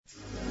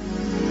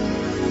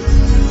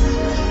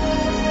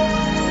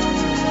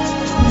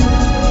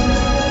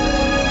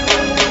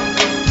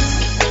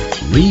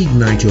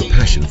reignite your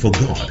passion for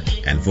God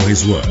and for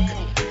His work.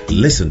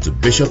 Listen to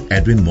Bishop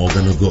Edwin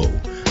Morgan Ogo,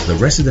 the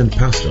resident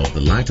pastor of the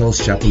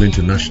Lighthouse Chapel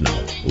International,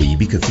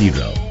 Oyibi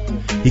Cathedral.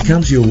 He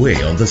comes your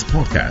way on this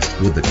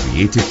podcast with the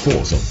creative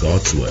force of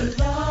God's Word.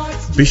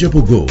 Bishop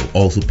Ogo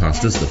also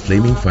pastors the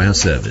Flaming Fire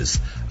Service,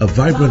 a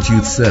vibrant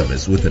youth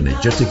service with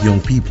energetic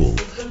young people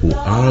who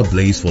are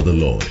ablaze for the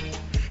Lord.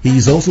 He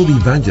is also the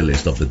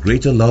evangelist of the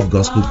Greater Love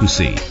Gospel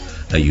Crusade,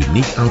 a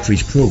unique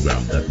outreach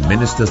program that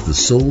ministers the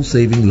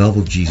soul-saving love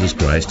of Jesus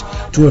Christ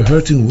to a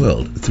hurting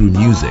world through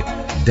music,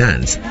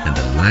 dance, and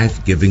the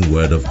life-giving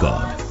Word of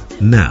God.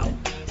 Now,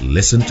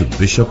 listen to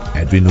Bishop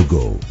Edwin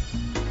Ogo.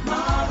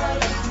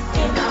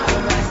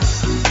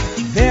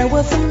 There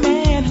was a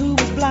man who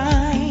was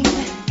blind.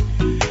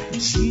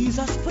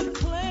 Jesus put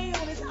clay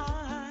on his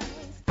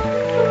eyes.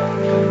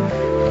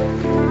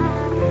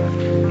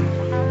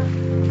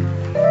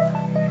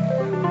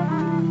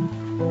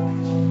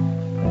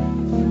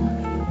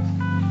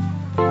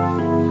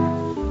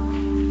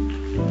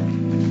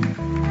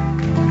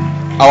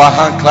 Our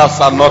hand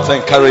claps are not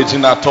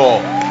encouraging at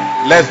all.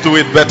 Let's do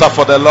it better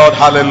for the Lord.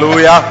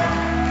 Hallelujah.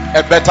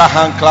 A better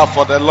hand clap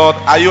for the Lord.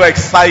 Are you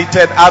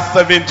excited as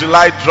 7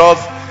 July draws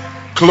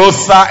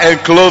closer and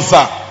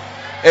closer?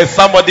 Is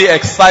somebody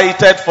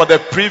excited for the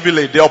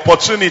privilege, the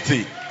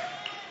opportunity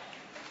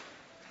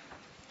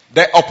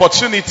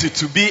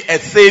to be a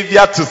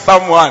savior to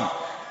someone?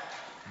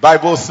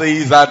 Bible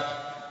says that,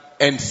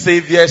 and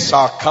savior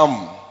shall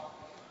come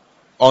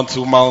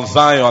unto Mount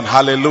Zion.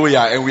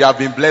 Hallelujah. And we have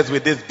been blessed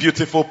with this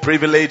beautiful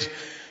privilege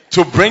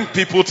to bring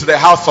people to the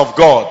house of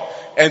God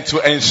and to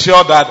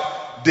ensure that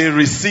they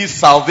receive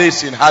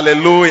salvation.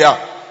 Hallelujah.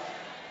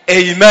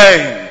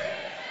 Amen.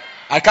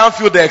 I can't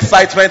feel the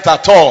excitement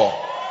at all.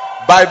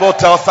 Bible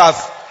tells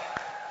us,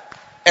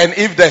 and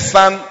if the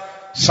Son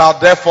shall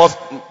therefore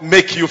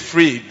make you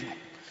free,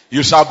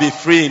 you shall be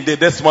free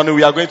indeed. This morning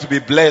we are going to be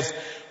blessed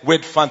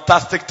with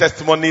fantastic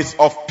testimonies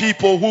of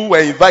people who were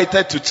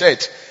invited to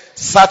church,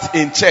 sat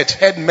in church,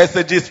 heard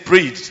messages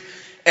preached,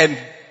 and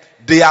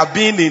their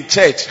being in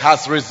church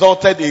has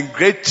resulted in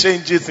great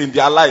changes in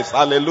their lives.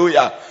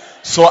 Hallelujah.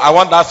 So I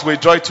want us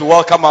with joy to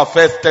welcome our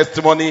first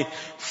testimony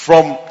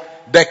from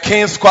the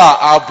King's Choir,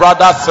 our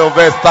brother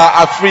Sylvester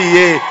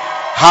Afriye.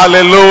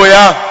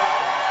 Hallelujah.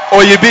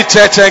 Oyibi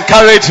Church,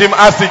 encourage him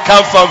as he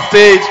comes on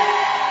stage.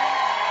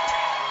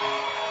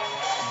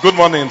 Good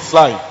morning,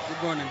 Sly.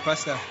 Good morning,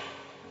 Pastor.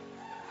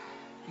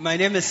 My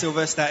name is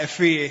Sylvester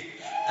Afriye,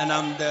 and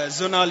I'm the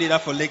zonal leader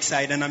for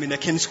Lakeside, and I'm in the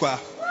King's Choir.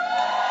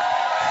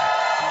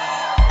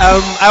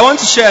 I want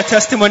to share a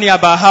testimony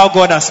about how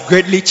God has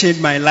greatly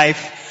changed my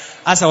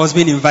life as I was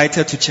being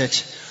invited to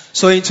church.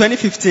 So in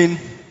 2015,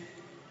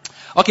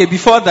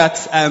 before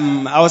that,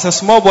 I was a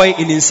small boy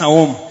in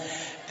Insawam,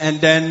 and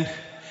then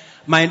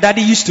my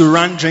daddy used to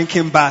run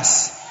drinking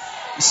bars.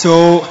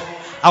 So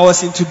I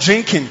was into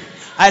drinking.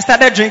 I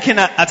started drinking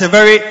at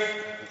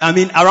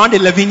around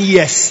 11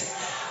 years,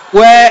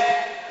 where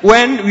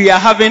when we are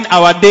having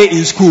our day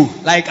in school,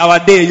 like our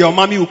day, your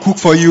mommy will cook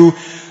for you.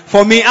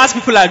 For me, as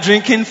people are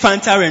drinking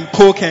Fanta and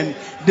Coke and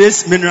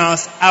these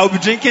minerals, I will be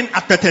drinking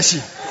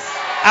Akpeteshi.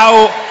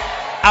 I'll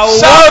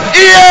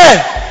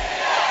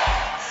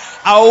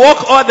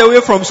walk all the way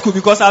from school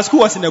because our school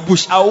was in the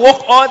bush. I'll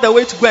walk all the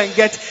way to go and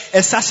get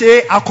a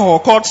sachet alcohol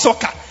called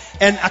Soka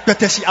and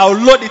Akpeteshi. I'll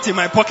load it in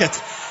my pocket.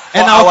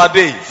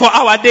 For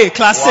our day,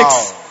 class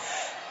 6.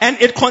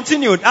 And it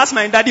continued. As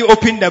my daddy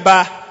opened the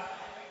bar,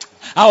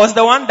 I'm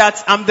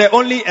the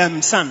only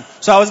son.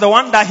 So I was the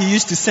one that he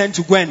used to send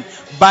to go and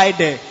buy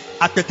the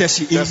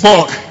Akpeteshi in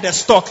bulk, the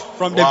stock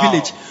from the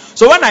village.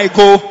 So when I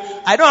go,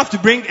 I don't have to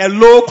bring a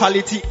low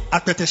quality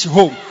Akpeteshi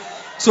home.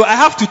 So I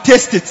have to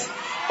taste it.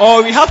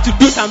 Or we have to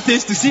do some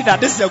things to see that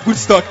this is a good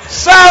stock.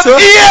 He's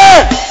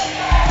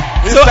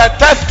a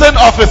testing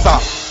officer.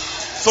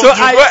 So you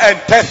go and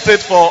test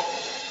it for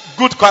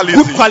good quality.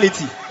 Good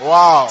quality.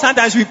 Wow.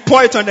 Sometimes we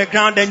pour it on the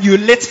ground and you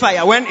lit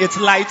fire. When it's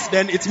light,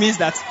 then it means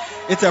that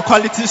it's a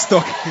quality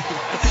stock.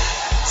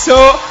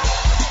 So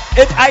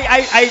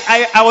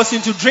I was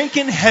into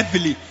drinking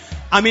heavily.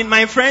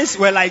 My friends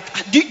were like,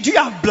 do you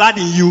have blood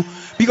in you?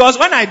 Because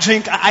when I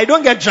drink, I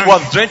don't get drunk.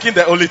 Was drinking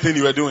the only thing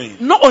you were doing?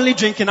 Not only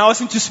drinking, I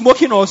was into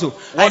smoking also.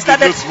 What did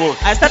you smoke?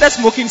 I started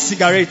smoking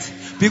cigarettes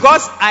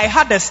because I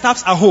had the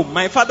stuffs at home.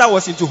 My father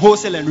was into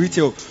wholesale and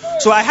retail.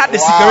 So I had the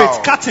cigarettes,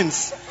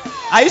 cartons.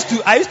 I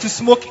used to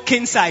smoke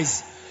king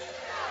size.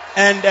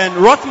 And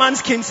then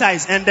Rothman's king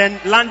size. And then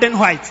London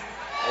White.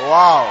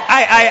 Wow.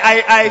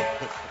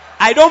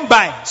 I don't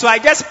buy. So I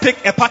just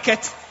pick a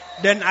packet.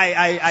 Then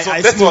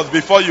I this smoke. was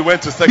before you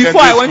went to secondary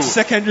school. Before I went to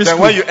secondary school.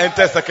 Then when you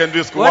entered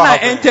secondary school, when I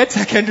entered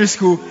secondary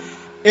school,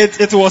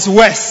 it was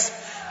worse.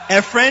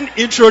 A friend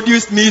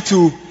introduced me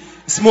to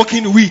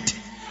smoking weed.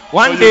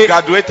 So you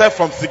graduated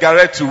from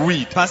cigarette to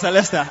weed. Pastor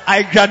Lester,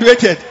 I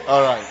graduated.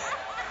 All right.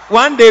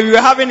 One day we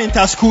were having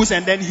inter-schools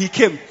and then he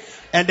came.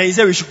 And then he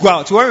said we should go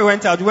out. So when we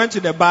went out, we went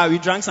to the bar, we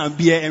drank some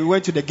beer and we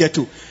went to the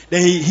ghetto.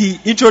 Then he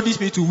introduced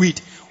me to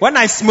weed. When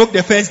I smoked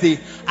the first day,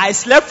 I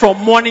slept from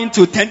morning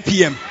to 10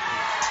 p.m.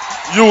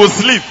 you will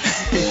sleep.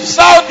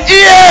 Shout,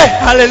 yeah!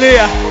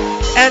 Hallelujah.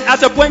 And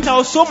at a point, I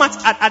was so much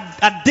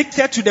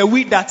addicted to the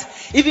weed that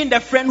even the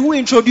friend who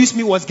introduced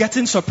me was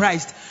getting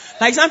surprised.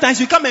 Like sometimes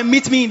you come and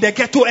meet me in the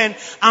ghetto and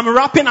I'm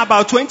rapping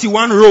about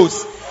 21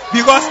 rows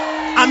because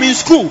I'm in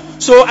school.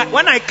 So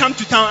when I come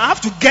to town, I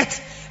have to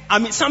get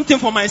something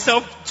for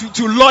myself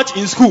to lodge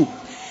in school.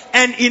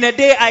 And in a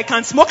day, I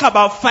can smoke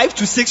about 5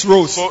 to 6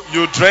 rows. So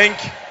you drink,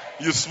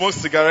 you smoke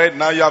cigarette,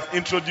 now you have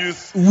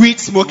introduced weed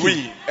smoking.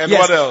 Weed. And yes.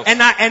 what else?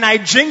 And I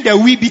drink the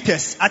weed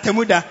bitters at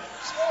Temuda.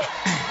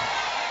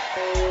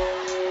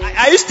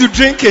 I used to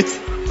drink it.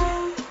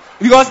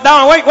 Because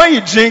now when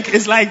you drink,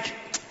 it's like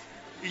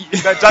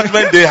the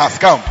judgment day has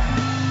come.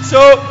 So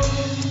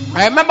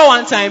I remember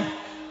one time,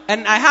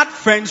 and I had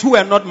friends who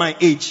were not my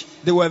age.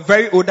 They were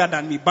very older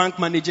than me, bank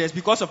managers.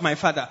 Because of my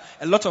father,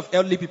 a lot of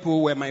elderly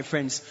people were my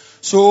friends.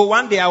 So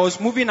one day I was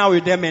moving out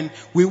with them and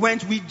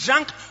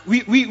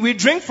we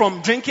drink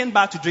from drinking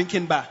bar to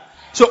drinking bar.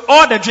 So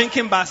all the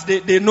drinking bars,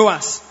 they know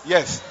us.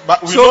 Yes,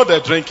 but we know the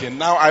drinking.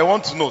 Now I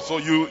want to know. So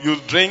you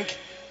drink,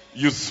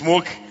 you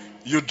smoke,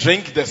 you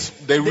drink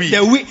the weed.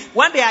 The weed.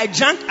 One day I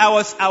drank, I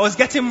was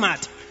getting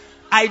mad.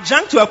 I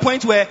drank to a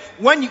point where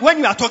when you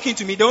are talking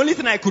to me, the only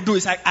thing I could do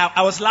is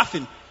I was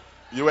laughing.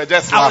 You were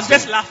just laughing. I was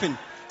just laughing.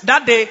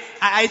 That day,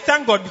 I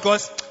thank God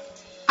because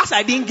as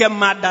I didn't get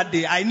mad that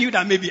day, I knew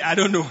that maybe, I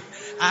don't know.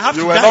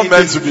 You were not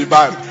meant to be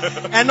bad.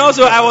 And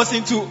also I was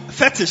into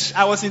fetish.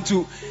 I was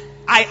into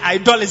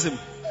idolism.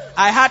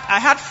 I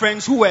had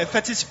friends who were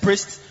fetish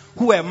priests,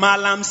 who were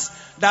malams,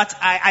 that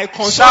I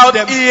consulted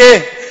them.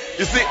 EA.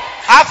 You see,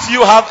 as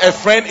you have a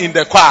friend in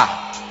the choir,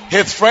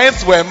 his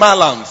friends were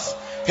malams.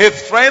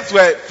 His friends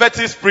were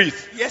fetish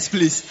priests. Yes,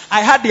 please.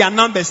 I had their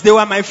numbers. They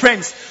were my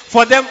friends.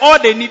 For them,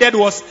 all they needed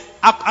was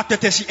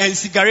ateteshi and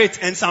cigarette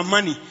and some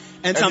money.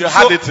 And you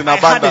had it in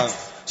abundance.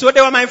 So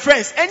they were my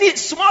friends. Any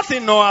small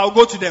thing, I'll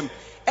go to them.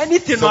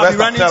 Anything, I'll be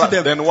running to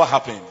them. Then what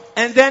happened?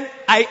 And then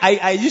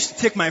I used to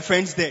take my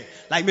friends there.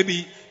 Like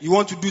maybe you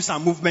want to do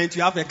some movement,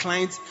 you have a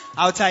client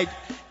outside.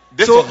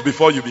 This was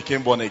before you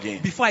became born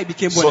again. Before I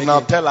became born again. So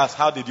now tell us,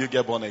 how did you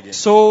get born again?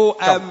 So,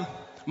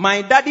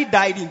 my daddy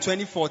died in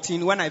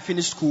 2014 when I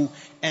finished school,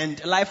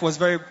 and life was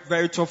very,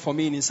 very tough for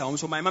me in Isaum.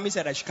 So my mommy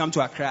said I should come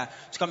to Accra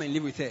to come and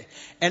live with her.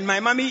 And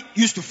my mommy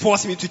used to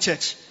force me to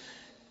church.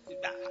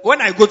 When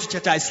I go to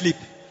church, I sleep.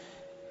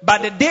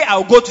 But the day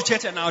I'll go to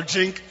church and I'll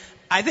drink,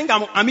 I think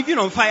I'm even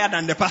on fire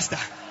than the pastor.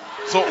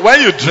 So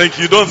when you drink,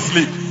 you don't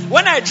sleep.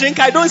 When I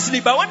drink, I don't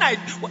sleep. But when I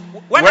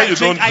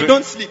drink, I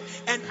don't sleep.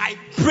 And I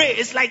pray.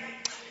 It's like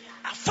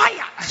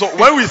fire. So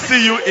when we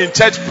see you in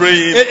church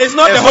praying, it's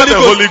not the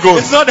Holy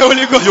Ghost. It's not the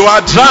Holy Ghost. You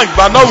are drunk,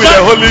 but not with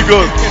the Holy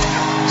Ghost.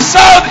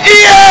 Shout,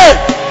 yeah!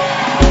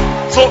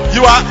 So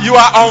you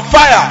are on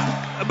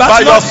fire,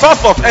 but your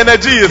source of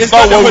energy is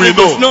not what we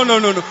know.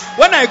 No.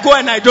 When I go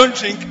and I don't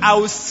drink, I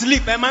will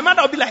sleep, and my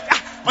mother will be like,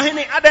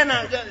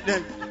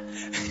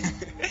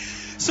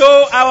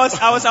 So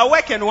I was at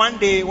work, and one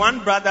day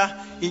one brother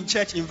in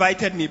church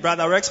invited me,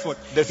 Brother Rexford.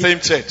 The same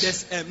church?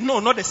 No,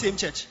 not the same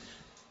church.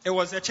 It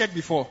was a church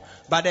before.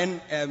 But then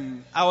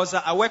I was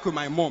at work with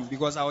my mom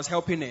because I was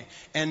helping her.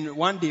 And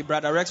one day,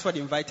 Brother Rexford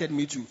invited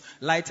me to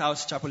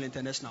Lighthouse Chapel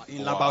International in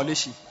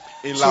Labaoleshi.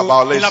 In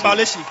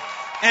Labaoleshi.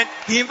 And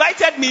he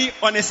invited me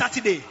on a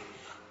Saturday.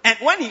 And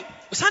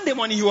Sunday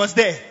morning, he was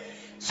there.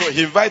 So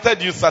he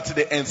invited you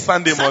Saturday and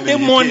Sunday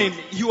morning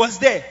he was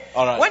there.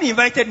 All right. When he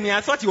invited me,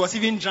 I thought he was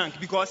even drunk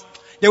because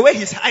the way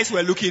his eyes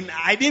were looking,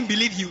 I didn't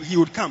believe he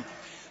would come.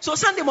 So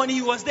Sunday morning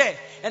he was there,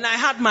 and I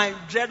had my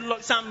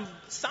dreadlock,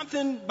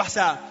 something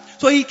bizarre.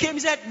 So he came, he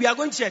said, "We are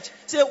going to church." I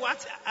said,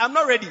 "What? I'm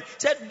not ready." He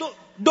said,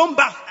 "Don't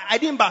bath." I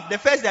didn't bath. The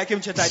first day I came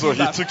to church, I didn't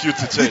bath. So he took you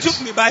to church. He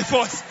took me by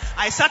force.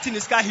 I sat in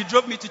his car. He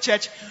drove me to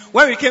church.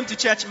 When we came to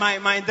church,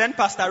 my then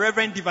pastor,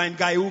 Reverend Divine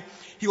Gaiu,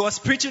 he was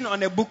preaching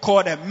on a book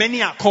called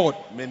Many Are Called.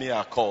 Many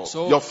Are Called.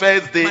 So your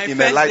first day in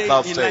a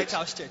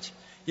Lighthouse Church.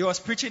 He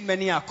was preaching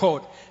Many Are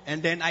Called.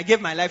 And then I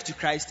gave my life to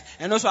Christ.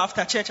 And also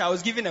after church, I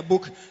was given a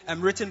book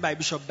written by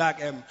Bishop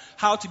Dag,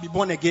 How to be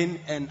Born Again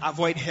and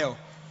Avoid Hell.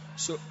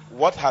 So,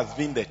 what has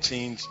been the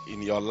change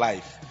in your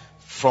life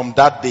from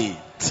that day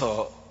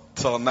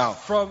till now?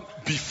 From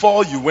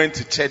before you went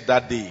to church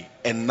that day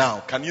and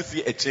now, can you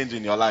see a change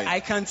in your life? I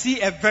can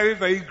see a very,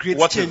 very great change.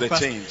 What is the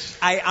change?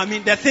 I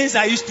mean, the things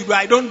I used to do,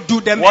 I don't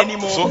do them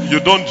anymore. So you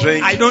don't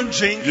drink? I don't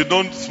drink. You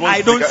don't smoke?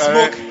 I don't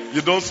smoke.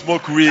 You don't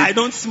smoke weed? I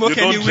don't smoke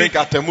any weed. You don't drink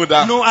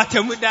Atemuda? No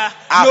Atemuda.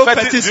 No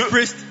fetish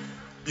priest.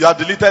 You have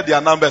deleted their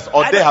numbers,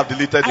 or they have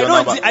deleted your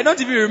numbers? I don't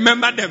even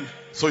remember them.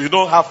 So you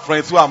don't have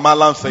friends who are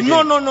malams again?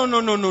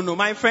 No.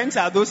 My friends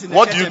are those in the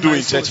church. What do you do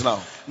in church now?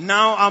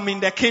 Now I'm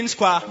in the King's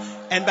Choir,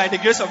 and by the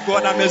grace of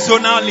God, I'm a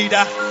zonal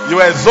leader. You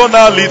are a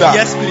zonal leader?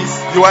 Yes, please.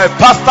 You are a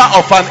pastor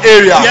of an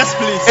area? Yes,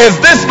 please. Is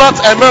this not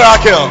a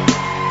miracle?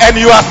 And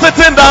you are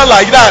sitting down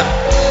like that.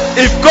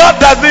 If God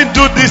doesn't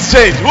do this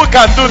change, who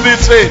can do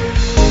this change?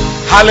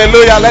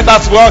 Hallelujah. Let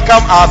us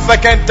welcome our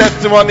second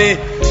testimony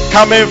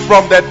coming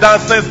from the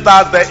Dancing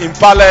Stars, the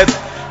Impaled.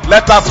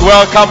 Let us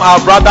welcome our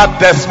brother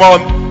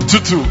Desmond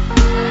Tutu.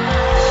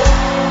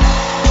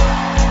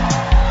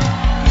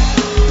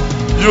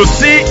 You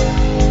see,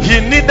 he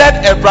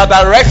needed a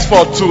brother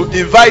Rexford to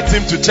invite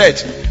him to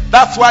church.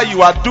 That's why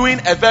you are doing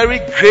a very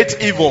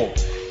great evil.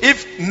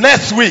 If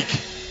next week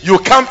you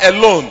come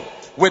alone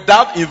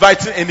without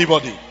inviting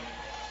anybody.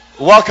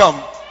 Welcome.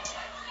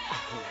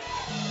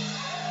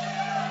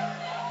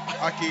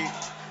 Okay.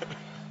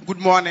 Good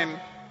morning.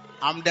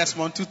 I'm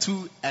Desmond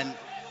Tutu and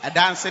a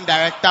dancing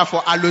director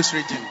for Alos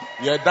region.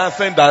 You're a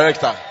dancing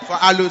director for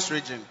Alos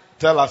region.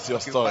 Tell us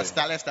your story.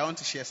 Pastor Lester, I want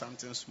to share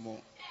something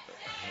small.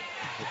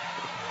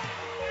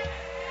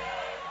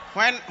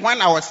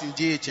 When I was in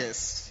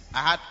JHS, I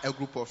had a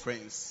group of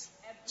friends.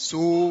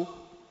 So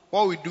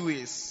what we do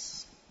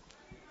is,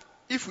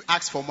 if we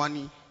ask for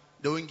money,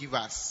 they won't give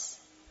us.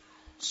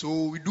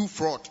 So we do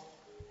fraud.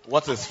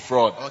 What is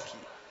fraud? Okay.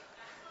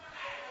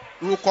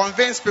 We will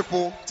convince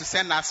people to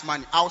send us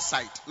money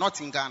outside,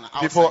 not in Ghana.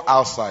 Outside. People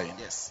outside.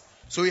 Yes.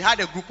 So we had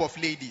a group of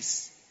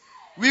ladies.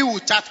 We will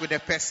chat with the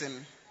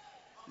person.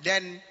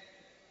 Then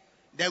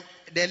the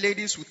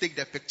ladies will take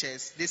the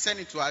pictures. They send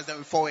it to us. Then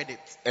we forward it.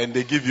 And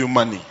they give you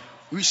money.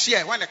 We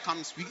share. When it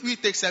comes, we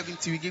take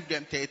 70. We give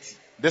them 30.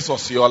 This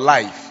was your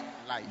life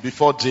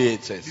before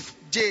JHS.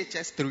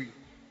 JHS 3.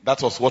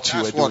 That was what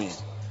you were doing.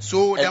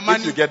 So and the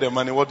money. If you get the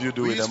money, what do you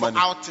do with the money?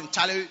 Outing.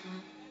 Charlie,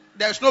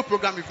 there's no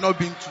program we've not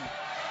been to.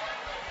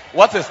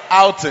 What is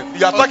outing?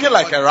 You are talking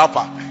like a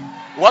rapper.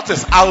 What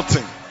is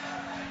outing?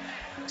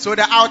 So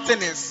the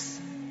outing is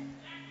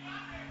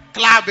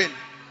clubbing,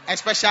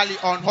 especially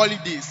on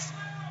holidays.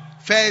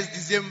 1st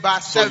December,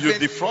 7th. So you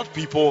defraud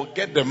people,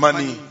 get the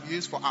money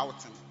used for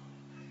outing.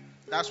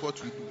 That's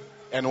what we do.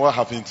 And what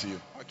happened to you?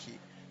 Okay.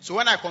 So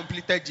when I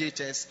completed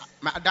JHS,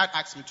 my dad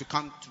asked me to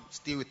come to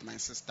stay with my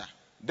sister.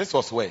 This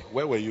was where?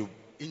 Where were you?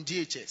 In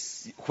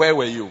JHS. Where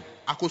were you?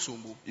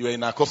 Akosombo. You were in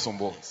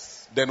Akosombo.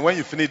 Yes. Then when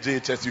you finished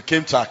JHS, you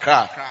came to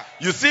Accra.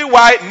 You see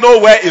why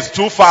nowhere is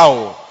too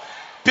far.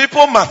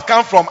 People must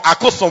come from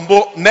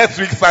Akosombo next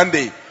week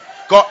Sunday.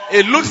 Because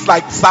it looks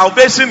like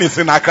salvation is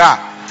in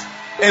Accra.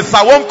 And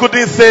Sawom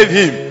couldn't save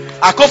him.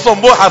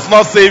 Akosombo has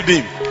not saved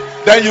him.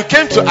 Then you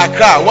came to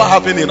Accra. What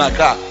happened in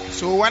Accra?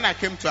 So when I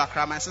came to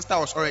Accra, my sister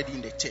was already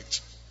in the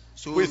church.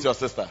 So who is your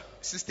sister?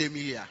 Sister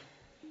Emilia.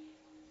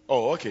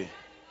 Oh, okay.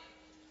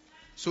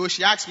 So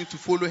she asked me to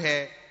follow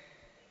her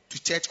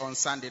to church on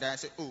Sunday. Then I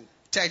said, oh,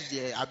 church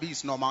there, Abi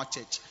is normal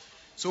church.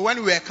 So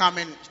when we were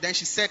coming, then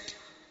she said,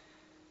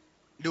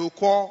 they will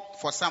call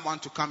for someone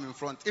to come in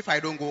front. If I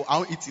don't go,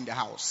 I'll eat in the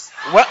house.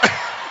 What?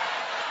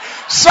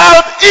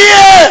 Shout,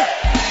 yeah!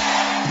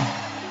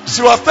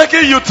 She was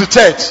taking you to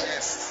church.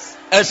 Yes.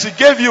 And she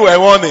gave you a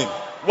warning.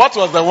 What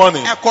was the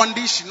warning? A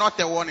condition, not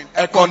a warning.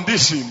 A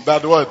condition.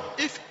 That what?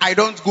 If I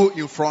don't go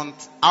in front,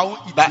 I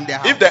won't eat in the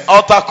house. If the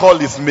altar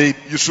call is made,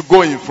 you should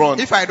go in front.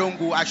 If I don't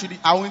go, I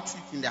won't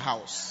eat in the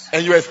house.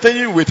 And you were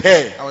staying with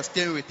her. I was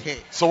staying with her.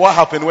 So what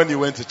happened when you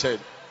went to church?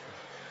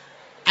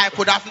 I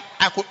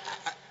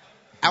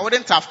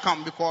wouldn't have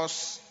come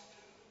because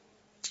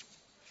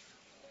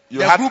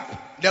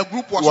the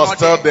group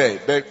was not there.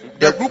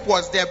 The group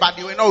was there, but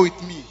they were not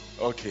with me.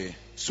 Okay.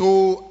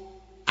 So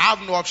I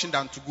have no option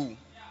than to go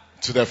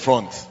to the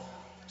front.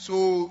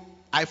 So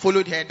I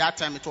followed her. That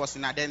time it was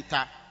in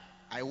Adenta.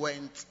 I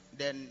went.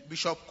 Then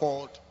Bishop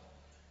called.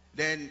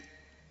 Then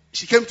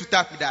she came to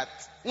tell me that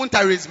won't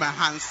I raise my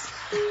hands?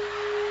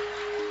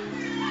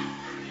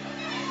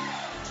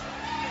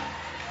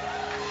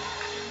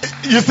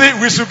 You see,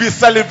 we should be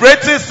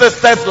celebrating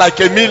sisters like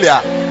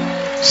Emilia.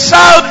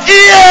 Shout,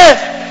 yeah!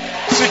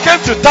 She came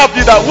to tap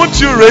you that won't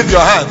you raise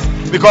your hands?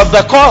 Because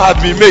the call had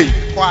been made.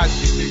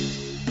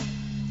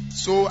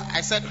 So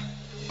I said,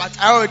 but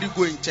I already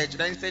go in church.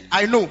 Then he said,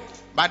 I know,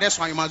 but that's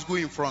why you must go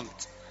in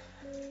front.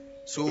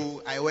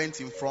 So I went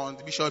in front.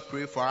 The bishop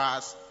prayed for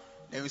us.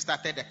 Then we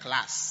started the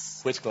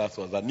class. Which class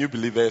was that? New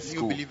Believers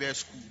School? New Believers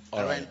School.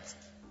 I went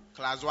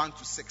class 1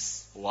 to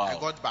 6. Wow. I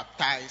got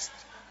baptized.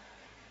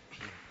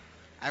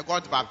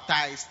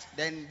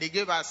 Then they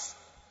gave us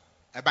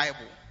a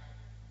Bible.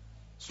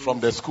 So from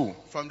the school?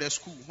 From the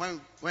school.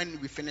 When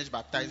we finished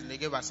baptizing, they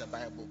gave us a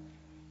Bible.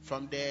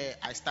 From there,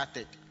 I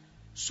started.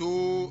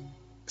 So,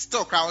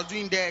 still, I was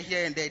doing there,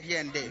 here and there, here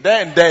and there.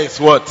 There and there is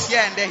what?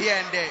 Here and there, here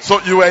and there. So,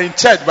 you were in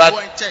church, but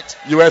in church.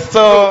 You were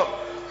still...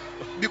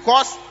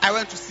 Because I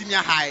went to senior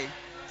high,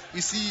 you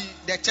see,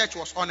 the church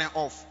was on and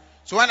off.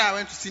 So, when I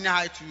went to senior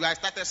high too, I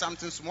started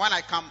something small. When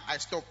I come, I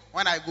stop.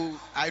 When I go,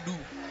 I do.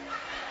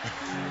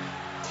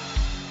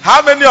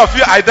 How many of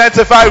you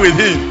identify with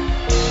him?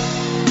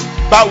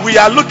 But we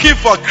are looking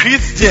for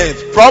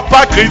Christians,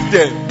 proper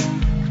Christians.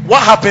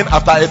 What happened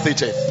after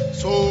SHS?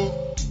 So,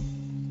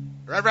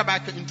 Reverend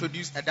Michael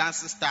introduced a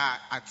dancing star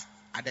at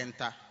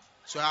Adenta.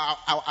 So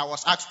I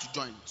was asked to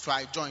join. So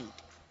I joined.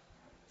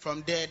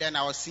 From there, then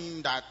I was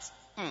seeing that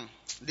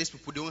these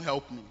people don't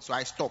help me. So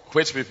I stopped.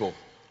 Which people?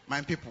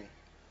 My people.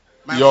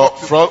 Your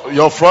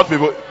fraud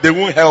people, they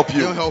won't help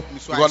you. They don't help me.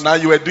 So because now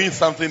you were doing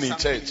something in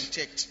church.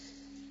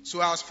 So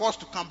I was forced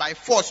to come. By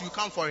force, you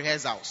come for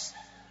rehearsals.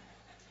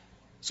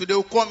 So they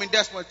will call me,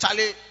 Desmond,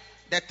 Charlie,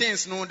 the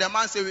things, the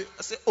man say,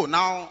 oh,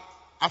 now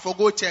I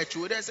forgot church.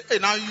 They say, hey,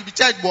 now you be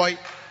church boy.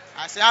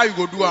 I say, how you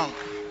go do them?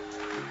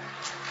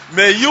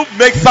 May you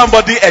make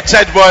somebody a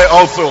church boy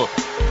also.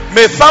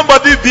 May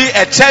somebody be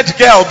a church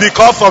girl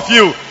because of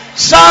you.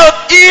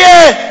 Shout,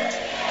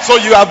 yeah! So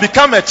you have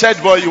become a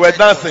church boy, you were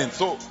dancing.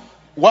 So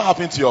what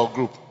happened to your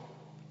group?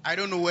 I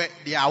don't know where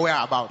they are aware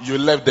about. You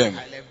left them.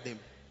 I left them.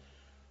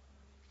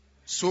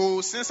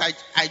 So since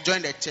I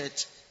joined the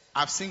church,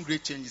 I've seen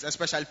great changes,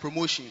 especially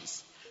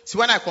promotions. So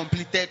when I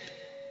completed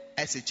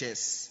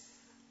SHS,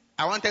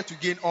 I wanted to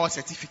gain all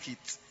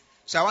certificates.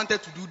 So I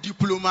wanted to do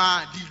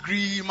diploma,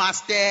 degree,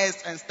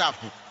 masters and stuff.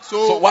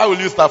 So why will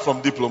you start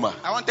from diploma?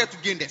 I wanted to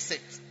gain the set.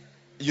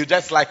 You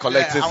just like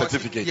collecting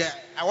certificates? Yeah,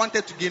 I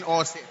wanted to gain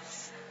all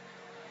sets.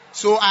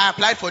 So I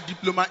applied for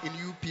diploma in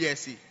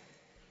UPSA.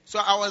 So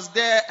I was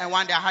there and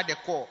one day I had a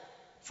call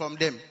from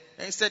them.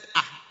 And he said,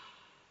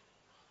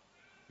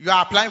 you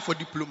are applying for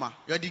diploma.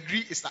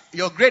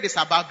 Your grade is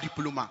above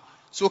diploma.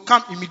 So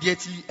come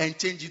immediately and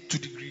change it to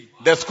degree.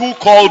 The school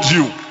called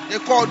you. They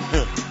called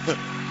me.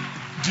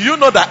 Do you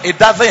know that it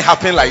doesn't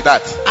happen like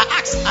that?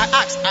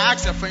 I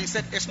asked a friend. He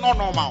said, it's not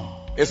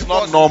normal. It's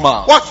not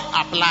normal. What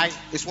you apply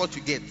is what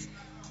you get.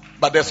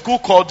 But the school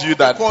called you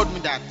that. They called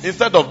me that.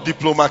 Instead of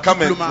diploma,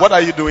 come in. What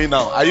are you doing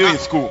now? Are you in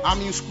school? I'm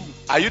in school.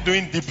 Are you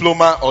doing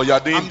diploma or you are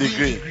doing degree?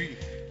 Doing degree?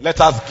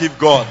 Let us give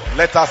God.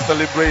 Let us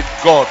celebrate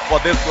God for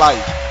this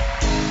life.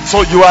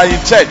 So you are in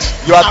church.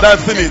 You are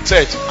dancing in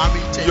church. I'm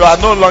in church. You are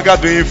no longer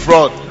doing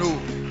fraud. No.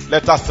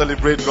 Let us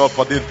celebrate God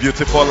for this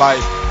beautiful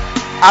life.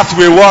 As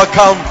we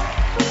welcome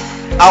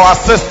our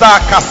sister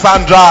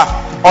Cassandra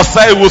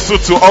Osei-Wusu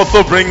to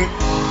also bring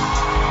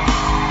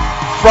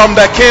from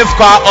the King's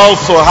Choir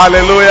also.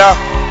 Hallelujah.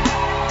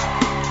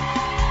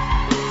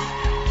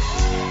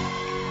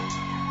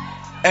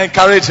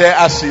 Encourage her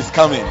as she's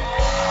coming.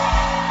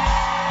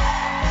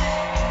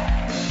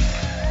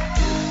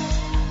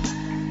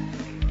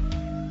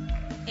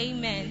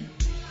 Amen.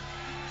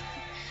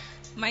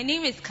 My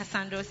name is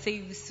Cassandra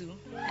Osei-Wusu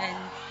and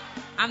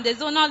I'm the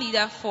zonal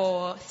leader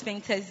for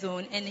Sphincter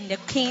Zone and in the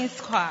King's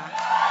Choir.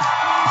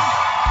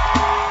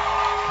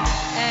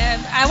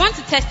 I want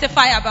to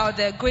testify about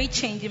the great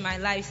change in my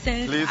life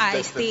since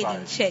I stayed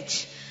in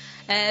church.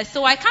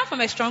 So I come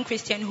from a strong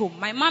Christian home.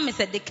 My mom is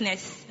a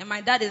deaconess and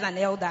my dad is an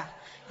elder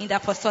in the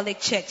Apostolic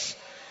Church.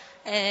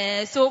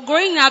 So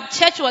growing up,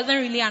 church wasn't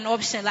really an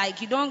option.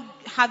 Like you don't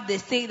have the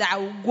say that I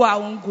will go, I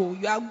won't go.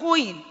 You are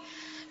going.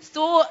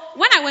 So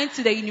when I went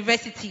to the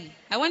university,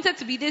 I wanted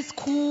to be this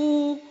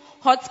cool,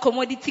 hot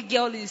commodity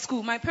girl in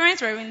school. My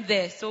parents weren't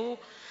there. So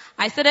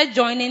I started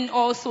joining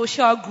all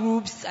social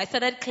groups. I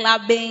started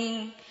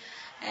clubbing.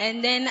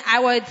 And then I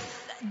was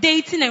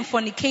dating and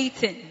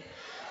fornicating.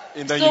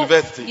 In the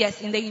university?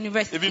 Yes, in the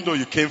university. Even though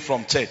you came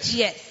from church?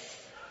 Yes.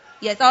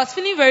 Yes, I was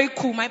feeling very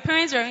cool. My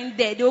parents weren't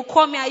there. They would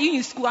call me, are you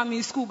in school? I'm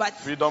in school, but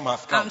freedom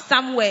has come. I'm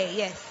somewhere,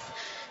 yes.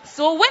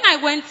 So when I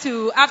went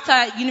to,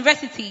 after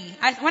university,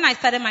 when I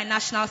started my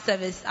national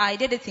service, I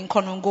did it in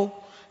Konongo,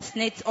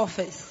 SNET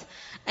office.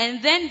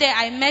 And then there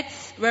I met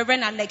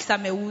Reverend Alexa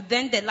Mewu,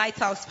 then the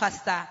Lighthouse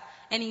pastor,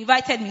 and he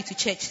invited me to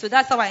church. So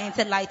that's how I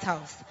entered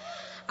Lighthouse.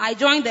 I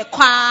joined the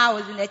choir, I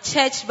was in the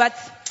church, but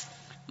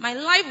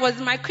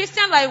my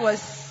Christian life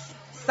was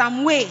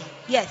some way.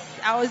 Yes,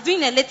 I was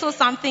doing a little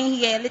something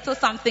here, a little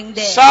something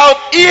there. Shout,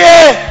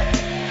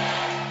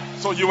 yeah!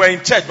 So you were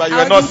in church, but you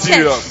were not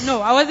serious. Church. No,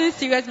 I wasn't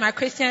serious. My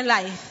Christian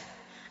life,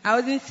 I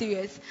wasn't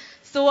serious.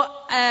 So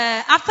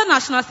after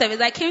national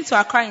service, I came to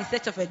Accra in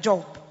search of a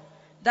job.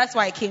 That's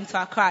why I came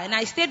to Accra, and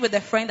I stayed with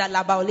a friend at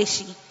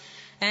Labaoleshi.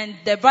 And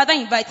the brother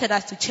invited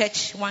us to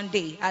church one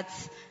day at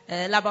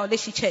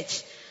Labaoleshi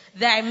Church.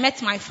 There I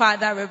met my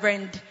father,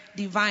 Reverend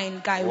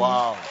Divine Guy.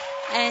 Wow.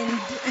 And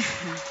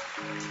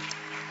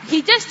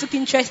he just took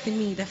interest in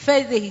me the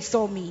first day he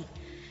saw me.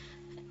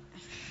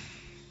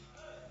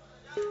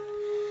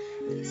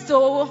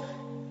 So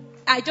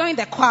I joined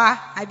the choir.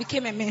 I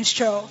became a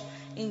minstrel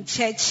in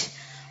church.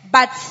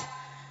 But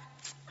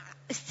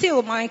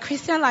still, my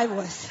Christian life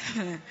was,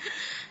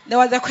 there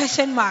was a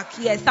question mark.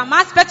 Yes, some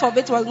aspect of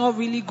it was not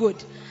really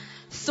good.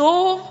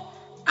 So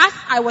as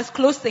I was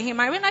close to him,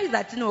 I realized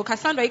that,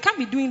 Cassandra, you can't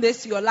be doing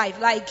this to your life.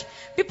 Like,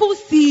 people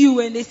see you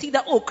and they see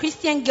that,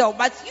 Christian girl,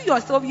 but you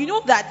yourself, you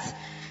know that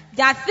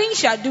there are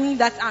things you are doing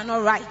that are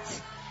not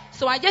right.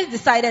 So I just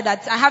decided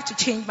that I have to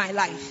change my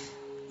life.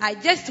 I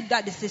just took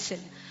that decision.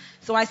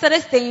 So I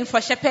started staying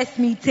for Shepherd's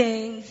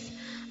meetings.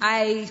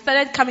 I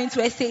started coming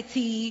to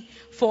SAT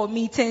for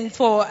meetings,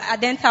 for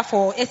Adenta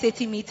for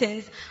SAT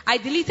meetings. I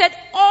deleted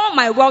all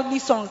my worldly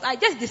songs. I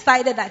just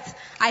decided that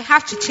I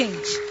have to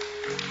change.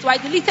 So I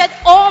deleted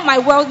all my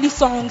worldly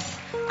songs.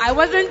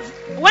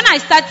 When I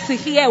start to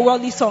hear a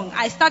worldly song,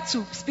 I start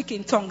to speak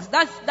in tongues.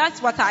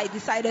 That's what I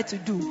decided to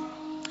do.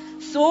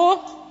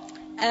 So,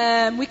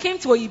 we came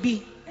to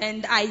OEB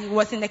and I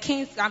was in the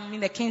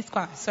King's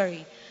Choir,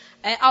 sorry.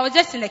 I was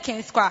just in the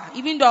King's Choir.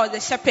 Even though I was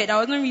a shepherd, I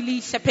wasn't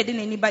really shepherding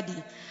anybody.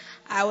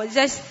 I was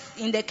just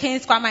in the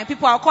King's Choir. My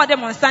people, I'll call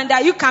them on Sunday.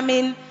 Are you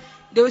coming?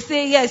 They will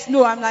say yes,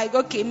 no. I'm like,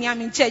 okay,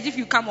 I'm in church. If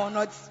you come or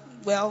not,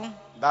 well,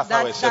 that's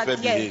how a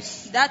shepherd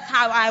behaves. That's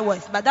how I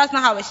was, but that's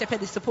not how a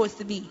shepherd is supposed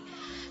to be.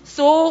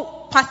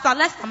 So Pastor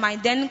Lester, my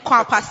then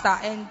choir pastor,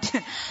 and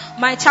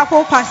my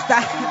chapel pastor,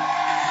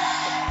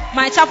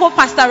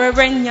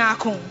 Reverend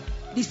Nyako,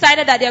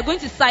 decided that they are going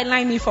to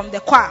sideline me from the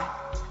choir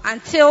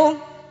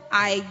until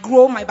I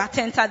grow my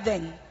batenta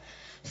then.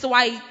 So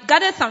I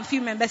gathered some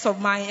few members of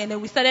mine and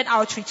then we started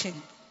outreaching.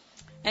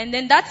 And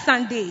then that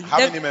Sunday... How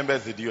many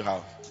members did you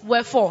have?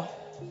 We're four.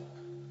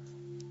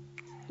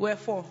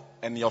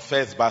 And your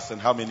first basin,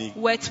 how many?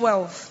 We're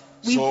 12.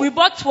 We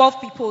brought 12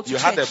 people to church.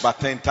 You had a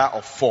batenta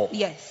of 4.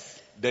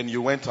 Yes. Then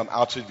you went on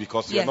outreach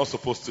because you're not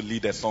supposed to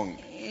lead a song.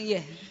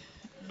 Yeah.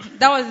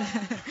 That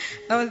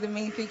was the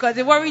main thing because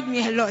it worried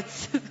me a lot.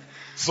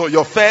 So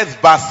your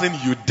first basin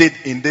you did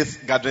in this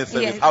gathering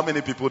service, how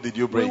many people did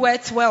you bring? We were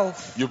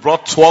 12. You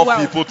brought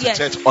 12 people to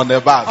church on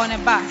a bus? On a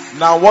bus.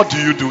 Now what do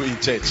you do in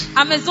church?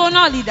 I'm a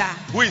zonal leader.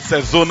 Who is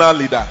a zonal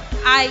leader?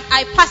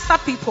 I pastor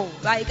people.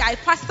 Like I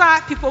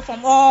pastor people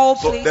from all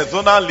places.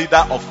 So the zonal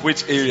leader of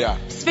which area?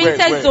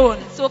 Sphinx Zone.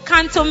 So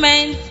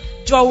Cantonment,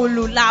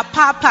 Jowulu, La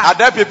Papa. Are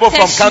there people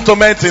from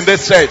Cantonment in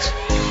this church?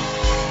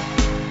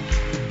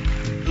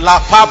 La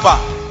Papa.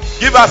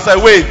 Give us a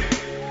wave.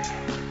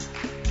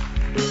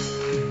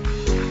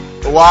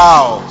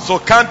 Wow. So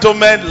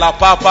Cantonment, La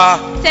Papa,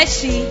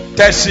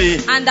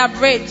 Teshi, Under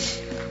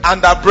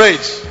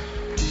Bridge.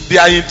 They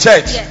are in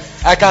church.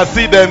 Yes. I can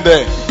see them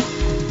there.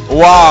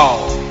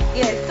 Wow.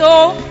 Yes.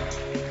 So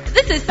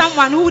this is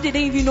someone who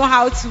didn't even know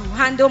how to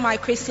handle my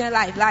Christian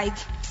life. Like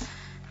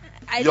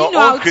I didn't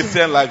know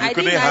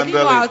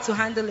how to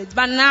handle it.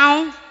 But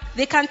now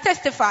they can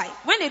testify.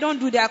 When they don't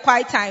do their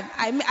quiet time,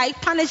 I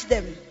punish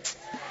them.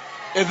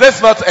 Is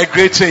this not a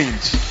great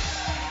change?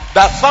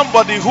 That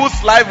somebody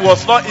whose life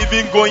was not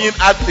even going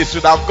as it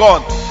should have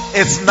gone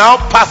is now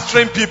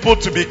pastoring people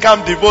to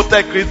become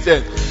devoted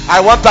Christians.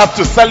 I want us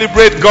to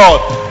celebrate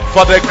God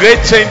for the great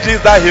changes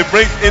that He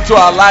brings into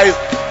our lives.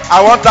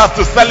 I want us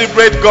to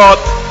celebrate God.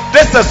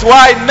 This is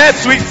why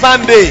next week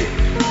Sunday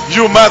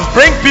you must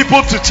bring people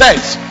to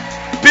church.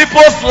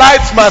 People's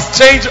lives must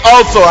change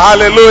also.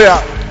 Hallelujah.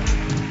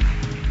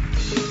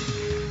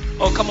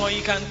 Oh, come on,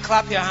 you can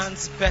clap your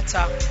hands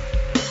better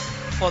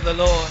for the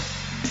Lord.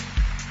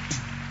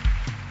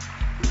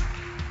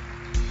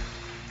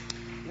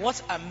 What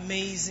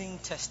amazing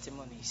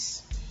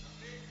testimonies.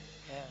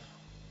 Yeah.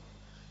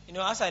 You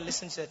know, as I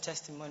listen to the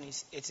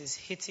testimonies, it is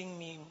hitting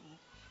me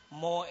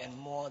more and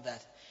more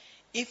that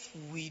if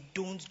we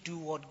don't do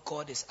what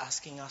God is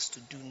asking us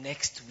to do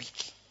next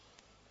week,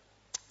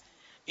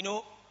 you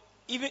know,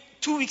 even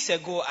 2 weeks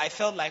ago, I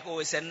felt like, oh,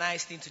 it's a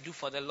nice thing to do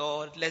for the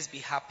Lord. Let's be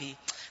happy.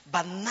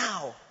 But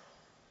now,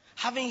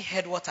 having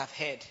heard what I've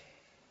heard,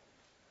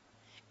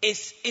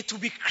 it will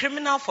be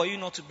criminal for you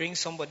not to bring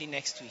somebody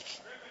next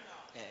week.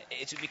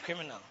 Yeah, it will be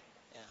criminal.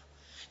 Yeah.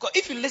 Because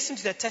if you listen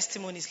to the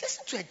testimonies,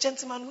 listen to a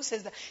gentleman who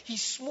says that he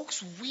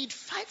smokes weed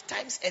 5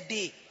 times a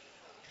day.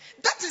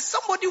 That is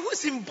somebody who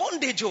is in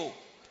bondage. Oh,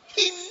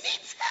 he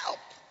needs help.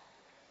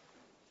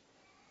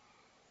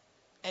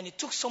 And it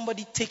took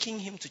somebody taking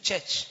him to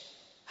church.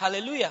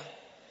 Hallelujah.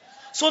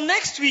 So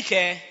next week,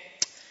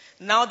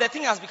 now the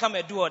thing has become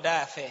a do or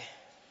die affair.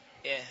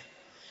 Yeah.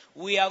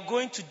 We are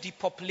going to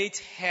depopulate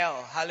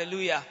hell.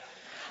 Hallelujah.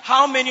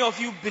 How many of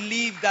you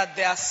believe that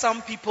there are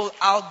some people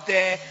out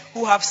there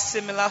who have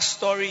similar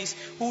stories,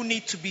 who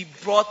need to be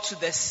brought to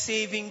the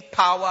saving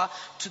power,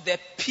 to the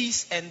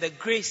peace and the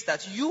grace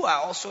that you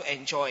are also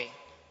enjoying?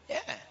 Yeah.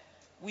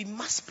 We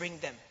must bring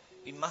them.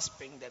 We must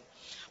bring them.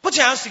 Put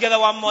your hands together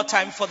one more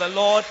time for the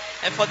Lord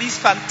and for these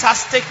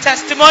fantastic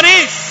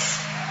testimonies.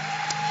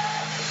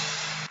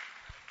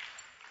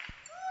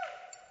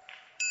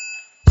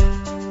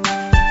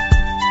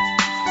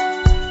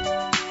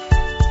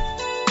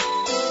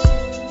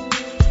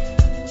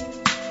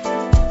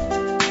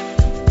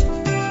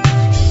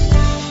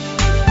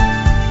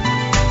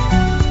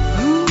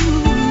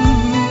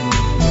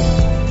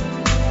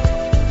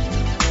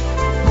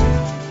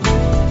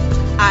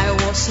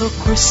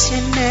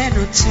 Christian and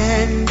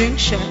attending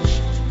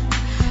church,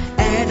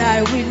 and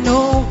I will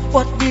know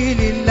what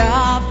really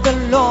loved the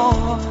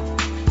Lord.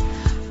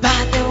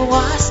 But there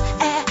was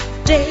a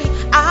day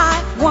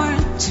I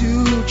went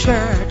to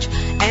church,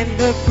 and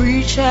the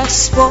preacher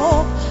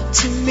spoke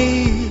to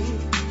me.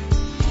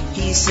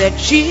 He said,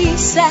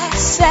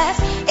 Jesus says,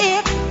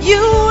 if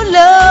you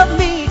love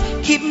me,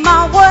 keep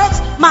my words,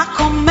 my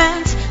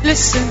commands,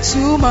 listen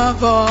to my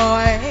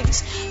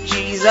voice.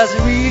 Jesus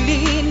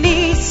really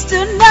needs to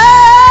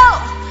know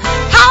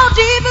how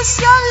deep is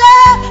your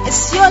love?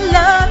 Is your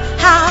love?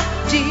 How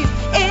deep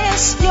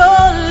is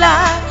your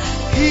love?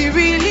 He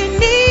really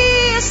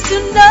needs to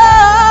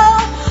know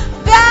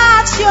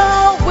that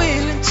you're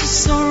willing to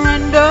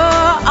surrender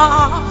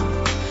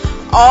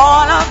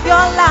all of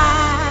your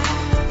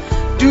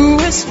life. Do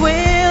His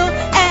will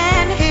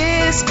and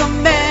His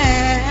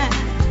command.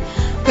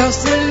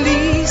 'Cause the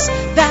least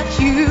that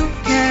you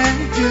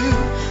can do,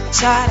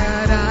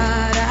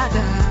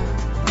 ta-da-da-da-da.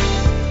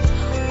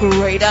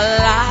 Greater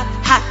love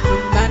hath no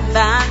man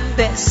than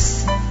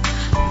this,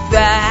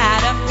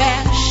 that a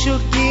man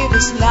should give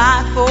his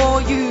life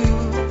for you.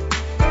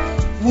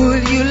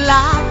 Will you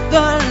love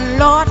the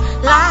Lord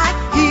like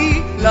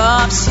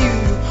loves you.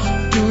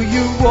 Do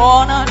you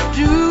wanna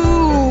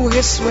do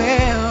His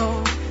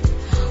will?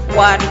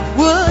 What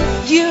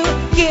would you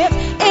give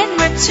in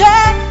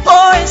return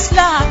for His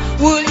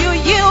love? Will you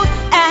yield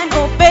and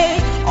obey,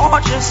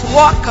 or just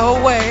walk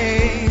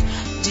away?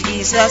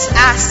 Jesus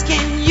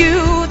asking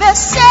you the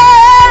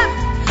same.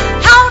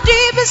 How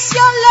deep is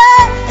your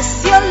love?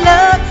 Is your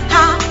love?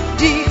 How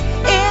deep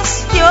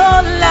is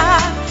your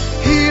love?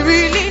 He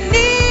really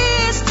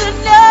needs to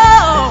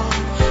know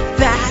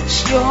that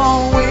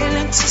you're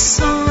willing to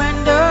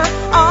surrender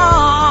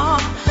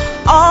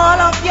all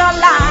of your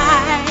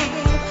life.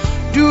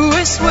 Do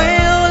His will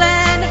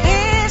and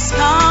His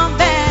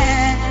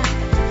command.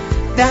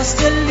 That's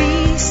the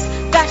least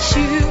that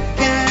you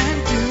can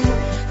do.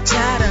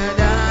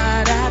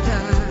 Da-da-da-da-da.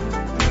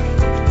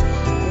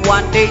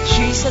 One day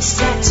Jesus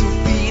said to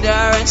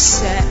Peter and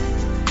said,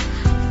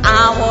 I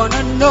want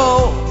to know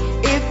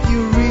if you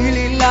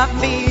really love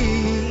me.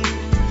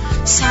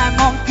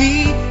 Simon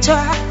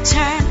Peter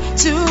turned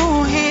to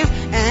Him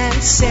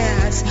and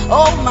says,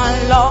 oh my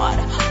Lord,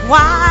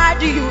 why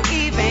do you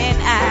even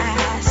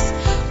ask?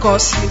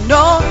 'Cause you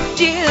know,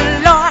 dear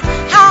Lord,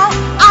 how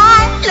I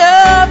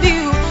love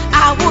you.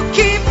 I will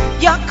keep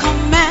your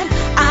command.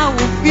 I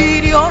will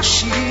feed your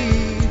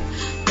sheep.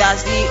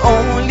 That's the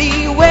only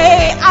way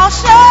I'll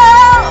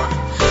show.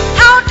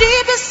 How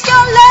deep is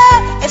your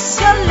love? Is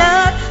your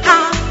love?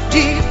 How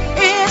deep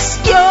is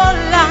your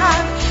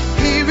love?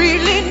 He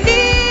really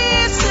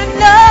needs to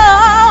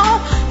know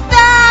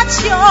that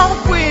you're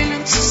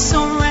willing to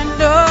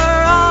surrender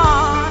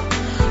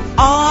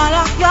all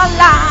of your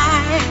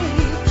life.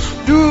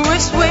 Do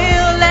His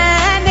will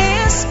and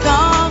His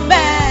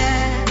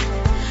command.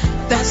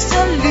 That's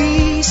the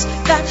least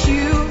that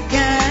you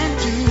can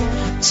do.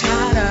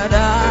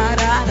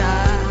 Ta-da-da-da-da,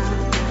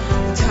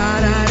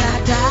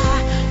 ta-da-da-da,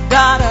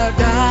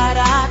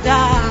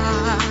 da-da-da-da-da.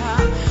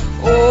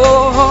 Oh,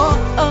 oh,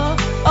 oh,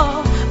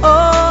 oh,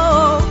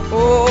 oh,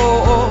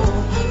 oh.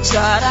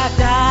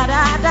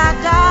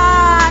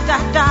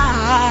 Ta-da-da-da-da-da-da.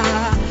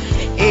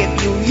 If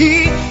you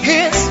hear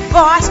His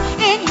voice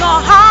in your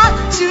heart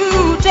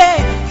today,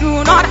 do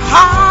not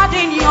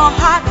harden your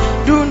heart,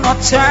 do not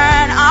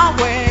turn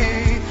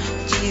away.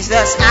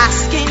 Jesus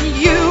asking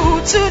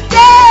you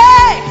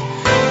today,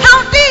 how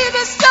deep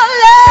is your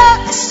love?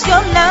 Is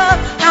your love?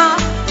 How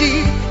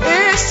deep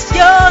is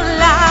your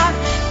love?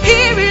 He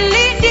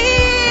really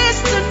needs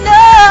to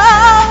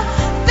know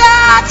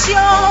that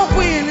you're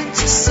willing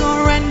to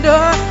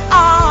surrender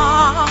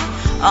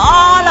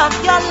all of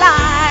your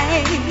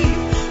life.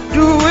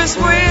 Do His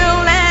will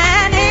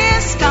and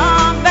His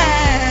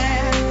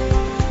command.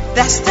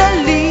 That's the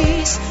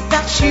least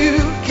that you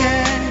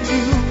can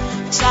do.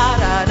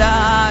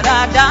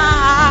 Ta-da-da-da-da.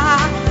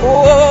 Oh,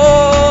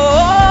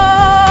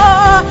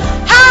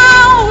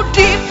 how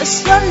deep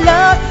is your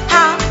love?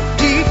 How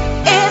deep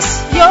is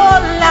your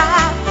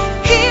love?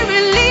 He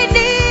really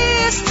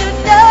needs to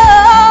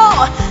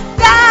know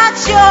that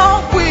you're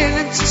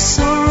willing to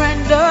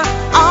surrender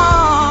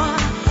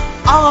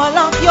all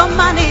of your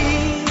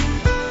money.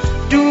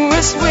 Do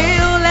His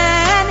will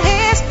and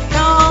His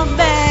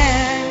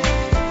command.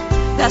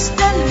 That's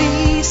the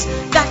least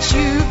that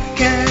you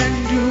can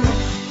do.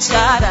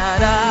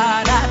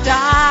 Ta-da-da-da-da.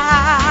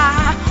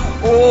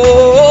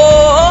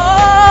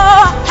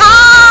 Oh,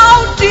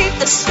 how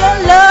deep is your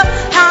love?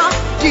 How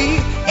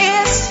deep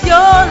is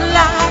your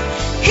love?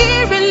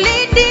 He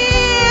really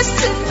needs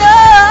to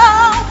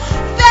know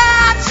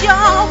that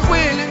you're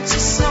willing to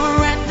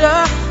surrender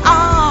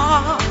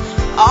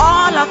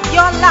all of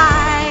your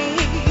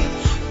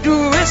life.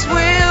 Do His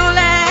will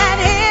and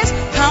His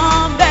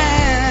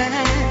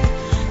command.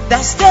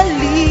 That's the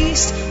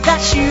least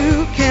that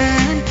you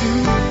can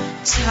do.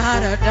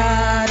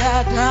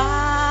 Ta-da-da-da-da.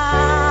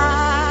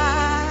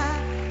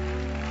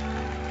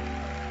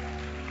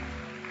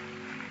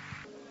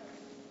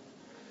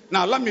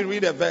 Now let me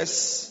read a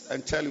verse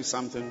and tell you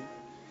something.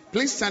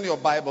 Please turn your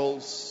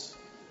Bibles.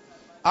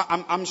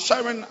 I'm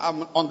sharing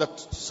on the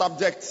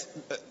subject,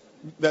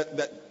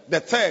 the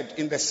third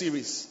in the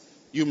series.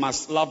 You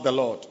must love the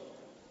Lord.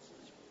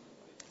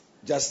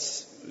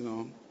 Just,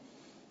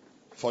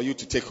 for you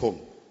to take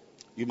home.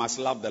 You must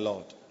love the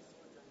Lord.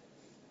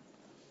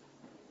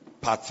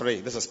 Part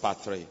 3. This is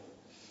part 3.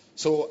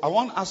 So I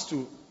want us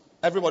to,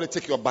 everybody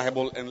take your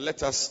Bible and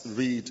let us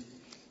read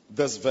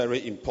this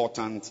very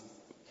important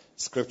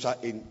scripture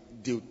in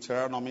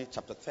Deuteronomy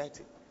chapter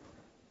 30.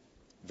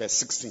 Verse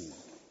 16.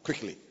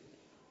 Quickly.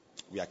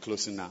 We are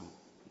closing now.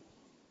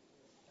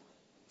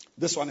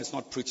 This one is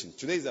not preaching.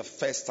 Today is the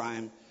first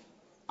time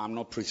I'm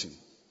not preaching.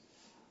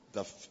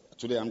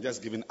 Today I'm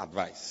just giving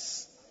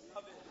advice.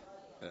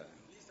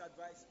 Please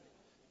advise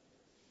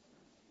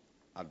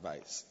me.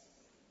 Advice.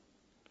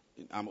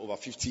 I'm over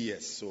 50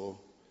 years, so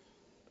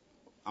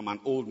I'm an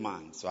old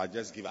man, so I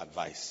just give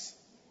advice.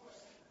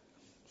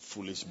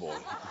 Foolish boy.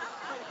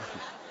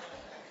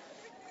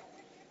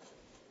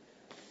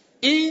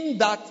 In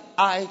that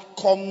I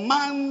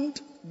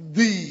command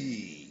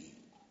thee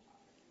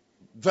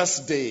this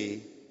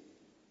day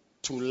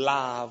to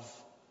love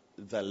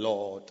the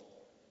Lord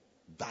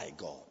thy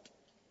God.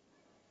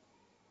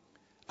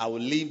 I will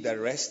leave the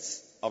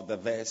rest of the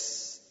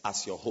verse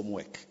as your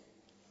homework.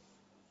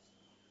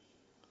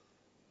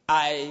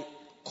 I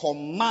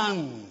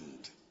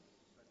command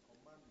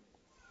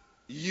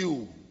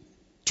you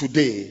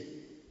today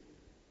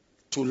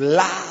to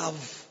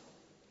love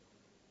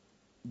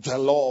the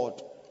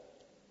Lord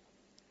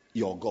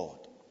your God.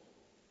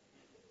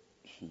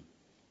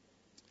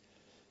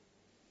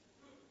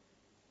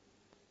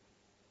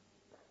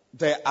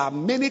 There are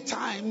many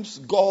times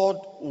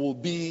God will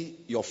be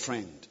your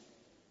friend.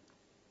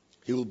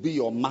 He will be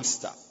your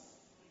master.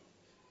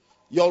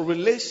 Your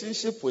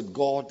relationship with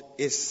God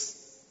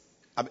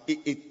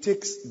it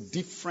takes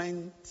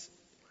different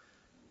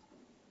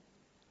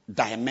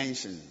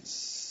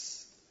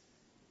dimensions.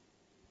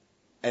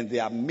 And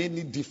there are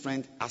many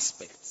different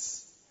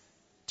aspects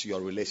to your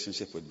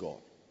relationship with God.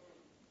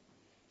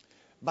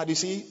 But you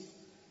see,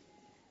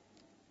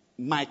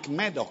 Mike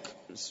Murdock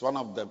is one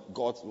of the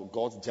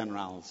God's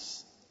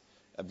generals,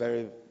 a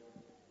very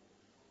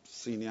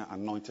senior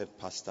anointed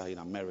pastor in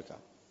America.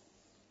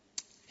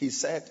 He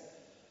said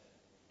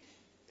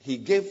he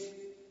gave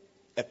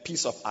a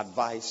piece of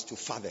advice to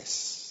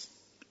fathers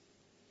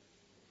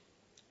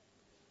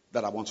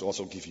that I want to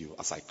also give you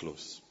as I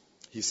close.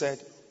 He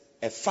said,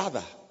 a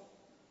father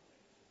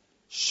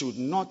should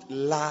not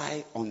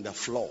lie on the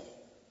floor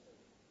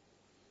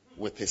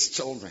with his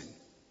children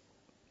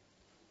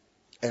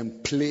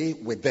and play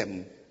with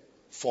them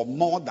for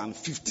more than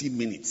 15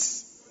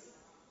 minutes.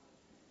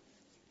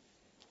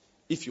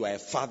 If you are a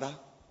father,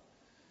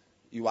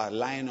 you are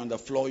lying on the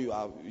floor, you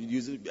are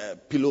using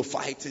pillow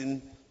fighting,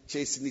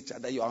 chasing each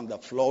other, you are on the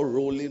floor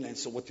rolling and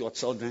so with your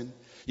children.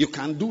 You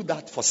can do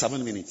that for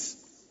 7 minutes.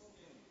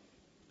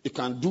 You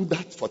can do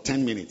that for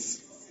 10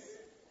 minutes.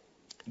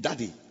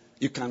 Daddy,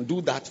 you can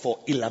do that for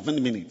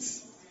 11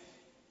 minutes.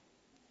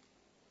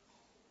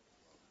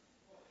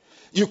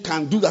 You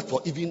can do that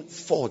for even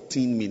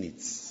 14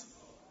 minutes.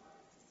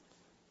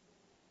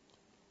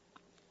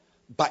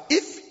 But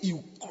if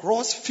you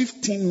cross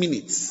 15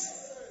 minutes,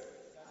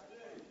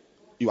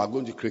 you are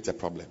going to create a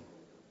problem.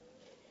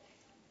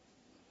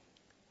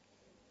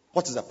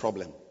 What is the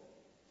problem?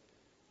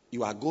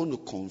 You are going to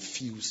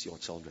confuse your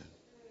children.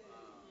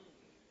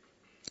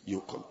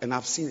 And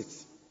I've seen it.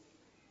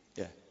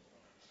 Yeah.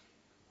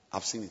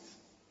 I've seen it.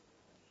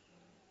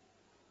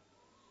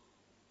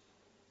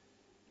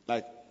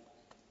 Like,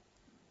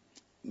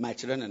 my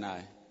children and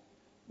I,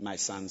 my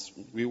sons,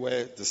 we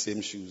wear the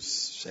same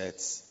shoes,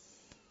 shirts.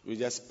 We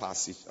just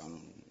pass it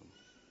on.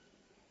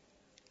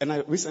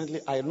 And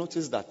recently I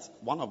noticed that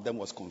one of them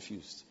was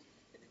confused.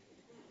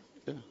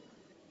 Yeah.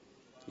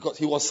 Because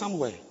he was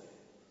somewhere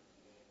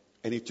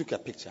and he took a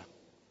picture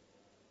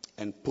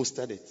and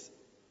posted it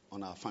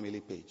on our family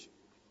page.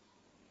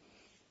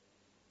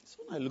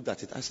 So when I looked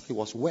at it, I saw he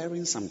was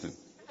wearing something.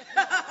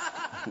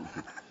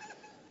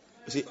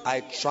 You see, I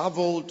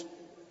traveled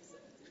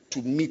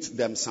to meet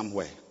them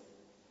somewhere.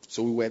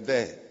 So we were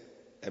there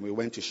and we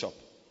went to shop.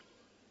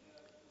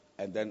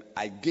 And then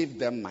I gave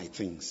them my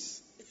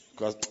things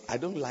because I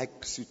don't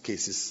like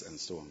suitcases and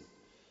so on.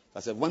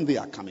 I said, when they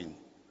are coming,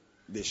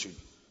 they should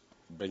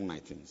bring my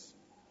things.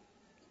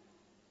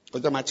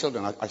 Because they're my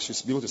children, I should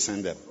be able to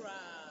send them.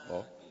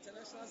 Oh.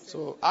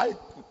 So I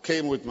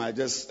came with my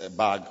just a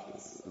bag,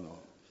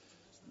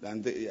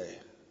 And they, yeah.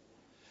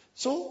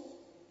 So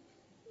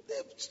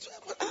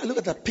I look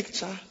at the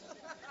picture.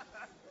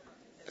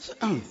 I said,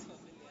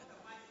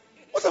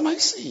 what am I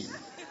seeing?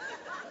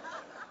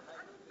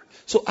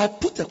 So I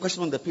put a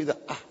question on the page.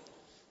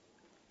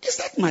 Is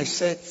that my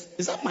shirt?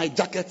 Is that my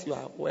jacket you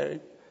are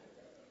wearing?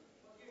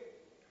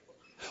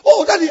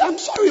 Oh, Daddy, I'm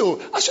sorry.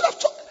 I should have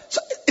told.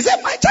 Is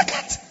that my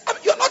jacket?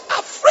 You're not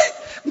afraid.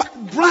 My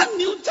brand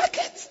new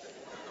jacket.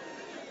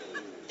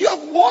 You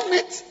have worn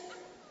it.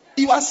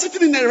 You are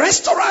sitting in a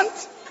restaurant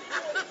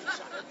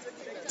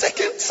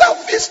taking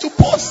selfies to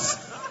post.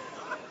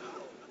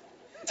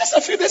 Just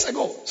a few days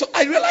ago. So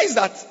I realized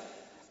that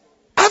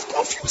I've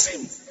confused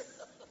him.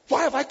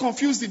 Why have I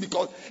confused him?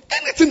 Because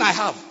anything I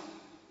have.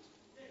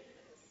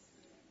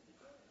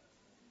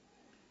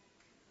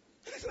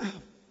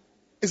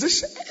 Is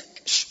it?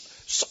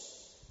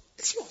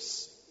 It's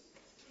yours.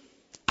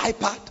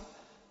 iPad.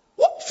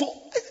 What for?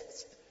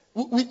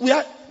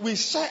 We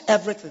share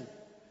everything.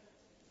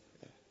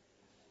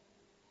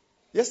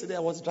 Yesterday I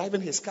was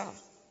driving his car.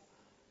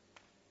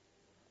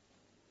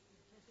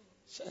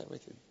 Share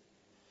everything.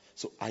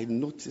 So I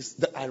noticed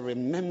that I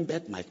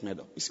remembered Mike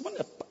Murdock. You see,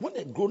 when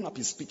a grown-up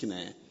is speaking,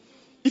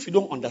 if you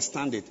don't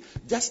understand it,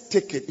 just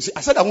take it. You see,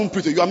 I said I won't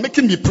preach. You are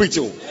making me preach.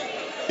 You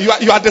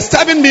are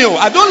disturbing me.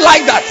 I don't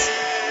like that.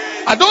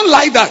 I don't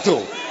like that.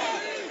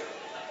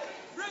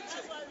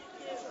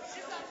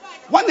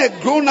 When a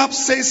grown-up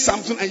says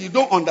something and you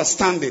don't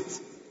understand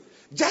it,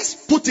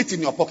 just put it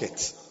in your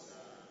pocket.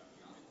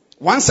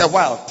 Once a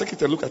while, take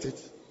it a look at it.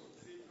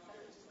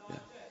 Yeah.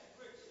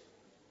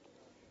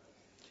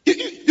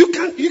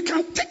 You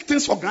can take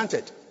things for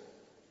granted.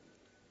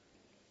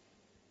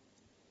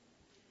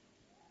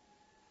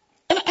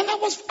 And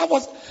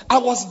I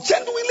was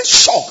genuinely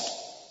shocked.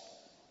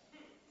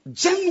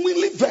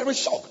 Genuinely very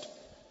shocked.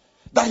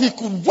 That he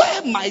could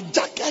wear my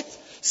jacket,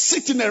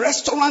 sit in a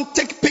restaurant,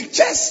 take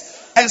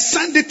pictures, and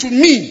send it to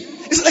me.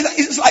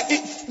 It's like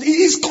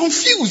he's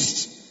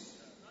confused.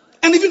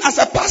 And even as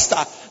a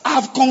pastor, I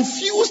have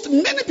confused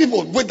many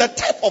people with the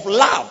type of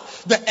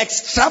love, the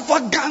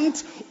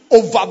extravagant,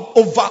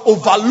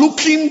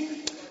 overlooking,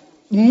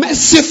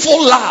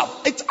 merciful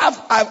love.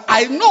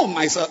 I know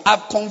myself.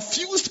 I've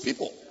confused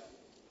people.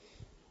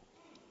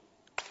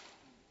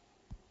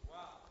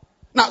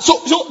 Now,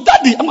 so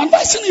Daddy, I'm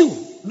advising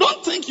you.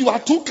 Don't think you are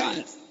too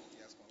kind.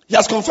 He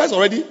has confessed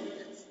already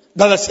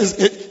that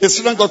his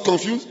children got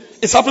confused.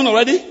 It's happened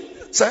already,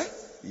 sir?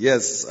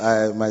 Yes,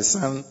 my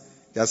son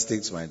just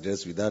takes my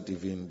dress without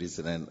even this,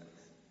 and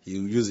he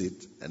will use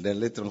it. And then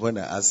later on, when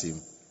I ask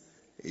him,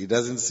 he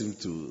doesn't seem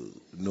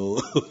to know.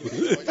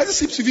 He doesn't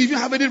seem to even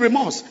have any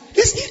remorse.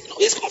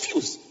 He's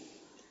confused.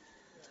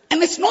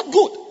 And it's not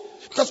good.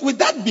 Because with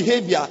that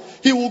behavior,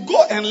 he will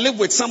go and live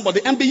with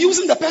somebody and be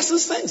using the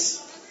person's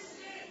things.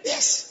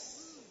 Yes.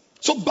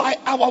 So by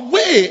our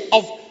way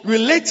of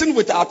relating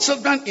with our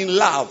children in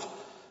love,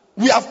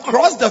 we have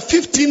crossed the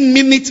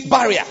 15-minute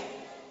barrier.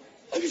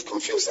 And we've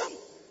confused them.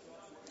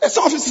 And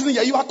some of you sitting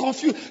here, you are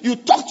confused. You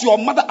talk to your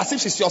mother as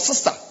if she's your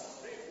sister.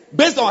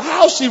 Based on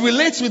how she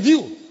relates with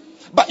you.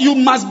 But you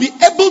must be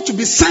able to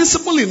be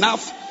sensible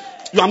enough.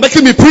 You are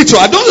making me preach.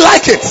 I don't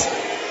like it.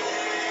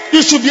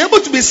 You should be able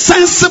to be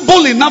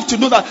sensible enough to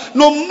know that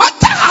no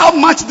matter how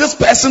much this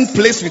person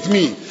plays with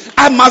me,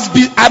 I must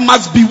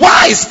be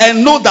wise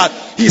and know that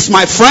he's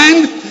my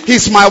friend,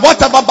 he's my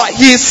whatever, but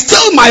he is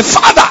still my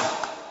father.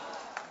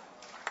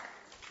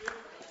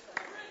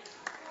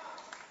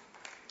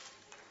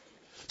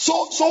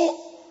 So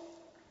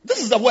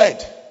this is the word.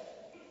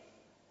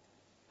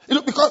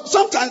 Because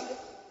sometimes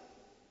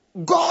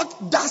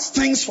God does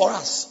things for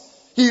us.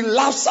 He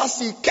loves us,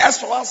 he cares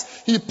for us,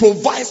 he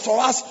provides for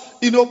us.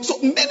 So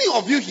many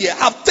of you here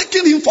have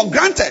taken him for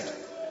granted.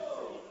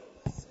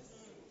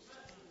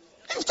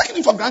 You've taken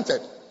him for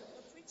granted.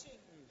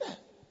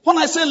 When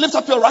I say lift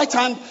up your right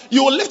hand,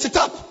 you will lift it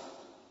up.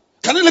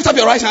 Can you lift up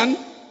your right hand?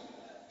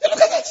 Yeah, look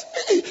at that.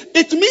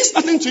 It means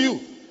nothing to you.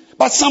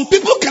 But some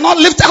people cannot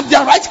lift up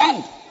their right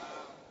hand.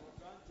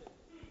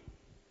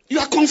 You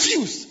are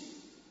confused.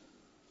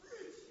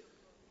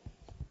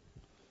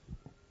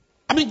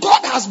 I mean,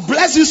 God has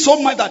blessed you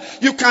so much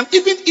that you can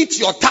even eat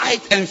your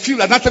tithe and feel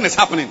that nothing is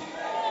happening.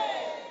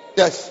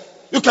 Yes.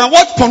 You can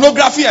watch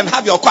pornography and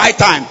have your quiet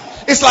time.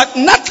 It's like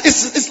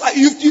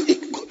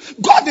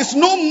God is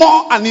no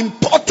more an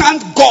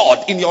important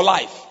God in your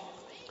life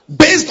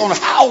based on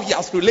how he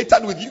has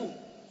related with you.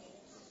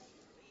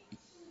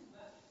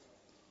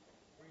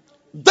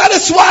 That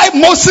is why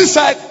Moses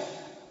said,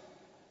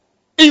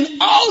 in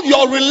all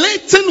your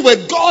relating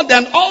with God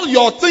and all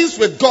your things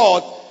with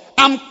God,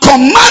 I'm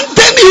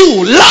commanding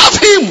you, love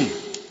him.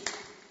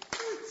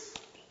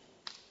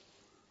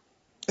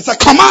 It's a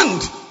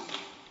command.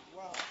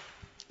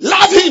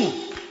 Love him.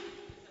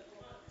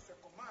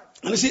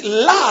 And you see,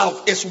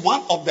 love is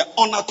one of the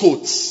honor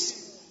codes.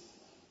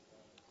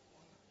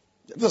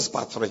 This is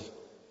part 3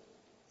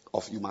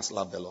 of you must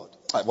love the Lord.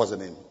 What's the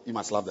name? You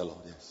must love the Lord,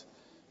 yes.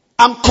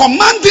 I'm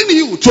commanding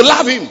you to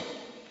love him.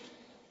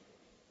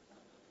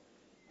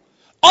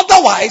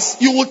 Otherwise,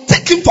 you will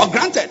take him for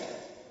granted.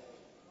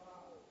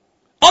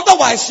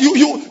 Otherwise,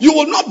 you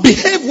will not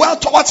behave well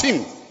towards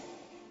him.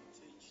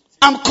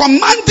 I'm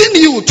commanding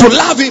you to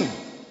love him.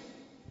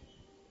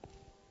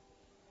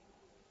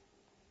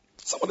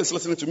 Somebody's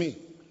listening to me.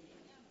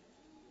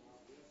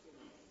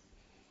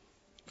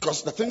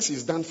 Because the things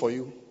he's done for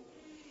you,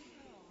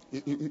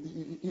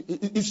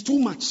 it's too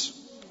much.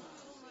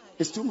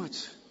 It's too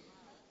much.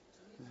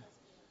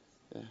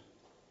 Yeah.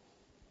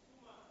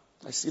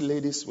 I see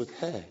ladies with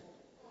hair.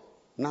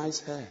 Nice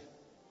hair.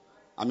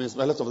 I mean,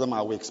 a lot of them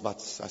are wigs, but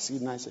I see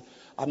nice hair.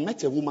 I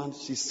met a woman,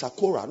 she's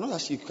Sakura. Not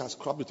that she has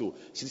cropped it.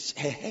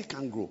 Her hair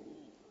can't grow.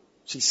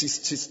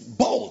 She's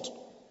bald.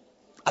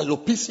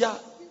 Alopecia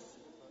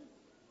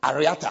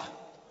areata.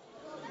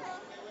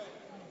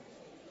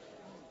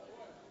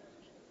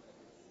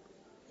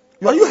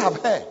 You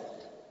have hair.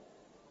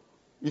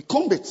 You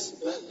comb it.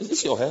 Is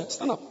this your hair?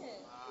 Stand up.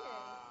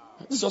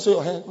 This is also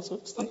your hair.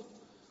 Stand up.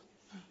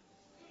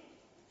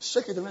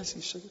 Shake it and I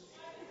see. Shake it.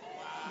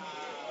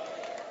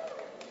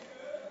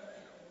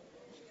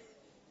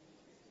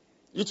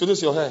 You too, this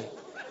is your hair.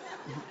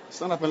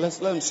 Stand up and let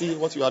them see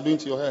what you are doing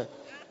to your hair.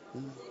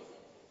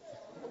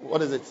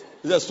 What is it?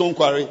 Is it a stone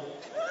quarry?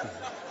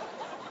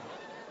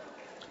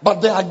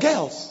 But there are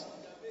girls.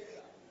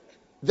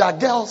 There are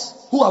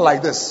girls who are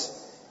like this.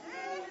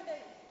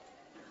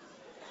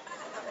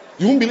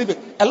 You won't believe it.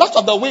 A lot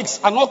of the wigs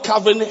are not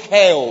covering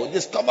hair.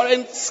 It's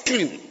covering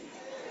skin.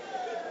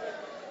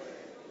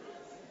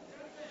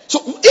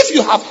 So if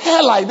you have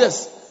hair like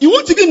this, you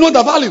won't even know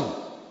the value.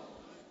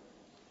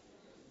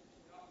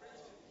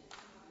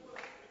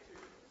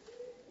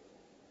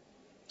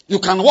 You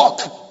can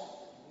walk.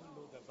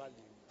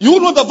 You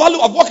will know the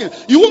value of walking.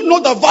 You will know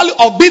the value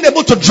of being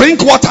able to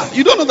drink water.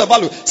 You don't know the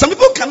value. Some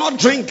people cannot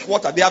drink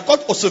water. They have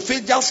got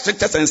esophageal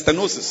strictures and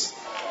stenosis.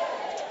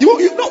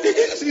 You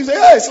say,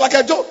 hey, it's like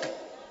a joke.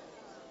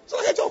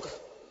 It's like a joke.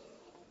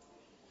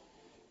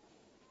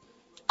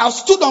 I've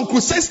stood on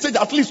crusade stage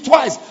at least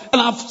twice,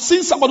 and I've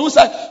seen somebody who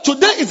said,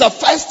 today is the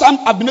first time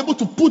I've been able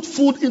to put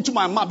food into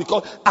my mouth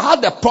because I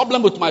had a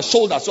problem with my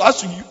shoulder. So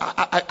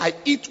I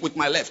eat with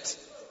my left.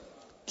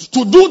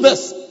 To do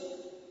this,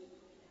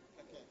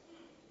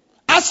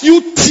 as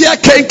you tear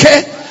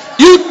kenke,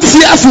 you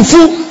tear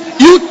fufu,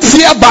 you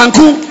tear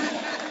banku,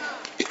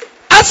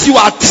 as you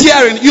are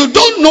tearing, you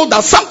don't know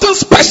that something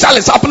special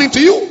is happening to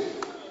you.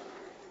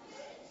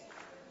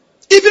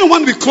 Even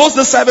when we close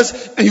the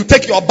service and you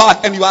take your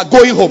bath and you are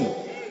going home,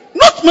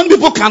 not many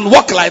people can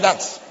walk like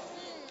that.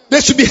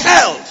 They should be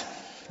held.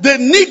 They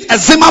need a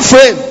Zimmer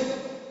frame.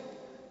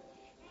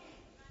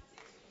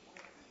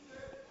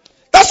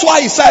 That's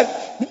why he said,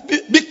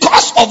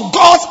 because of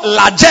God's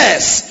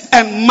largesse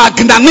and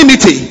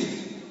magnanimity,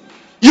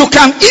 you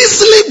can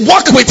easily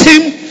walk with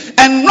him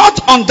and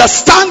not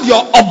understand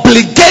your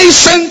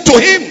obligation to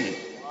him.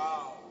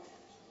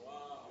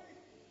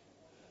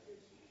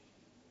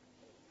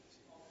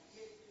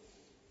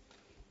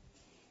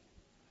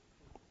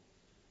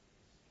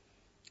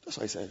 That's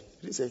why he said,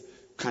 he didn't say,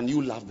 can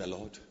you love the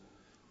Lord?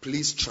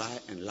 Please try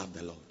and love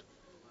the Lord.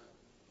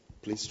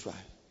 Please try.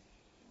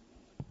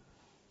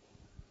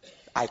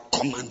 I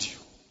command you.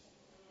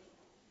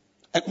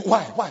 And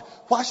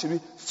why should we?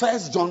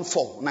 1 John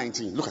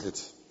 4:19. Look at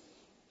it.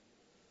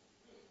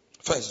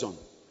 1 John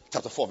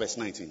chapter 4 verse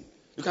 19.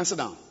 You can sit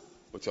down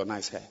with your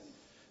nice hair.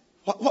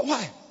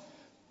 Why?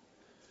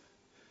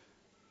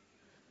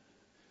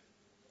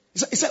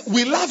 He said,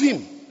 we love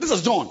him. This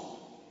is John.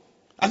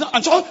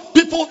 And so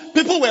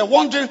people were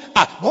wondering,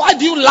 why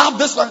do you love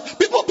this one?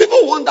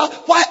 People wonder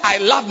why I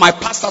love my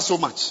pastor so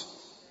much.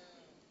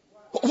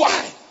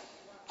 Why?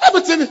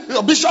 Everything,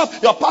 your bishop,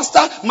 your pastor,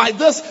 my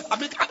this. I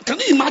mean, can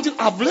you imagine?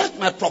 I've left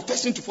my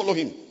profession to follow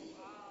him.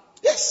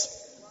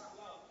 Yes.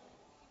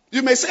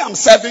 You may say I'm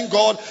serving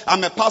God,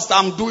 I'm a pastor,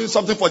 I'm doing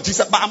something for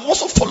Jesus, but I'm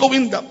also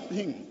following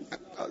him.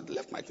 I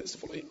left my things to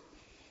follow him.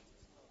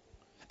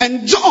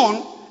 And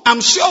John,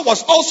 I'm sure,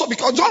 was also,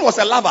 because John was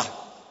a lover.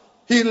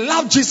 He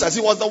loved Jesus.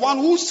 He was the one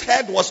whose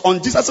head was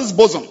on Jesus'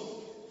 bosom.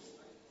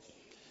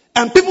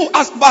 And people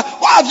ask, but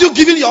why have you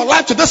given your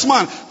life to this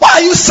man? Why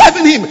are you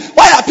serving him?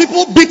 Why are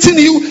people beating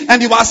you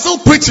and you are still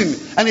preaching?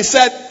 And he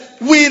said,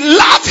 we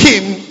love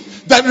him.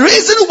 The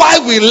reason why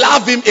we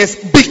love him is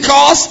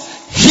because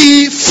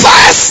he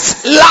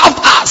first loved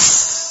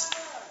us.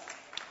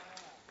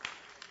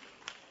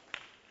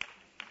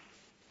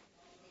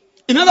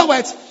 In other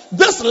words,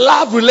 this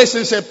love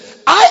relationship,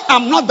 I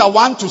am not the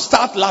one to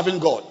start loving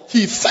God.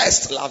 He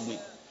first loved me.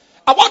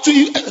 I want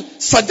to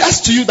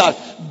suggest to you that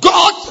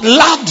God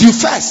loved you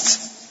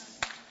first.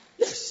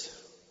 Yes.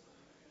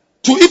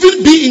 To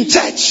even be in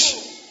church.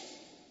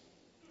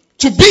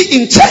 To be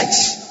in church.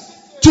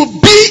 To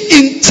be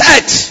in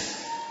church.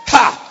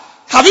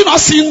 Have you not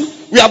seen?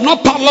 We have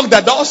not padlocked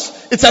the doors.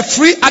 It's a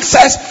free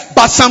access.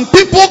 But some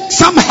people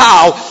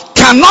somehow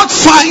cannot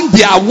find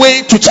their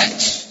way to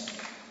church.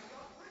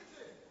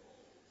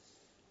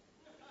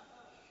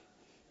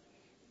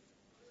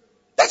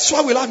 That's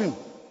why we love him.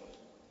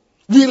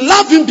 We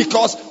love him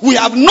because we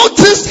have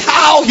noticed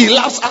how he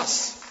loves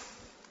us.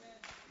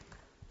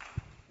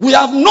 We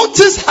have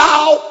noticed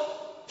how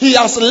he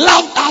has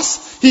loved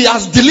us. He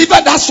has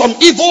delivered us from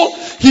evil.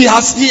 He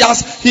has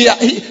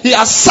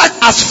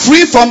set us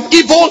free from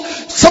evil.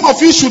 Some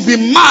of you should be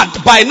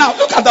mad by now.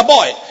 Look at the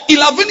boy.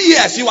 11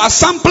 years, you are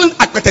sampling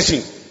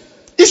accreditation.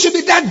 He should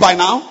be dead by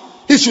now.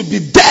 He should be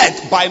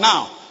dead by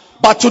now.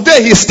 But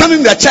today he's standing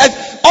in the church,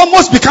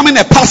 almost becoming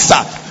a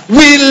pastor.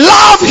 We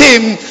love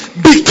him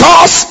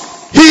because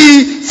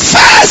he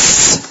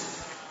first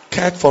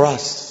cared for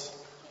us.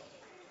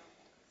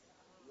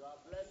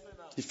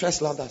 He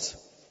first loved us.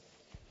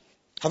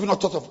 Have you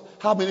not thought of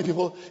how many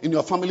people in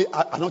your family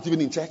are not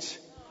even in church?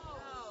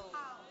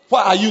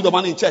 Why are you the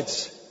one in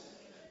church?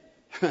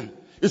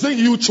 You think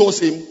you chose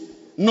him?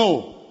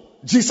 No.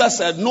 Jesus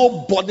said,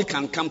 nobody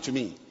can come to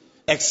me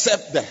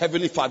except the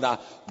Heavenly Father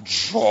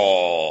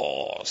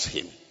draws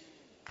him.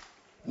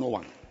 No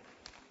one.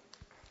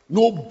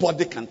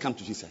 Nobody can come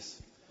to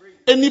Jesus.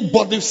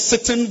 Anybody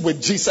sitting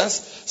with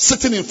Jesus,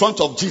 sitting in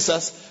front of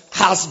Jesus,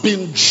 has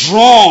been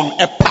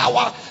drawn. A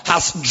power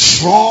has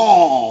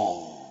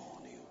drawn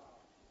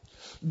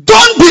you.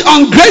 Don't be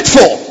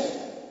ungrateful.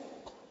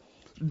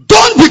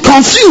 Don't be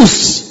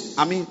confused.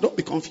 Don't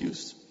be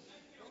confused.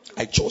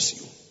 I chose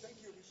you.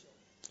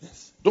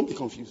 Yes. Don't be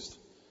confused.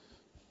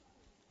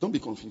 Don't be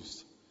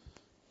confused.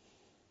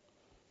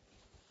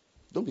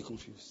 Don't be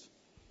confused.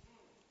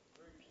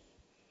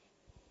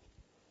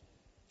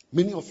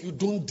 Many of you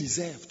don't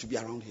deserve to be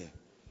around here.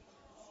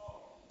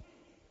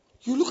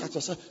 You look at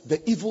yourself,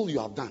 the evil you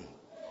have done,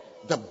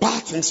 the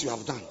bad things you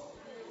have done.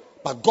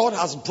 But God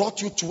has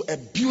brought you to a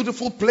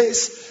beautiful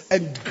place, a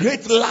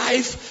great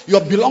life.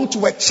 You belong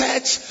to a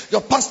church.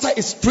 Your pastor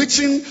is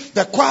preaching.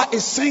 The choir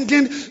is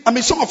singing.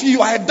 Some of you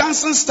are a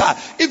dancing star.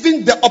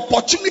 Even the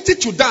opportunity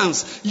to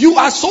dance, you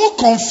are so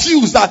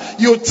confused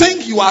that you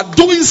think you are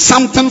doing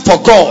something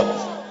for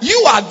God.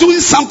 You are doing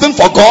something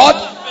for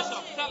God.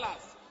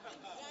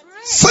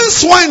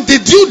 Since when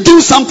did you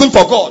do something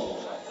for God?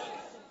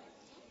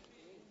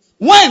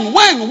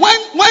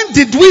 When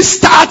did we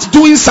start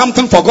doing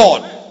something for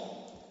God?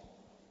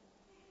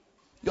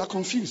 You are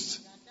confused.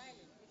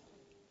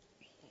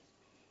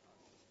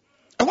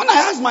 And when I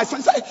asked my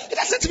friend, he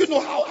doesn't even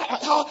know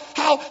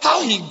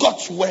how he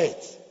got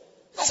words.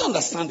 He doesn't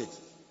understand it.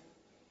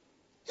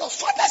 Your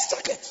father's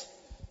jacket.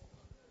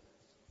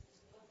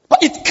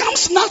 But it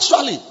comes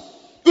naturally.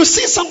 You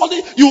see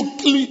somebody,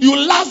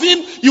 you love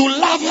him, you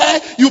love her,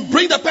 you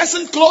bring the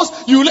person close,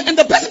 and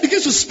the person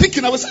begins to speak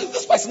in a way.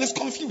 This person is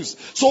confused.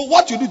 So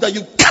what you do is that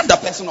you cut the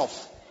person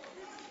off.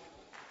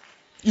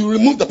 You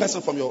remove the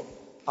person from your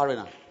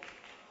arena.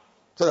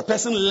 So the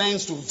person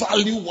learns to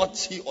value what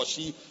he or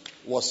she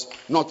was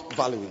not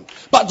valuing.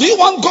 But do you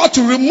want God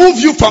to remove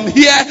you from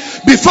here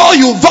before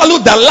you value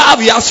the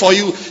love he has for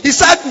you? He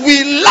said,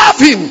 we love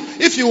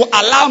him. If you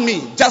allow me,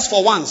 just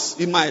for once,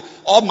 in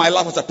all my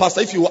life as a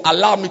pastor, if you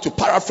allow me to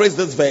paraphrase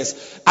this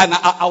verse, and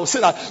I will say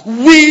that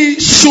we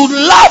should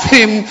love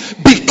him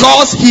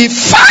because he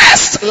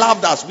first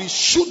loved us. We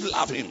should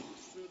love him.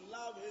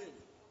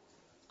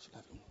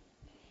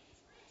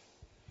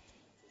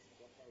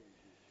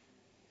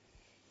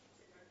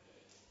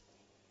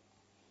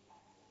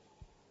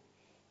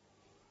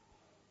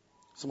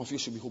 Some of you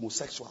should be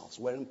homosexuals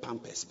wearing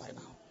Pampers by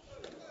now.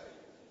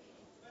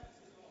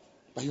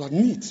 But you are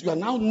neat. You are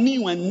now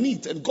new and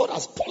neat. And God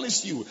has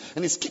polished you.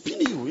 And He's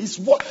keeping you. He's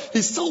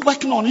still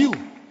working on you.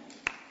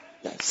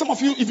 Yeah. Some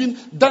of you, even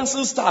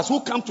dancing stars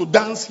who come to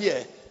dance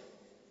here.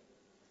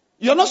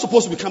 You're not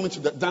supposed to be coming to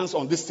dance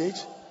on this stage.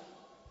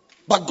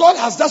 But God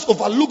has just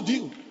overlooked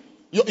you.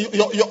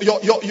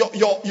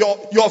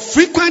 Your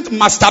frequent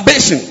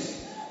masturbation.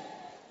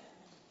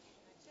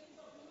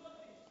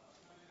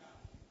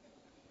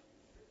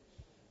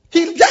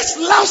 He just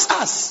loves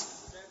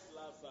us.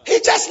 He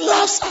just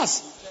loves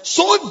us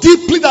so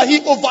deeply that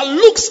he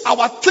overlooks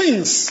our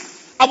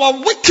things,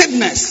 our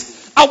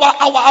wickedness,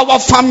 our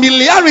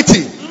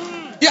familiarity.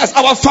 Yes,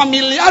 our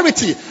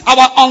familiarity,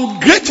 our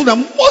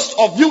ungratefulness. Most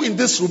of you in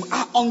this room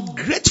are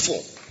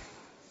ungrateful.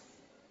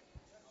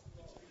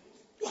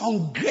 You are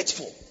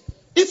ungrateful.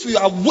 If you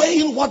are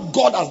weighing what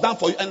God has done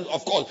for you, and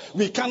of course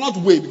we cannot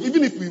weigh.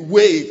 Even if we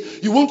weigh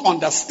it, you won't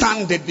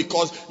understand it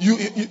because you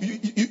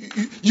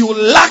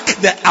lack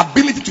the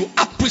ability to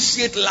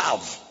appreciate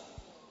love.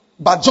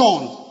 But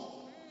John,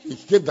 he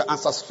gave the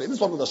answer straight. This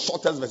is one of the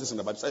shortest verses in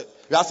the Bible.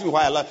 You ask me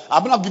why I love.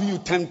 I'm not giving you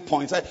 10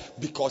 points.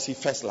 Because he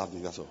first loved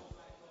me. That's all.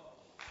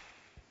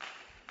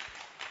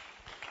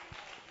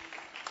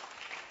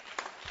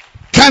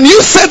 Can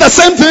you say the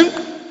same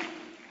thing?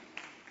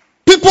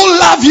 People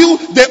love you,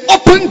 they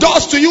open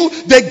doors to you,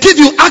 they give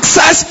you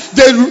access,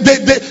 they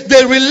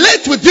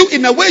relate with you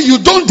in a way you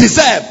don't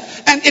deserve.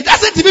 And it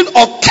doesn't even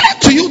occur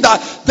to you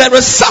that there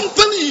is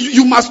something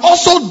you must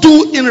also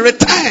do in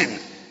return.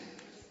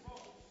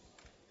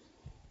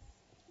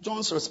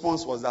 John's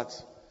response was that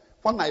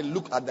when I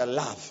look at the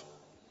love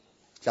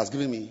he has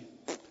given me,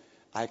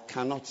 I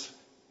can't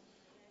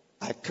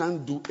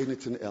do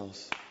anything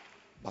else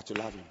but to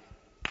love him.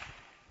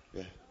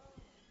 Yeah.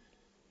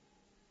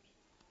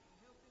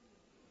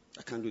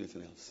 I can't do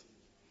anything else.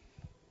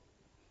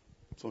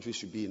 Some of you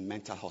should be in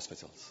mental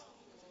hospitals.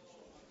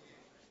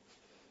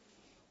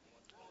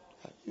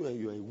 You are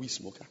a weed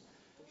smoker.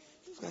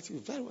 You're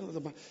very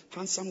well,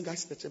 handsome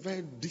guys that are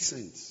very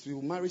decent. You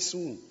will marry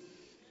soon.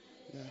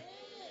 Yeah.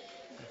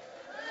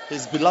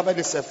 His beloved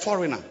is a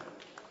foreigner.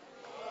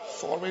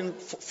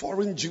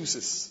 Foreign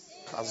juices.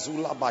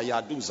 Kazula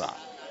Bayaduza.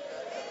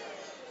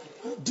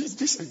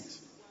 Decent.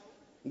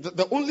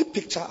 The only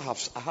picture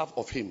I have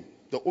of him.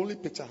 The only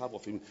picture I have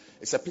of him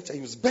is a picture.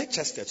 He was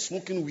bare-chested,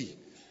 smoking weed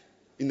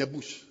in the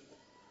bush.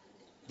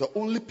 The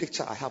only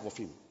picture I have of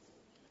him.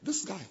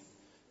 This guy,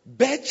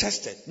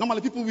 bare-chested.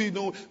 Normally, people we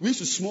used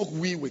to smoke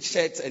weed with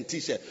shirts and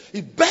t-shirts. He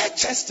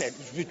bare-chested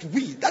with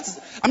weed.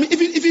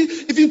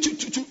 Even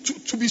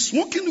to be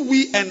smoking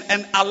weed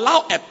and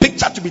allow a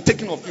picture to be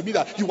taken of you, mean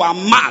that you are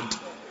mad.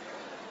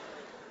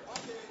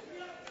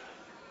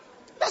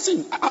 That's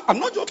him. I'm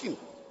not joking.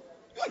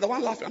 You are the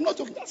one laughing. I'm not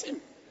joking. That's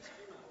him.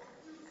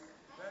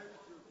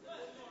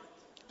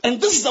 And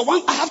this is the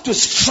one I have to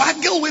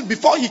struggle with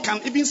before he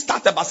can even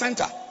start a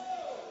bacenta.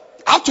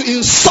 I have to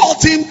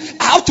insult him.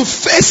 I have to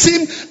face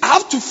him. I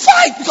have to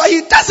fight because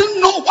he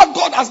doesn't know what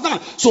God has done.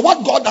 So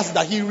what God does is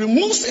that he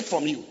removes it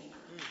from you.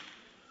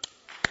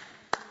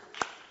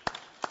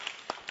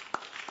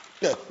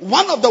 Yeah.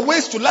 One of the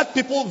ways to let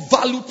people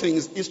value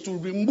things is to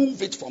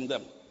remove it from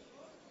them.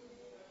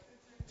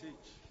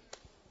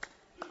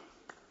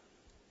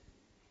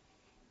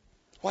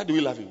 Why do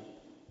we love him?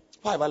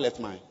 Why have I left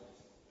my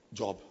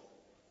job?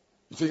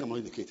 You think I'm not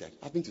educated?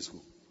 I've been to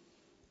school.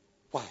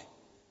 Why?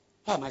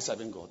 Why am I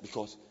serving God?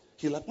 Because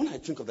when I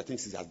think of the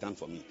things he has done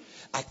for me,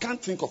 I can't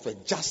think of a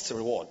just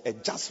reward, a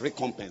just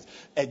recompense.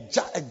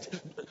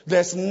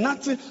 There's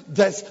nothing,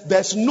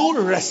 there's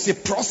no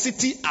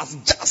reciprocity as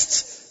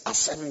just as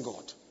serving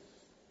God.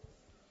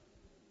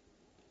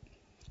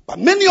 But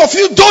many of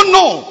you don't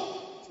know.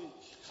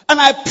 And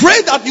I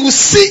pray that you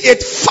see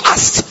it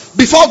fast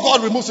before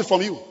God removes it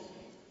from you.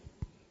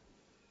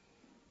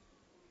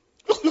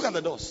 Look at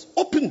the doors.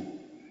 Open.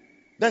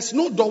 There's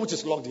no door which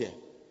is locked here.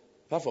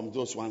 Apart from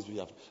those ones we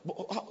have. But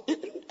you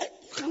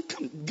can't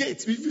come.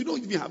 Gates. If you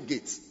don't even have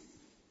gates.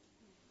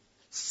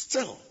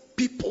 Still,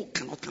 people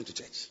cannot come to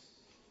church.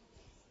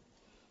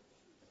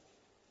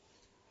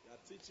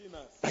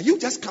 But you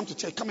just come to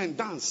church. Come and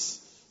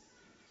dance.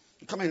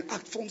 You come and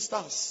act film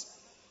stars.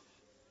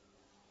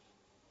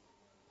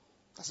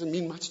 Doesn't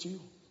mean much to you.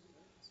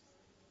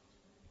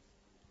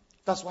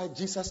 That's why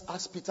Jesus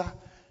asked Peter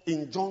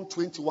in John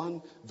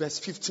 21 verse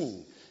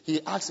 15.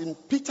 He asked him,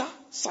 Peter,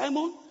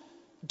 Simon,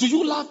 do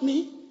you love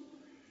me?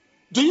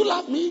 Do you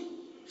love me?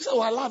 He said, oh,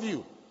 I love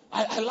you.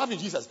 I love you,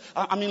 Jesus.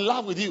 I'm in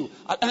love with you.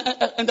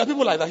 And there are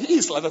people like that. He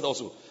is like that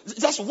also. It's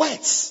just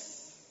words.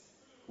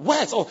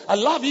 Words. Oh, I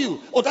love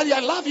you. Oh, Daddy, I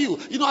love you.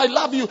 You know, I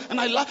love you. And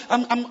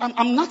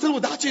I'm nothing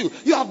without you.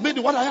 You have made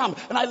me what I am.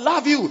 And I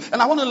love you.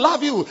 And I want to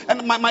love you.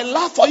 And my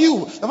love for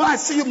you. And when I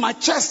see you, my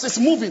chest is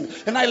moving.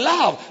 And I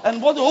love. And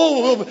what?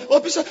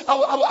 Bishop,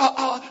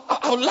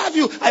 I'll love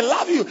you. I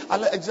love you.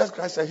 Jesus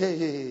Christ said,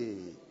 hey.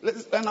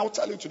 And I'll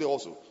tell you today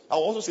also. I'll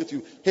also say to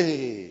you,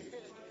 hey.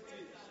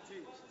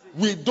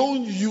 We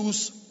don't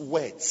use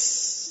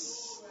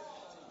words.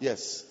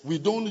 Yes, we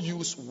don't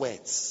use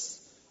words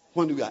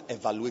when we are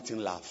evaluating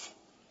love.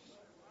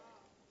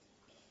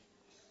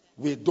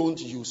 We don't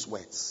use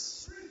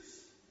words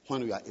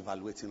when we are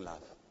evaluating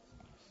love.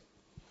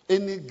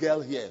 Any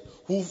girl here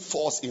who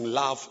falls in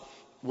love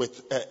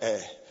with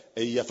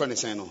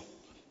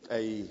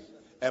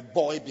a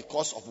boy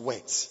because of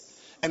words,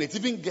 and it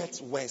even gets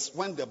worse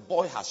when the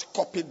boy has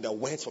copied the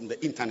words from the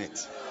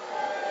internet.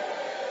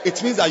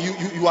 It means that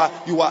you are.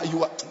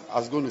 I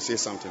was going to say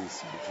something.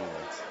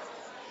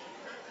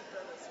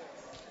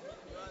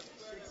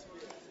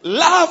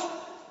 Love.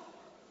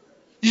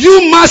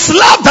 You must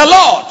love the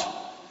Lord.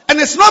 And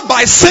it's not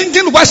by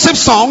singing worship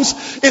songs.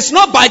 It's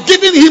not by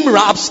giving him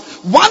raps.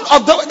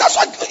 That's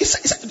why he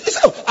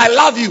said, I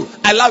love you.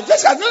 I love you.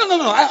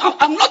 No.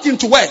 I'm not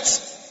into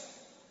words.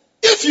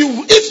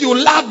 If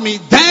you love me,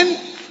 then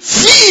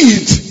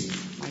feed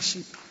my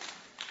sheep.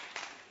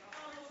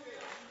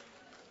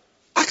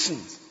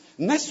 Actions.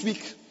 Next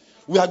week,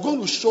 we are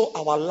going to show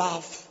our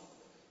love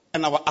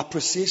and our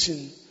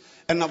appreciation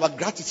and our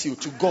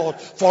gratitude to God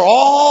for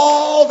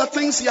all the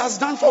things he has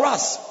done for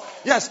us.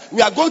 Yes,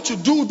 we are going to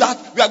do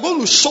that. We are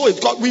going to show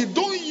it. God, we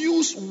don't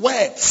use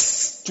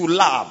words to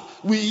love.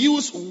 We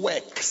use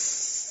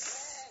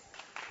works.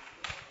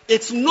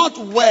 It's not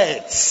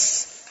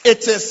words.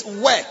 It is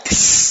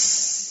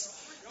works.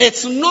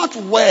 It's not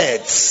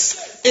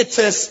words. It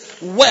is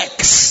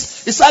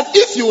works. He said,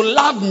 if you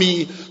love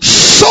me,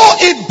 show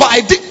it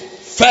by the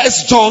 1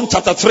 John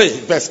chapter 3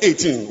 verse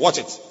 18. Watch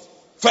it.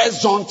 1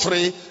 John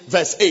 3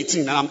 verse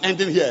 18. And I'm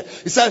ending here.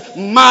 He said,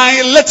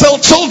 my little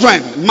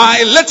children,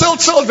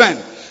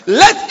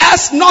 let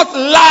us not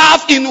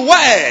laugh in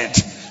word.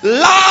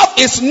 Love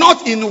is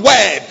not in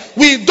word.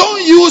 We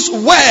don't use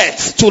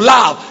words to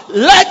laugh.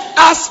 Let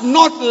us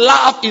not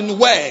laugh in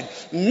word,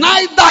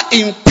 neither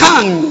in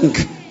tongue,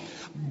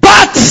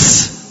 but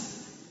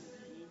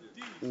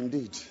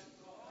indeed.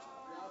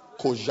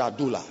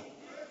 Kojadula.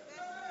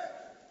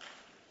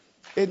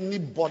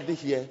 Anybody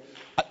here,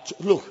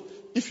 look,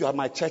 if you are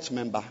my church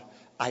member,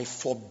 I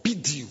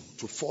forbid you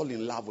to fall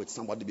in love with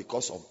somebody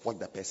because of what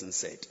the person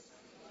said.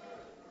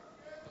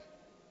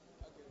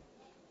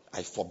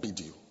 I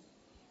forbid you.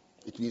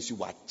 It means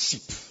you are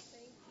cheap.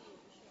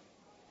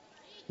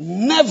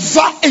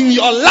 Never in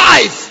your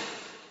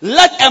life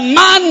let a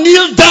man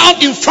kneel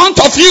down in front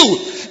of you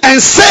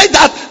and say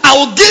that I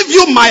will give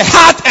you my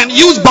heart and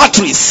use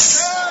batteries.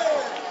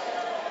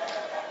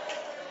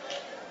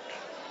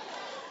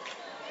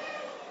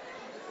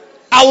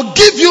 I will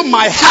give you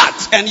my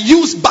heart and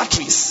use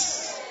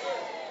batteries.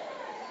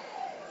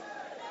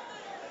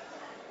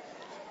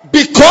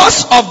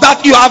 Because of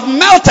that, you have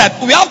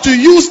melted. We have to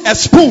use a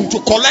spoon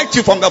to collect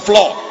you from the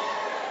floor.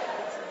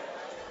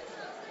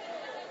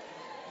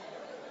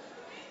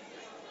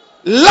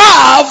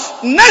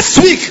 Love, next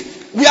week,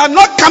 we are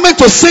not coming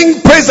to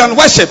sing praise and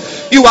worship.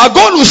 You are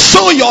going to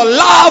show your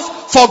love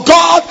for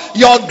God,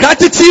 your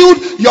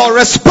gratitude, your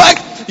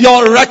respect,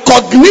 your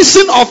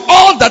recognition of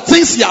all the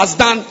things he has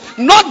done.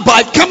 Not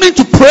by coming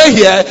to pray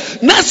here.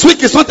 Next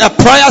week is not a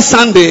prayer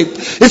Sunday.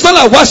 It's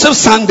not a worship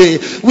Sunday.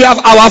 We have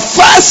our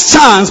first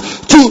chance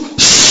to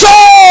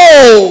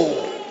show.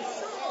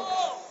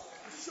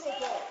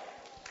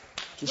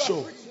 To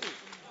show.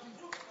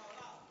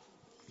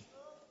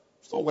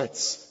 It's not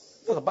words.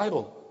 It's the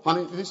Bible.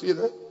 Honey, did you see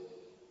that?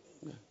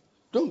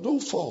 Don't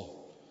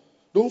fall.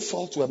 Don't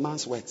fall to a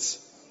man's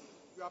words.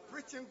 You are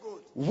preaching good.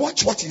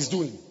 Watch what he's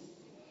doing.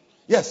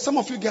 Yes, some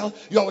of you girls,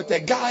 you are with a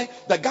guy,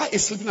 the guy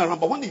is sleeping around,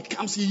 but when he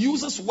comes, he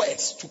uses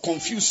words to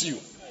confuse you.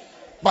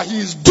 But he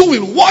is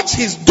doing what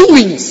he's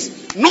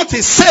doings, not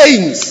his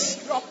sayings.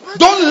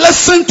 Don't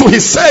listen to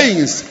his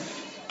sayings.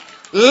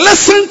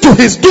 Listen to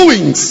his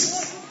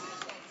doings.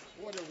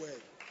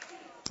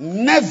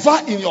 Never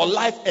in your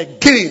life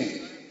again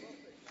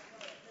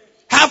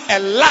have a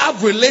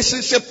love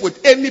relationship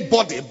with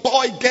anybody,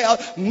 boy, girl,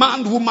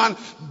 man, woman,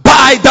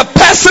 by the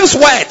person's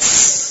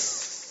words.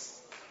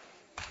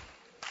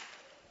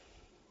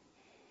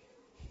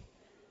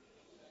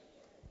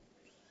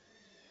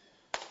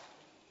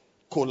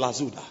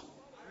 Kolazuda.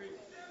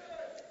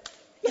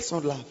 Let's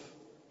not laugh.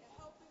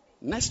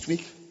 Next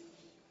week,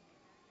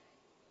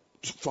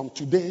 from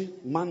today,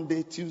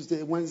 Monday,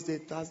 Tuesday, Wednesday,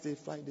 Thursday,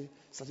 Friday,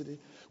 Saturday,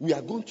 we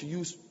are going to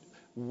use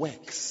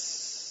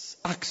works,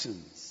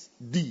 actions,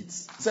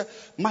 deeds. So,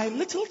 my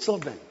little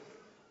children.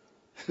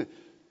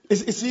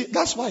 See,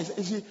 that's why.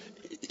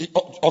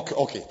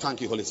 Okay.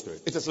 Thank you, Holy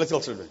Spirit. It is little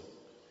children.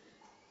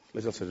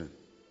 Little children.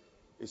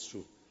 It's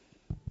true.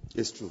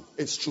 It's true.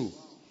 It's true.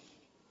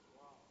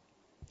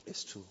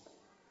 It's true.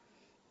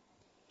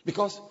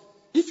 Because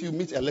if you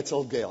meet a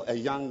little girl, a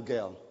young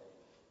girl,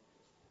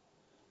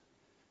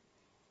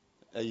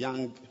 a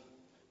young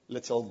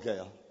little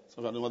girl,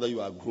 so I don't know whether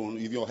you are grown,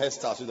 if your hair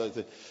starts,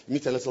 you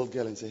meet a little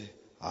girl and say,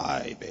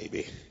 "Hi,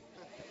 baby.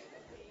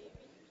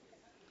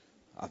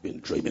 I've been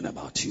dreaming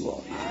about you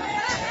all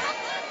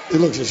night."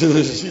 Look,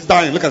 she's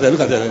dying. Look at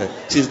her.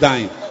 She's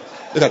dying.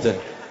 Look at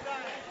her.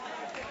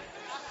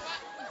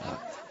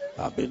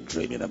 I've been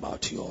dreaming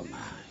about you all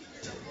night.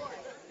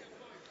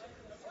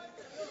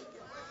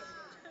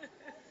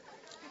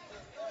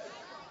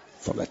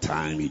 From the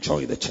time you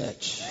joined the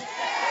church,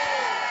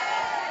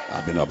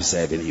 I've been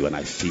observing you, and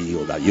I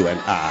feel that you and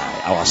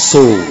I, our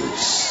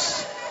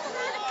souls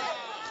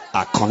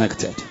are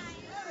connected.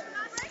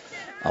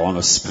 I want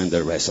to spend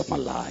the rest of my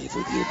life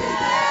with you, baby.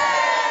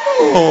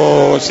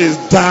 Oh, she's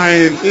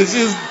dying.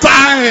 She's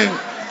dying.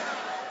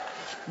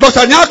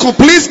 Dr. Nyako,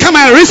 please come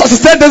and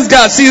resuscitate this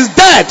girl. She's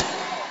dead.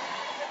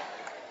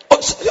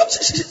 Oh,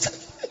 she's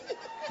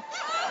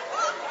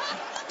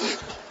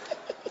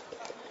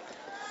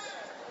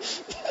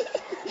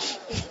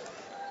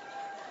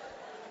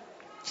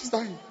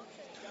dying.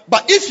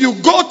 But if you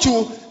go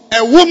to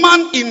a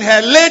woman in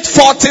her late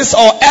 40s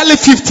or early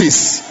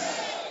 50s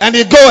and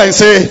you go and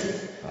say,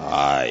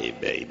 "Hi,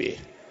 baby."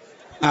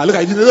 Look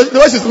at you. The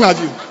way she's looking at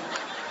you.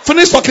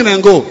 Finish talking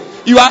and go.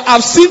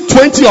 I've seen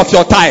 20 of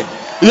your type.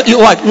 You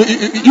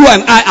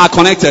and I are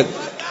connected.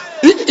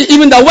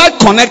 Even the word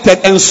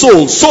connected and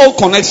soul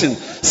connection.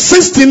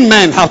 16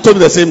 men have told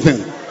me the same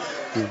thing.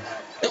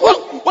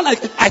 Well, when I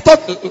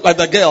thought like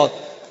the girl,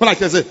 when I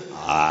said,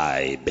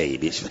 "Hi,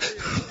 baby."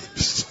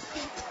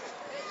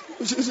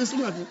 She's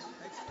looking at you.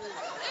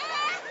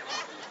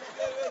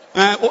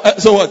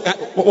 So what?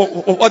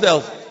 What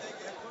else?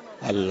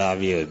 "I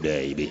love you,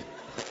 baby."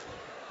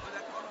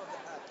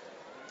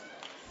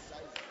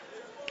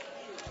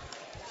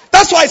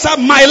 That's why I said,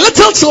 my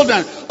little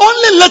children,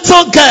 only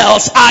little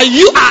girls are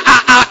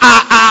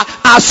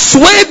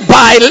swayed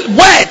by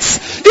words.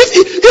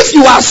 If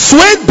you are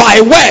swayed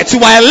by words,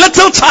 you are a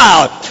little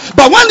child.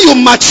 But when you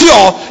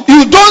mature,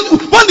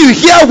 when you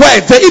hear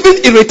words, they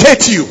even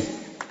irritate you.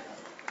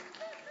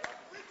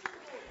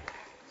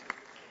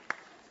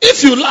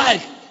 If you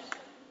like,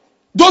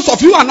 those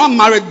of you who are not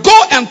married,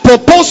 go and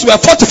propose to a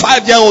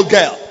 45-year-old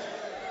girl.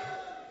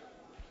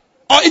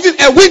 Or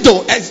even a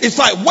widow. It's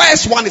like,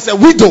 worst one is a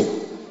widow.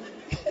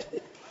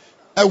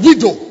 A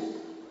widow.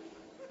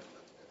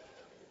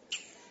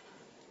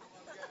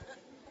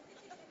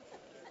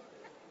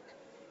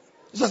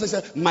 So I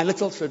said, my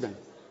little children.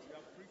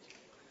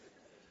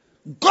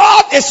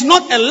 God is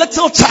not a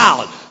little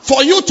child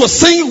for you to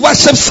sing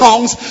worship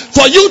songs,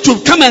 for you to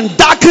come and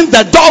darken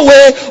the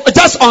doorway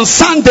just on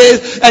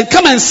Sundays and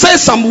come and say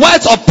some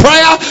words of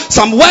prayer,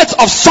 some words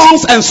of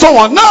songs and so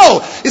on.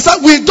 No, it's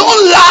that we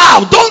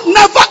don't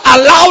never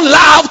allow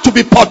love to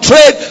be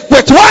portrayed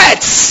with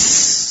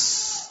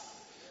words.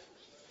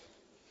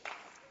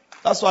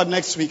 That's why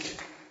next week,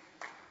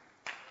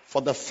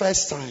 for the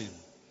first time,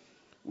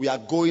 we are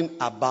going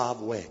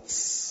above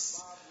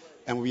words.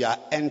 And we are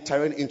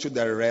entering into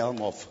the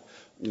realm of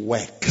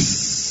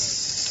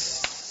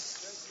works.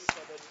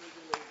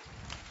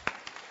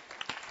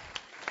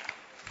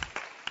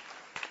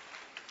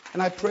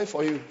 And I pray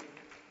for you.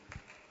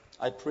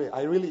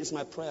 It's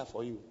my prayer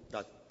for you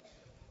that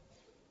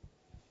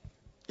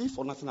if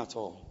for nothing at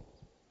all,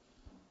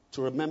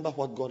 to remember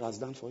what God has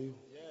done for you.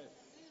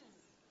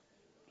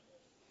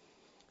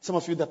 Some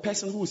of you, the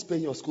person who is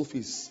paying your school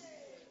fees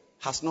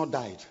has not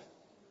died.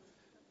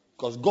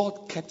 Because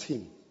God kept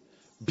him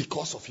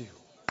because of you.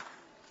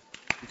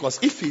 Because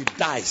if he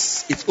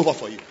dies, it's over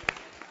for you.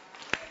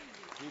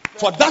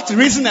 For that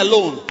reason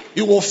alone,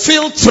 you will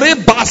fill 3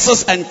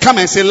 buses and come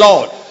and say,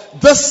 "Lord,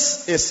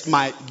 this is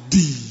my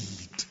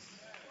deed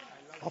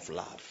of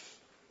love."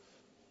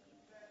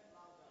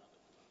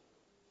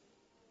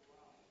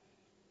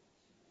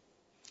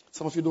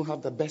 Some of you don't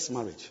have the best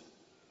marriage.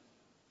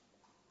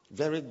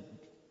 Very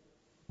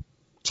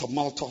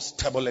tumultuous,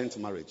 turbulent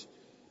marriage.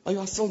 But you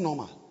are still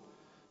normal.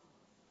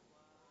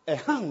 A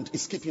hand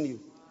is keeping you.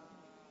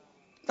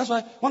 That's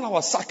why when I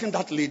was sacking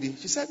that lady,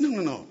 she said,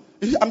 No.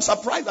 I'm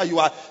surprised that you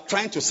are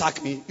trying to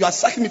sack me. You are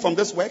sacking me from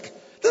this work.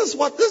 This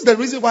is the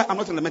reason why I'm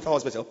not in the mental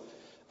hospital.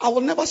 I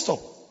will never stop.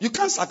 You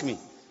can't sack me.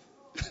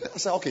 I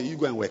said, okay, you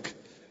go and work.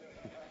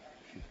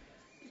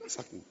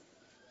 second.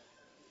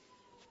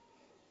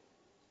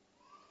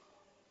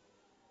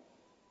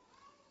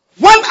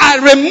 When I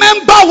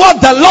remember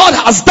what the Lord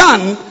has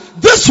done,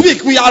 this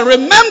week we are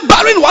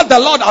remembering what the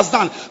Lord has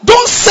done.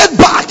 Don't sit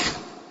back.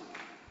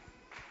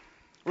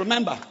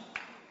 Remember,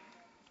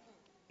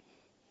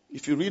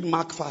 if you read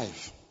Mark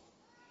 5,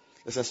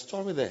 there's a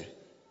story there.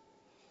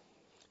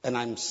 And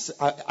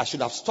I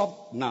should have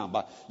stopped now,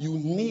 but you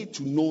need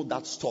to know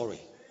that story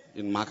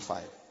in Mark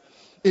 5.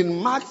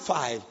 In Mark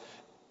 5,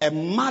 a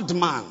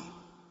madman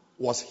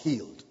was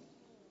healed.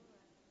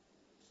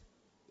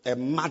 A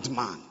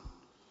madman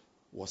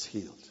was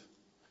healed.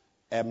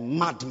 A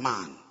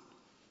madman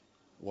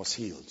was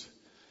healed.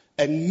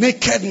 A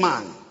naked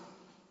man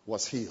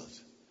was healed.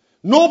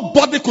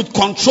 Nobody could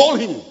control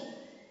him.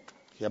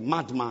 A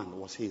madman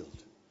was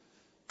healed.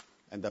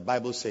 And the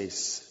Bible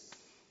says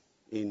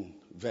in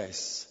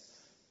verse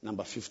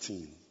number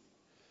 15,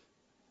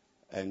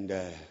 and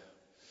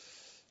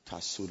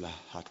Tasula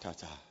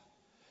Hatata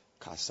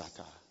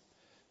Kasata.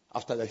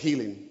 After the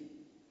healing,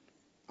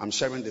 I'm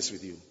sharing this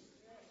with you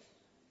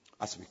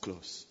as we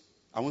close.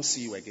 I won't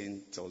see you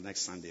again till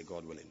next Sunday,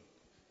 God willing.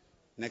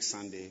 Next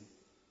Sunday,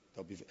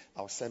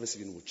 our service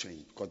even will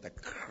change because the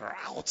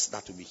crowds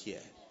that will be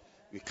here,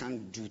 we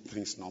can't do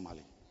things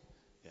normally.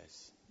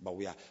 Yes, but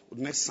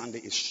next Sunday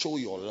is Show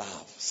Your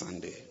Love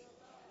Sunday.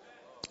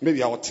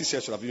 Maybe our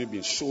t-shirt should have even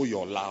been Show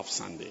Your Love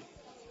Sunday.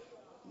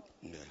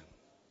 Yeah.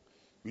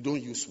 We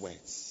don't use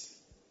words.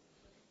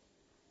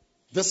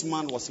 This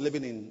man was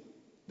living in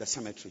the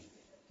cemetery.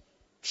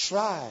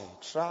 Try.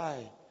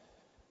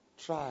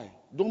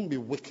 Don't be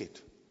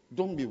wicked.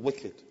 Don't be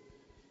wicked.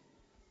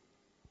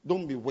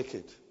 Don't be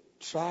wicked.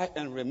 Try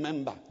and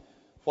remember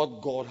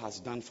what God has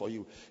done for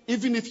you.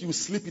 Even if you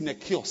sleep in a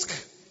kiosk,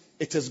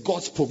 it is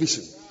God's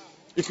provision.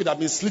 You could have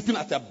been sleeping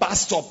at a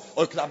bus stop,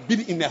 or you could have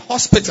been in a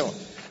hospital.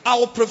 I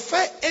would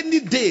prefer any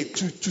day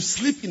to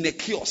sleep in a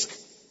kiosk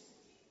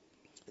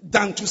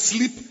than to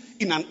sleep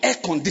in an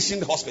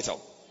air-conditioned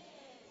hospital.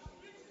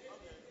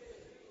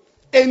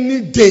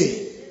 Any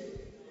day,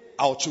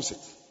 I'll choose it.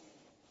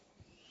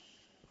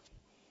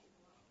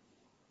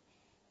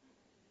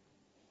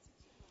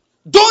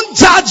 Don't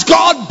judge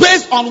God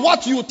based on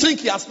what you think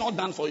He has not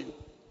done for you.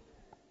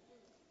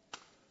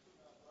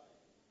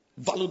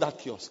 Value that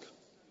kiosk.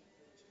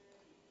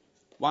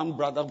 One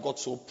brother got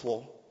so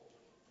poor,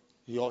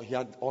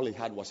 all he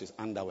had was his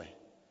underwear.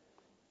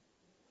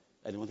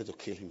 And he wanted to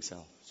kill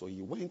himself. So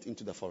he went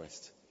into the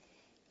forest,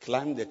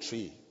 climbed a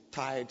tree,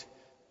 tied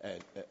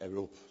a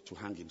rope to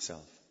hang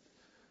himself.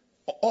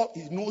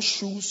 No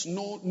shoes,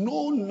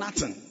 no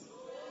nothing.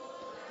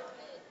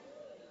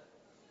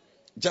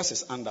 Just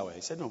his underwear.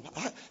 He said, no,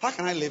 how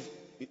can I live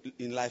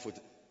in life with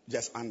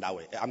just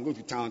underwear? I'm going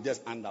to town,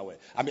 just underwear.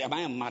 I mean, am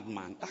I a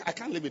madman? I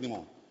can't live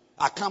anymore.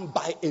 I can't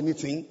buy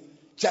anything,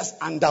 just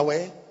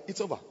underwear. It's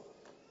over.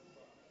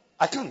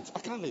 I can't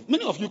live.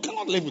 Many of you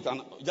cannot live with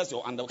just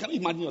your underwear. Can you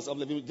imagine yourself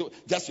living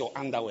with just your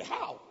underwear?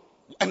 How?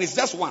 And it's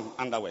just one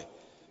underwear.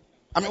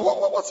 I mean,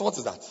 what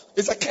is that?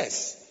 It's a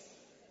curse.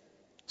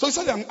 So he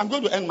said, I'm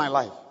going to end my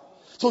life.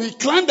 So he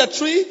climbed the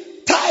tree,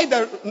 tied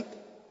the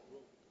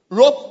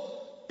rope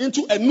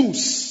into a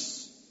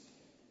noose,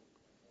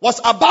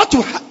 was about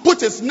to put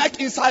his neck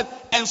inside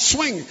and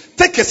swing,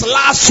 take his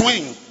last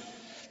swing.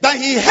 Then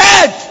he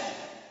heard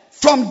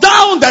from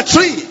down the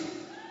tree,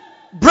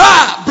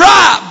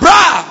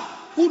 brah.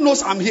 Who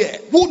knows I'm here?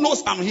 Who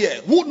knows I'm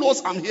here? Who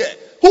knows I'm here?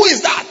 Who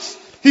is that?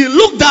 He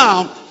looked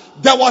down.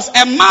 There was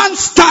a man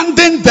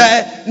standing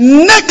there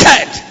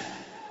naked.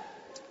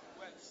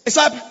 It's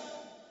like,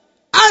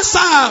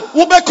 answer,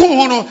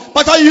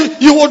 but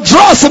you will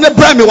draw some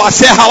brand me was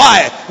say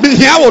Hawaii.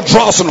 Here will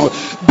draw some.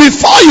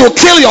 Before you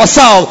kill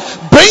yourself,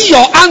 bring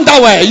your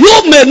underwear.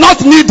 You may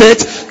not need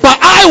it, but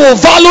I will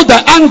value the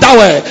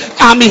underwear.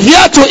 I'm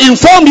here to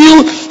inform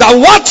you that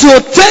what you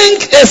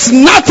think is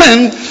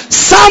nothing,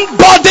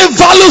 somebody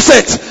values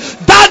it.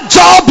 That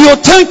job you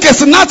think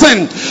is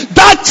nothing.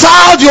 That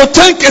child you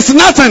think is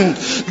nothing.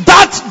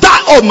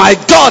 That oh my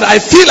God, I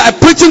feel like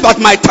preaching, but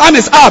my time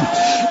is up.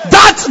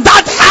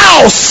 That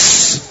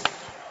house.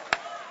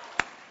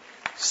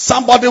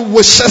 Somebody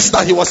wishes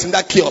that he was in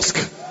that kiosk.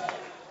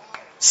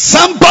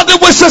 Somebody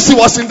wishes he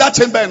was in that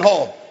chamber and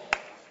hall.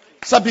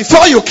 So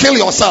before you kill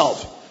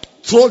yourself,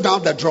 throw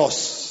down the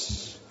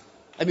dross.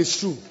 And it's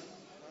true.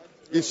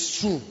 It's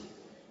true.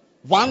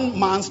 One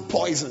man's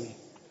poison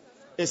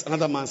is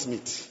another man's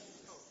meat.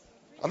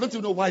 I don't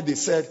even know why they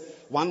said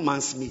one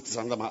man's meat is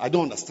another man. I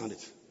don't understand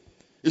it.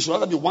 It should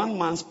rather be one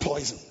man's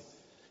poison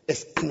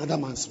is another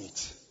man's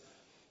meat.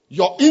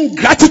 Your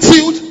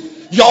ingratitude,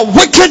 your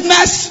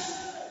wickedness.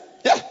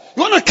 Yeah,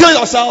 you want to kill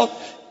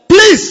yourself?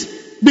 Please,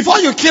 before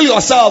you kill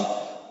yourself,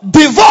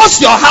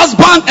 divorce your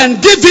husband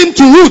and give him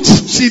to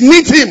Ruth. She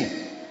needs him.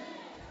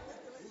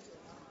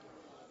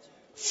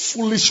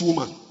 Foolish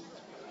woman.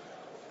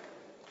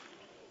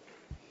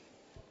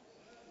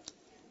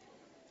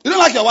 You don't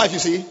like your wife, you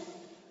see?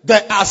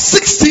 There are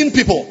 16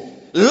 people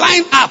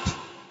lined up.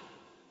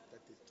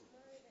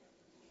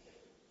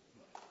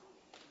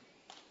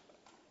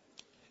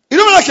 You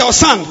don't like your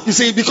son, you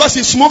see, because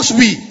he smokes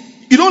weed.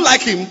 You don't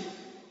like him.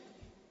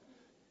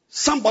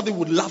 Somebody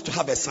would love to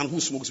have a son who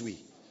smokes weed.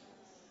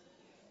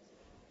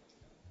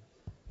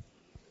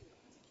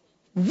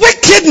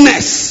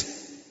 Wickedness.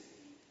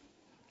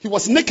 He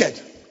was naked,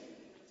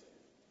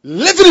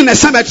 living in a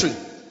cemetery.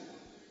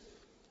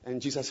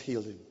 And Jesus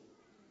healed him.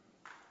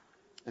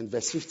 And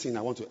verse 15,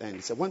 I want to end.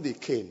 He said, when they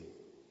came,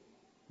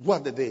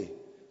 what did they?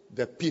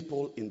 The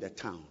people in the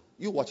town.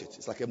 You watch it.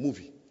 It's like a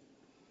movie.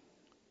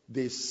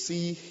 They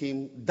see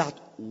him that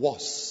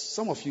was.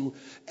 Some of you,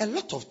 a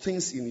lot of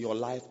things in your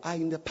life are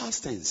in the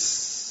past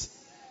tense.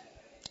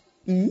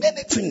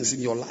 Many things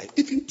in your life.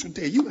 Even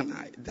today, you and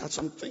I, there are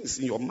some things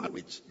in your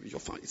marriage, your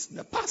family. It's in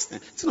the past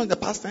tense. It's not in the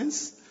past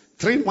tense.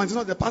 3 in 1 is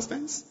not the past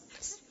tense.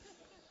 Yes.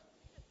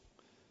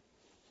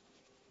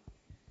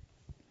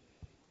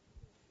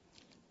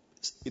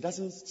 It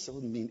doesn't still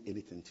mean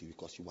anything to you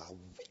because you are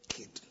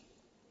wicked.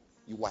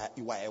 You are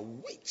a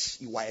witch.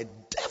 You are a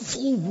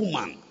devil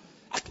woman.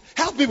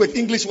 Help me with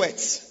English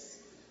words.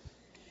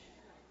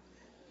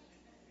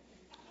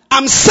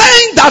 I'm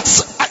saying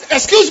that,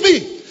 excuse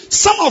me,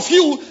 some of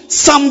you,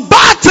 some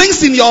bad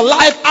things in your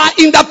life are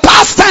in the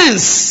past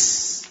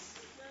tense.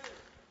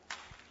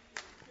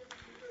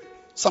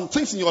 Some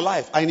things in your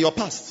life are in your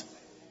past.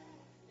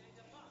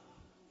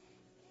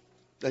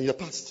 They're in your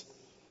past.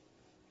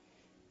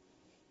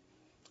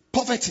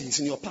 Poverty is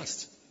in your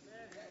past.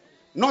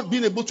 Not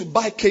being able to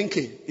buy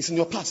kenke is in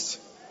your past.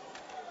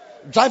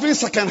 Driving a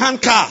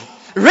second-hand car,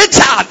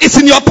 Richard, is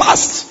in your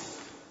past.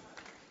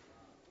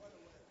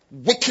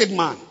 Wicked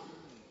man.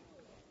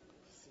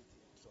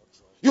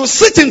 You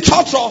sit in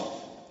church,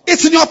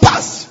 it's in your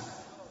past.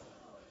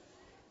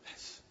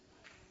 Yes.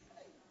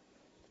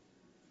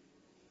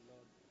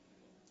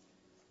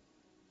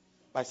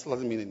 But it still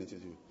doesn't mean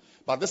anything to you.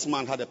 But this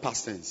man had a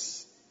past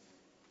tense.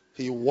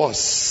 He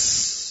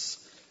was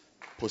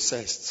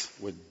possessed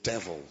with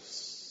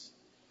devils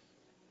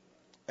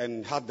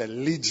and had the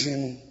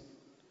legion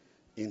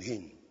in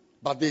him.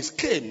 But they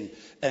came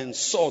and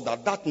saw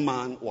that that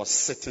man was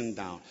sitting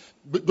down.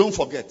 But don't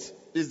forget,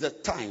 it's the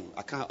time.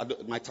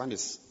 My time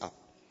is up.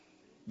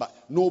 But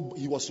no,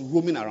 he was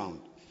roaming around.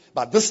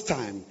 But this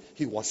time,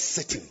 he was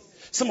sitting.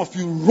 Some of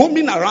you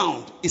roaming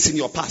around is in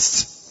your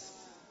past.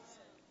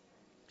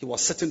 He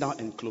was sitting down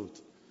and clothed.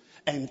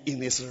 And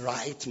in his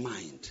right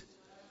mind.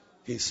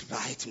 His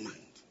right mind.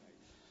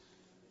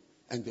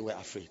 And they were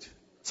afraid.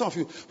 Some of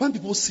you, when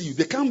people see you,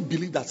 they can't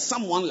believe that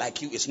someone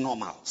like you is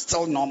normal.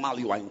 Still normal,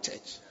 you are in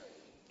church.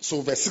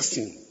 So verse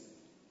 16,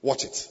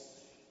 watch it.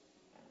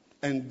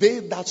 And they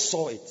that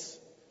saw it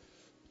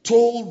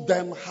told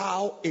them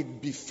how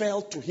it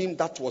befell to him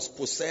that was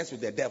possessed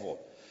with the devil.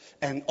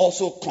 And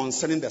also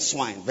concerning the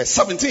swine. Verse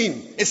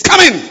 17 is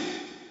coming.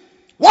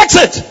 Watch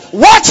it.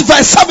 Watch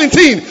verse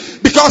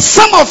 17. Because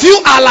some of you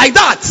are like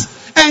that.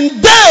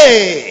 And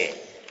they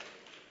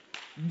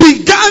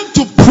began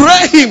to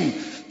pray him,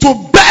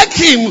 to beg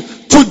him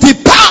to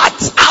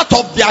depart out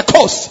of their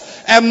coast.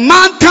 A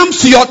man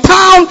comes to your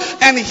town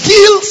and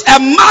heals a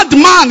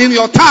madman in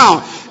your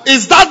town.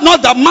 Is that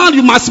not the man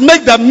you must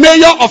make the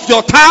mayor of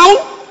your town?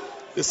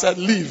 They said,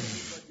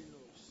 leave.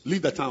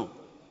 Leave the town.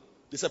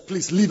 They said,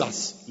 please leave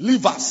us.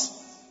 Leave us.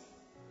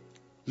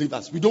 Leave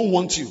us. We don't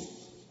want you.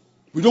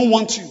 We don't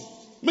want you.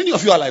 Many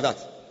of you are like that.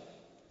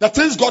 The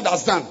things God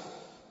has done.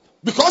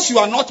 Because you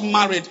are not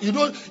married,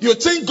 you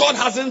think God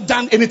hasn't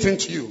done anything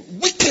to you.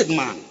 Wicked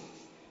man.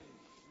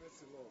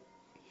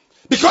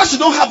 Because you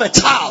don't have a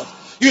child,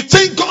 you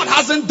think God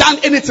hasn't done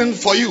anything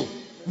for you.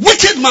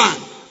 Wicked man.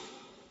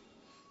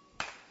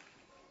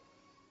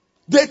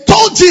 They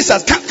told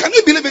Jesus, can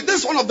you believe it?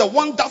 This is one of the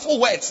wonderful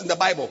words in the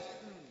Bible.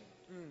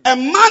 A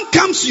man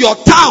comes to your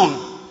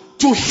town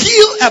to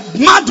heal a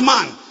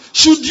madman.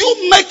 Should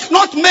you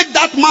not make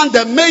that man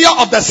the mayor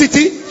of the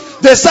city?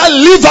 They said,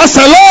 leave us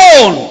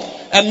alone.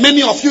 And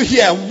many of you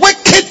here,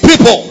 wicked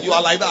people, you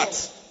are like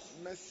that.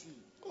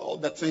 All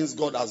the things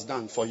God has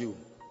done for you.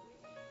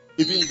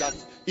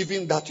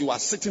 Even that you are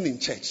sitting in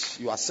church.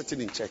 You are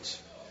sitting in church.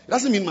 It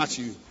doesn't mean much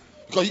to you.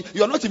 Because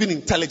you are not even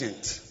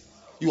intelligent.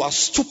 You are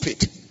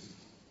stupid.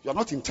 You are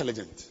not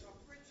intelligent.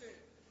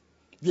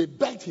 They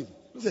begged him.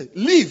 They said,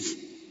 leave.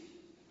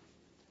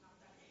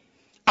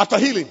 After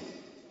healing.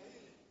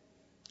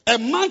 A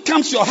man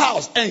comes to your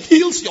house and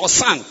heals your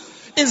son.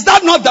 Is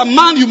that not the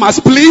man you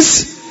must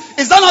please?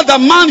 Is that not the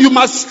man you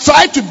must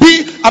try to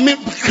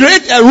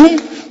create a room?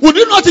 Would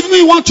you not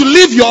even want to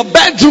leave your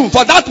bedroom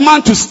for that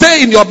man to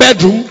stay in your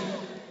bedroom?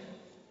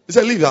 He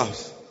said, leave the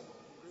house.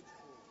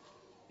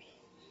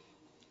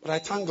 But I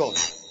thank God.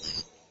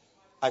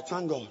 I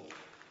thank God.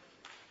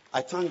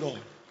 I thank God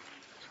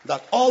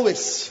that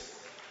always,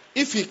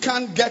 if he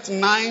can't get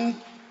 9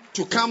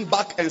 to come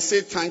back and say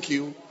thank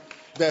you,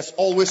 there's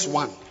always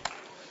one.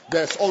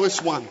 There's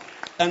always one.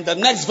 And the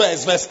next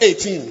verse, verse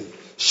 18,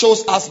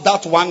 shows us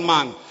that one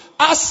man.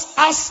 As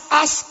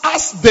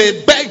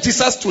they begged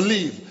Jesus to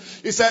leave,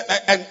 he said,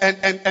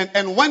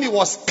 and when he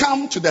was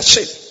come to the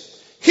ship,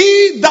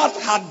 He that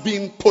had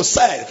been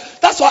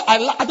possessed. That's why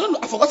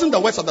I've forgotten the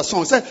words of the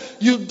song. It said,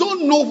 you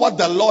don't know what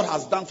the Lord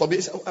has done for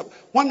me.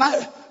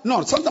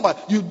 Something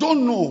about, you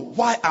don't know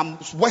why I'm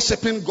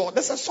worshiping God.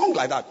 There's a song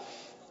like that.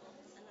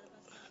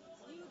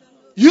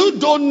 You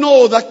don't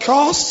know the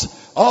cost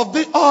of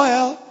the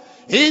oil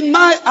in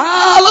my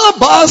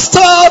alabaster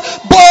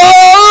bowl.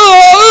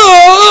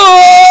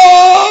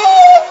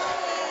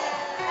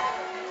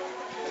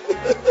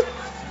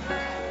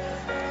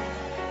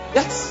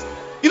 Yes.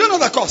 You don't know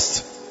the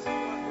cost.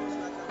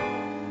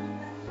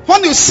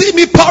 When you see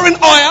me pouring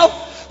oil,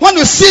 when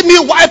you see me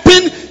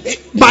wiping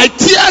my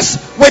tears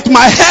with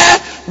my hair,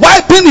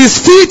 wiping his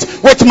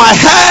feet with my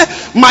hair,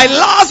 my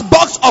last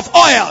box of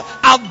oil,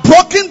 I've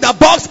broken the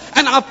box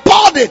and I've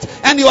poured it,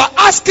 and you are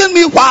asking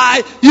me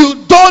why.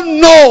 You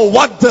don't know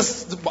what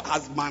this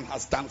man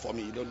has done for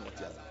me. You don't know what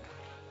he has done.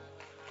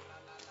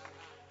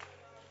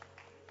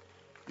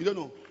 You don't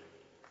know.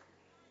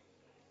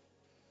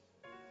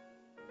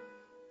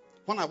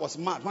 When I was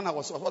mad,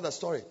 what the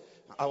story?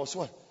 I was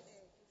what?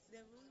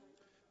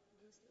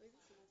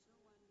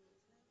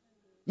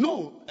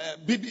 No,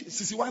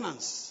 Sissy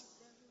Winans.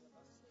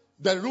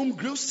 The room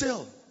grew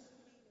still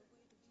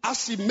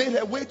as she made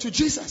her way to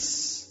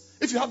Jesus.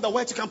 If you have the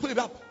word, you can put it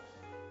up.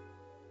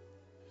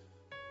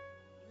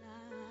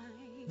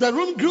 The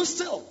room grew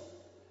still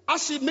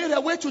as she made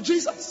her way to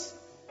Jesus.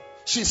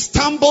 She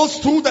stumbles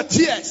through the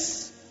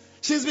tears.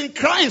 She's been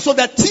crying, so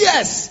the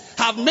tears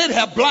have made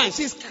her blind.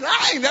 She's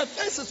crying, her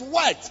face is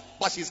wet,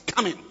 but she's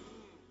coming.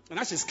 And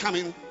as she's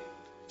coming,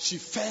 she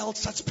felt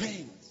such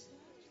pain.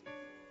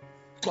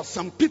 Because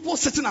some people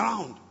sitting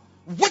around,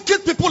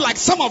 wicked people like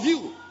some of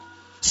you,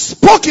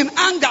 spoke in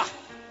anger.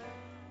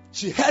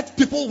 She heard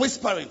people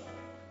whispering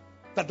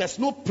that there's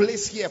no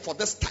place here for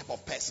this type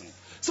of person.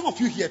 Some of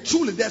you here,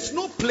 truly, there's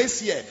no place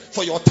here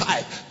for your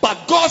type.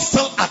 But God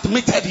still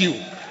admitted you.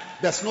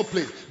 There's no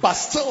place. But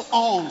still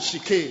on she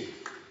came.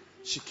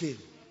 She came.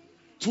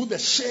 Through the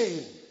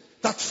shame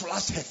that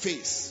flushed her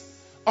face.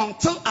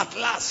 Until at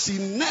last she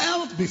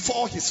knelt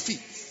before his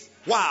feet.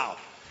 Wow.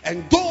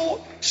 And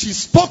though she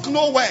spoke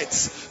no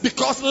words,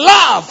 because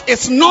love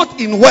is not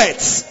in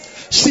words,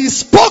 she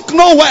spoke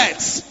no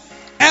words.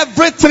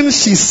 Everything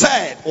she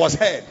said was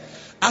heard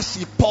as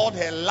she poured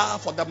her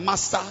love for the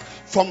master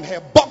from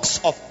her box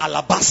of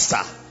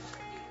alabaster.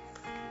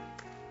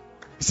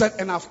 He said,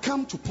 and I've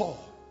come to pour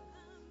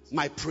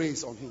my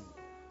praise on him.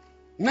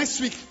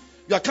 Next week,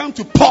 you are come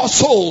to pour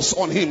souls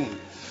on him.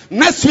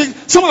 Next week,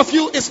 some of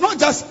you, it's not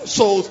just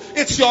souls,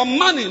 it's your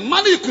money.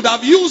 Money you could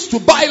have used to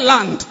buy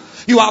land.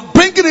 You are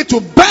bringing it to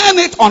burn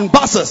it on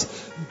buses.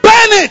 Burn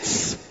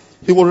it!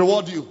 He will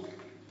reward you.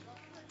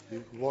 He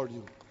will reward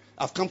you.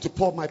 I've come to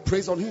pour my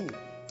praise on him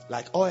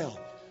like oil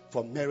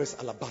from Mary's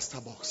alabaster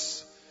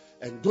box.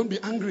 And don't be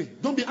angry.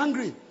 Don't be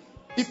angry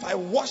if I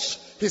wash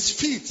his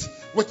feet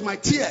with my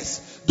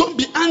tears. Don't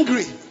be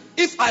angry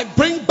if I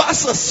bring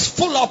buses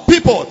full of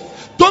people.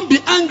 Don't be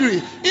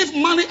angry if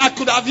money I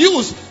could have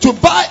used to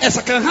buy a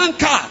second-hand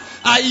car,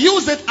 I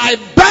use it, I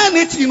burn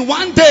it in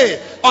one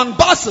day on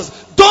buses.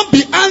 Don't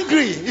be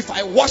angry if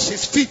I wash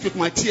his feet with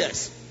my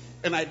tears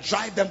and I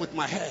dry them with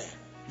my hair.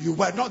 You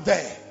were not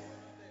there.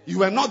 You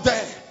were not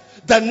there.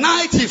 The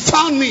night he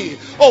found me,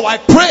 oh, I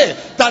pray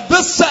that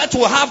this church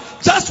will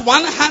have just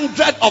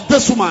 100 of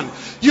this woman.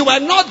 You were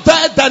not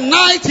there the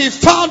night he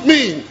found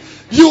me.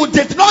 You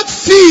did not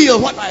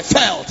feel what I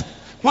felt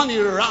when he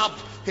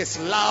rubbed his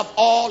love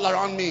all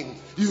around me.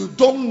 You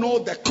don't know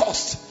the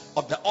cost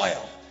of the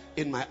oil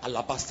in my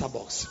alabaster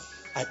box.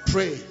 I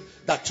pray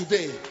that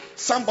today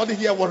somebody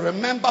here will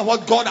remember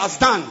what God has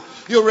done.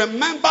 You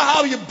remember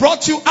how he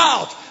brought you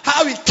out,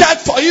 how he cared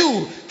for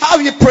you, how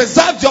he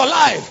preserved your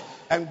life.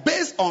 And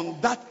based on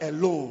that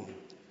alone,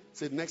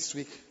 say next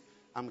week,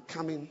 I'm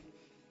coming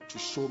to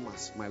show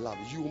my love.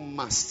 You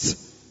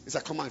must. It's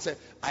a command. Say,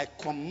 I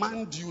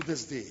command you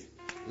this day,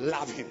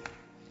 love him.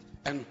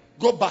 And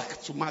go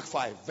back to Mark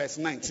 5, verse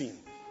 19.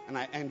 And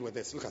I end with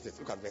this. Look at it.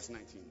 Look at verse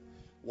 19.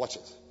 Watch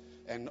it.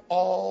 And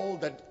all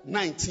that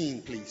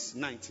 19, please.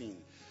 19.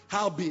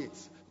 Howbeit.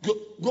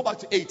 Go back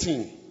to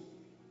 18.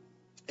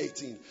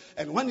 18.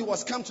 And when he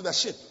was come to the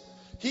ship,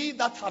 he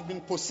that had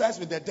been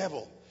possessed with the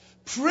devil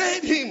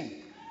prayed him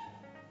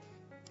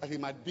that he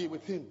might be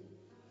with him.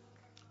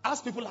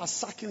 As people are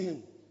sucking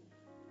him,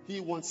 he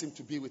wants him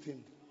to be with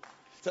him.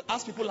 So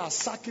as people are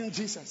sucking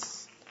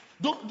Jesus,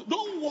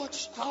 don't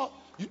watch how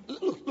you,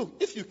 look.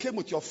 If you came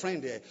with your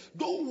friend there,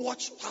 don't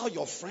watch how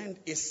your friend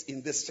is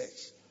in this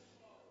church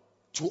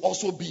to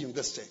also be in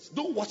this church.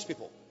 Don't watch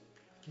people.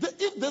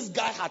 If this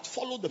guy had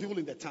followed the people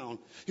in the town,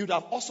 he would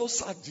have also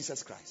sucked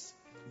Jesus Christ.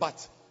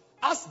 But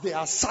as they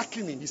are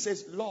sucking him, he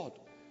says, Lord,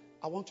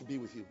 I want to be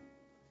with you.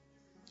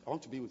 I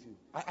want to be with you.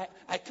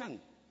 I can.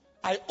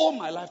 I owe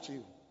my life to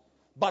you.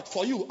 But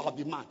for you, I'll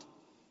be mad.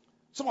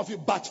 Some of you,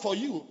 but for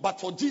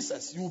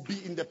Jesus, you will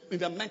be in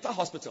the mental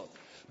hospital.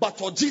 But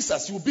for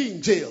Jesus, you will be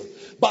in jail.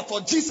 But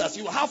for Jesus,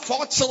 you will have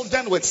 4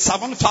 children with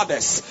 7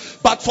 fathers.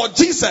 But for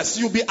Jesus,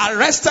 you will be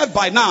arrested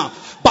by now.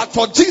 But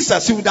for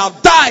Jesus, you would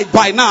have died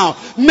by now.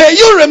 May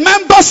you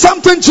remember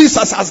something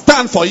Jesus has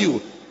done for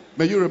you.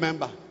 May you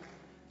remember,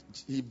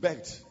 he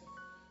begged.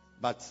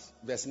 But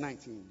verse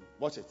 19,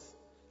 watch it.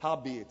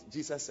 Howbeit,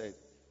 Jesus said,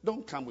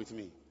 don't come with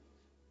me.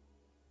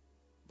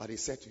 But he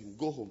said to him,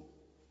 go home.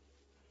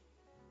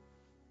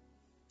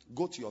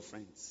 Go to your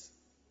friends.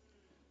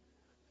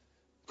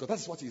 Because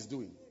that's what he's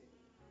doing.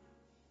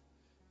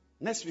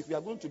 Next week, we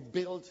are going to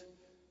build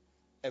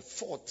a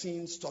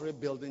 14-story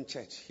building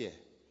church here.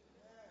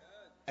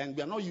 And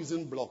we are not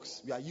using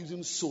blocks. We are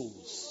using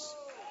souls.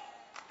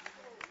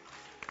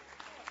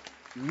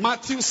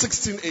 Matthew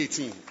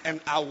 16:18. And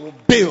I will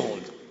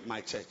build my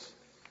church.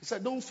 He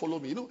said, don't follow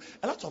me. You know,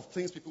 a lot of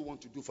things people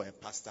want to do for a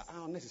pastor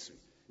are unnecessary.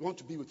 You want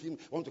to be with him, you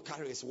want to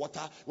carry his water,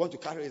 you want to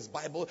carry his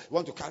Bible, you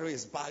want to carry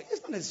his bag.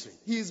 It's not necessary.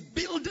 He is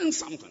building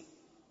something.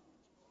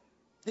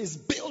 He's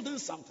building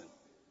something.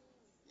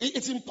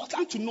 It's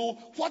important to know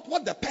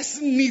what the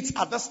person needs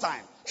at this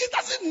time. He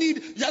doesn't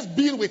need just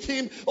being with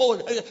him.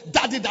 Oh,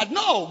 daddy.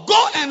 No,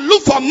 go and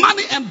look for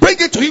money and bring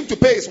it to him to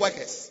pay his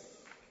workers.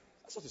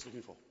 That's what he's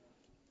looking for.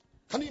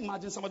 Can you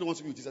imagine somebody wants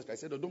to be with Jesus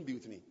Christ? Say, no, don't be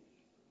with me.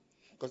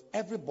 Because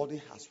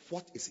everybody has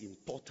what is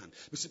important.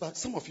 You see, but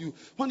some of you,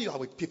 when you are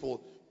with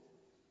people,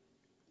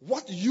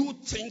 what you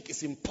think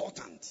is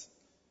important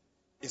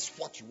is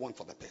what you want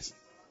for the person.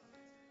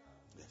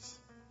 Yes.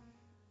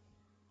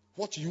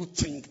 What you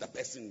think the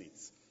person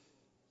needs.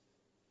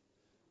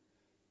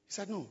 He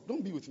said, no,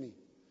 don't be with me.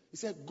 He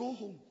said, go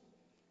home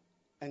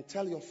and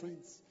tell your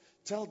friends.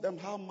 Tell them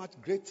how much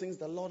great things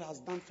the Lord has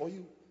done for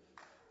you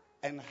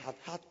and hath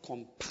had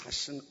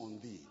compassion on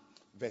thee.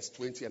 Verse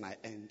 20, and I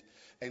end.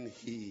 And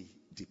he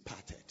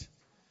departed.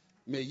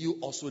 May you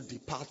also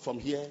depart from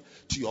here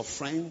to your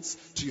friends,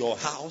 to your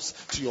house,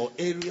 to your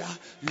area.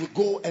 You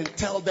go and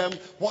tell them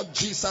what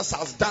Jesus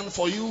has done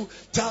for you.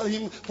 Tell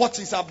him what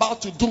he's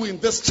about to do in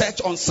this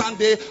church on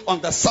Sunday,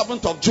 on the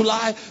 7th of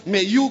July.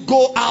 May you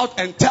go out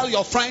and tell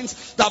your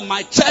friends that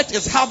my church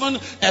is having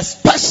a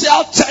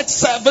special church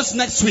service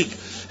next week.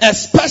 A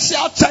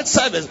special church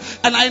service.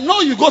 And I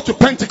know you go to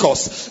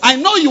Pentecost. I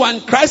know you are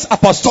in Christ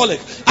Apostolic.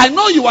 I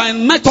know you are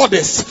in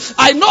Methodist.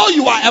 I know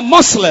you are a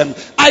Muslim.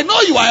 I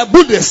know you are a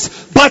Buddhist.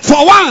 But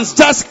for once,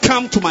 just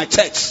come to my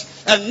church.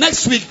 And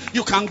next week,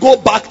 you can go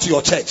back to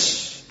your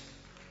church.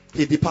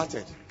 He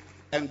departed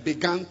and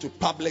began to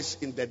publish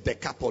in the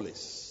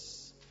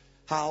Decapolis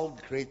how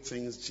great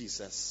things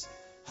Jesus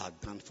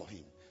had done for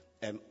him.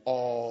 And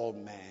all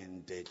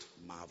men did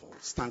marvel.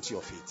 Stand to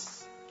your feet.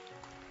 Stand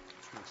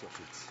to your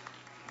feet.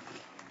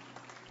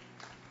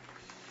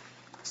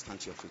 Stand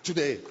to your feet.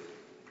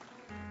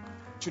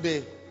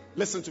 Today,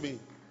 listen to me.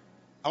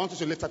 I want you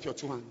to lift up your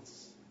two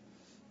hands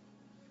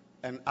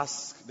and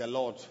ask the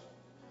Lord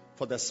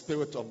for the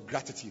spirit of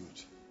gratitude.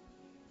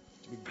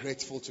 To be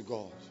grateful to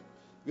God.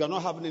 We are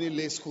not having any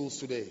lay schools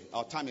today.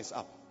 Our time is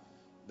up.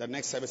 The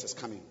next service is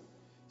coming.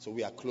 So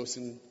we are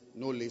closing.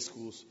 No lay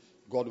schools.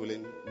 God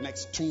willing,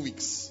 next 2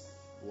 weeks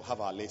we'll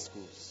have our lay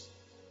schools.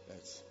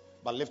 Yes.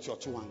 But lift your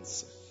two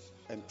hands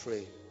and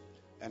pray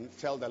and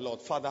tell the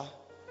Lord, Father,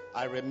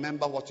 I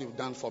remember what you've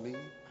done for me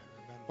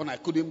when I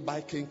couldn't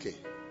buy kinky.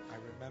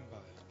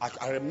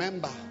 I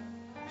remember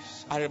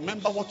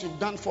what you've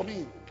done for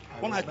me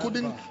when I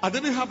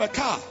didn't have a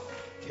car.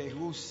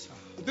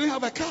 I didn't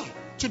have a car.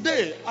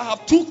 Today, I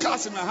have 2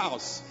 cars in my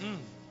house.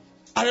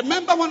 I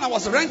remember when I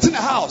was renting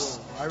a house.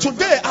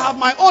 Today, I have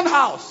my own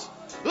house.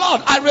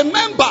 Lord, I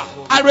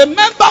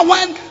remember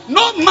when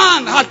no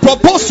man had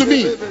proposed to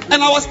me.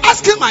 And I was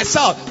asking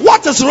myself,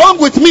 what is wrong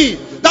with me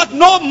that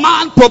no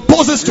man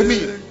proposes to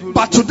me?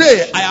 But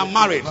today I am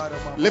married.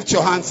 Lift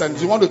your hands and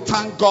you want to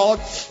thank God.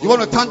 You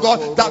want to thank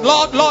God that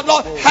Lord,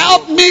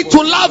 help me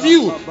to love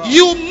you.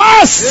 You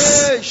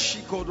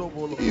must.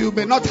 You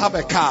may not have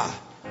a car,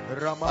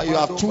 but you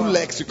have 2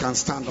 legs you can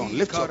stand on.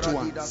 Lift your two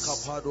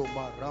hands.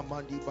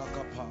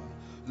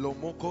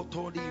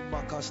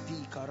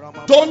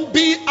 Don't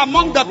be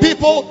among the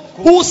people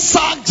who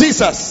sacked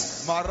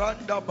Jesus.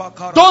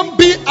 Don't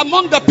be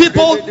among the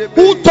people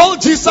who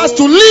told Jesus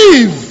to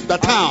leave the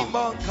town.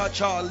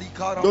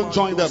 Don't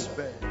join them.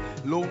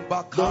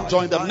 Don't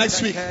join them.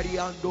 Next week,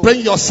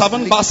 bring your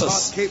 7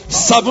 buses,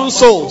 7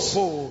 souls.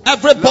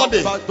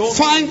 Everybody,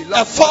 find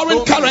a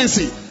foreign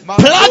currency,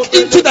 plug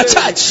into the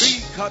church.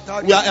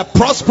 We are a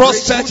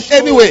prosperous church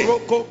anyway.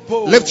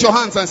 Lift your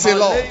hands and say,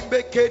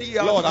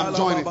 Lord, I'm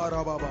joining.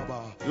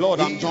 Lord,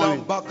 I'm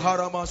joining.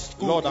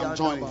 Lord, I'm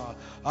joining.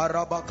 Lord,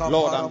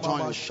 I'm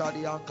joining.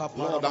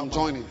 Lord, I'm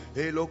joining.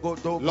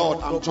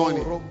 Lord, I'm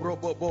joining.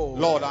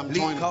 Lord, I'm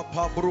joining.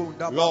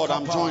 Lord,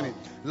 I'm joining.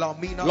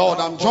 Lord,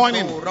 I'm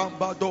joining.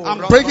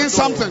 I'm bringing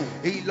something.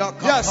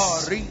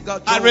 Yes.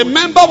 I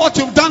remember what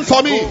you've done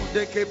for me.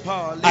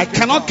 I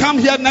cannot come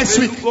here next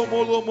week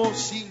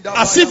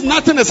as if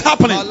nothing is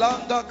happening.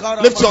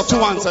 Lift your two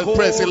hands and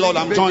pray. Say, Lord,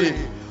 I'm joining.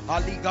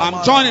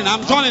 I'm joining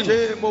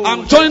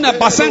a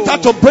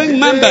bacenta to bring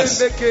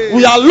members.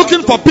 We are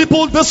looking for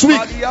people this week.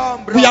 We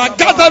are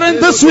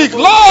gathering this week.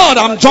 Lord,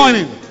 I'm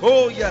joining.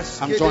 Oh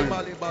yes, I'm joining.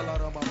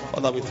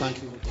 Father, we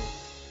thank you.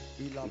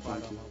 We thank you. We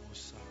thank you.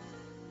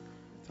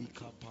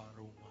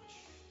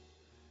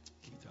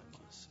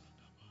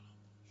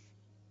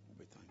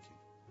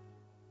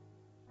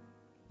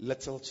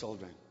 Little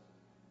children,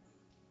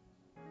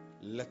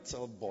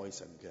 little boys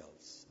and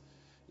girls,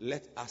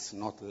 let us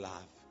not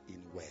laugh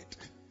in word.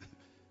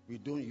 We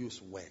don't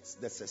use words.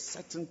 There's a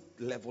certain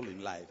level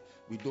in life.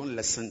 We don't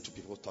listen to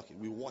people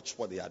talking. We watch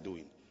what they are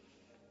doing.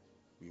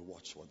 We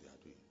watch what they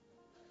are doing.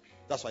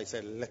 That's why I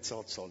said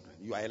little children.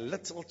 You are a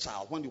little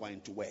child when you are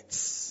into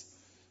words.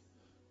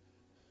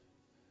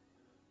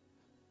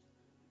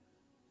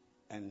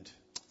 And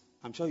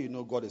I'm sure you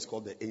know God is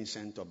called the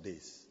Ancient of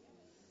Days.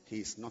 He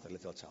is not a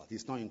little child.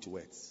 He's not into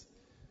words.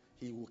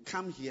 He will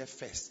come here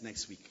first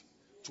next week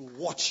to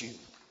watch you.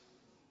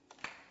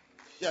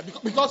 Yeah,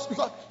 because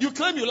you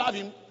claim you love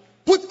him.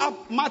 Put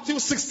up Matthew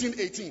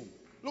 16:18.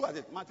 Look at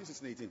it. Matthew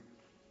 16:18.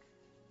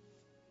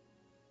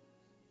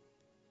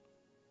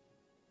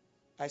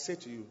 I say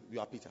to you, you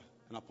are Peter,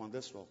 and upon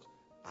this rock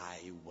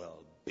I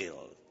will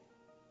build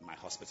my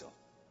hospital.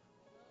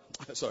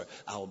 Sorry,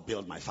 I will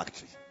build my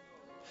factory.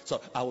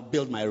 So I will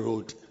build my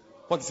road.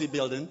 What is he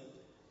building?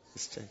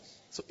 His church.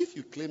 So if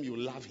you claim you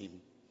love him,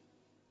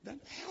 then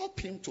help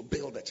him to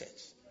build the church.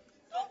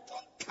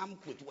 Don't come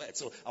with words.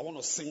 So I want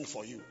to sing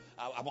for you.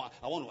 I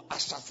want to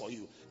usher for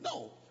you.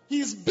 No,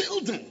 he's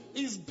building.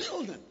 He's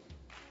building.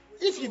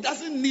 If he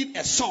doesn't need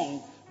a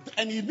song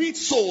and he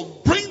needs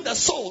soul, bring the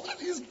soul. And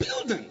he's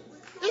building.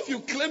 If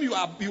you claim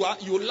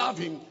you love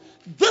him,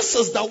 this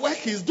is the work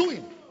he's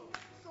doing.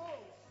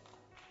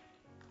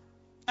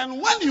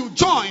 And when you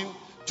join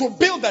to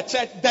build the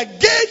church, the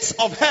gates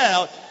of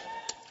hell.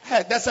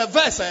 Hey, there's a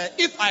verse.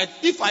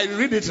 If I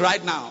read it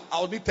right now,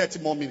 I'll need 30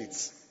 more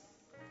minutes.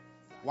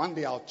 One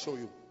day I'll show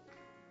you.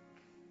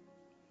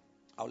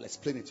 I'll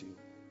explain it to you.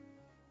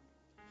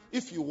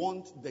 If you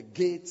want the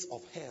gates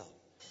of hell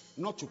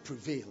not to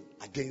prevail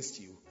against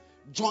you,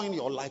 join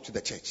your life to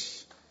the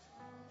church.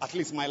 At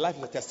least my life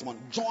is a testimony.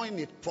 Join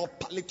it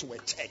properly to a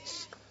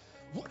church.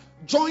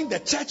 Join the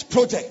church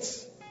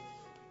project.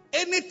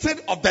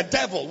 Anything of the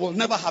devil will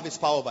never have its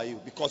power over you,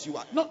 because you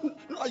are not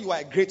you are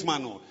a great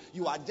man. No,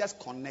 you are just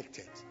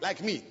connected.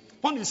 Like me.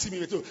 When you see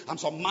me, I'm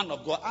some man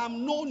of God.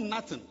 I'm no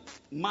nothing.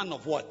 Man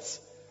of what?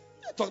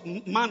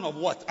 Man of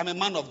what? I'm a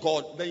man of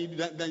God. Then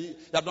you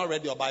have not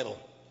read your Bible.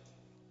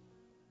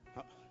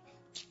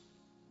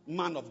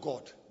 Man of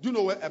God. Do you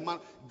know where a man?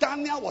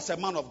 Daniel was a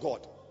man of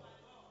God.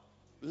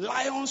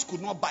 Lions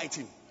could not bite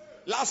him.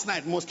 Last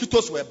night,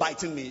 mosquitoes were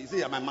biting me. You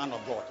say, I'm a man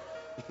of God.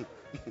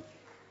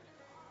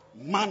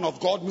 Man of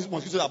God,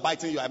 mosquitoes are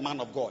biting you, are a man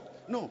of God.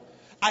 No.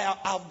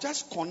 I've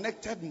just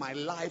connected my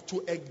life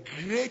to a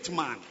great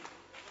man.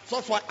 So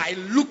that's why I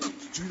look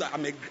to you that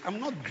I'm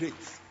not great.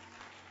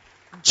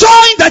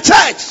 Join the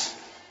church.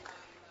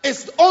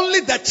 It's only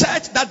the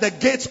church that the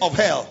gates of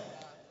hell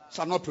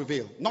shall not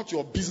prevail. Not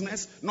your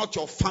business, not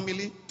your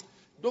family.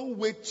 Don't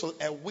wait till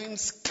a wind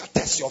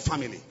scatters your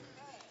family.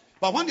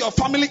 But when your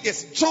family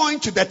is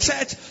joined to the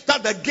church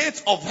that the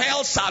gates of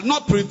hell shall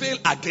not prevail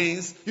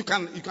against, you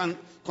can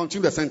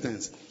continue the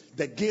sentence.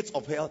 The gates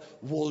of hell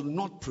will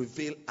not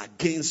prevail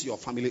against your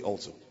family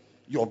also.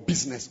 Your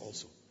business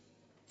also.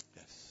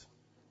 Yes.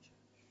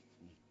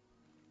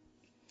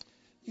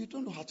 You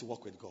don't know how to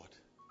walk with God.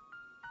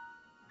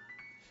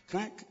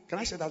 Can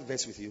I share that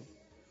verse with you?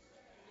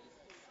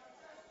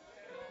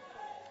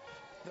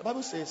 The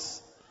Bible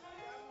says,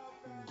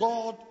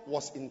 God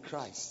was in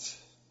Christ.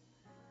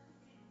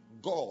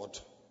 God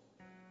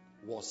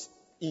was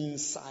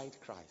inside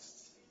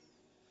Christ,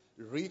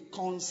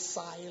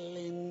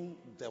 reconciling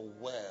the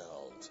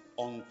world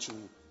unto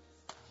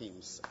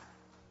himself.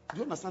 Do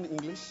you understand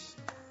English?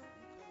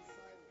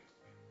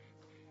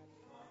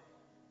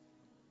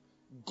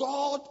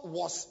 God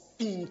was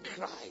in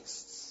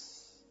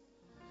Christ,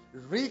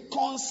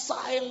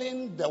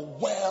 reconciling the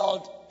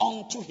world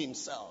unto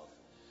himself,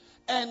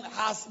 and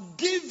has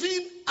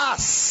given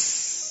us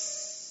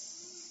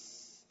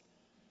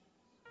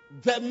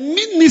the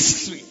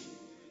ministry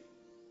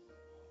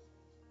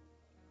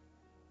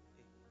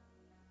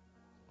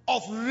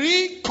of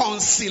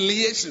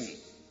reconciliation.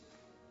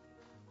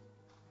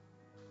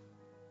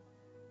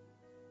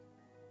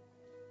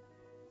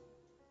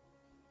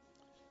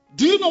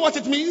 Do you know what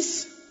it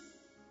means?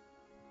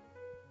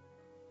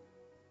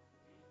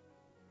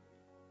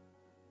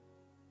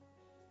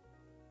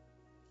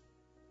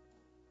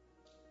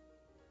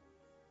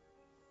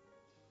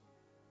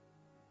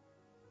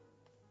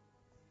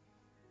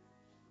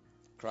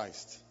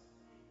 Christ,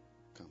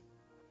 come.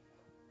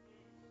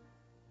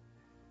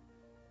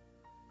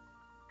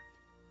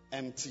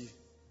 Empty,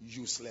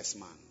 useless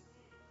man,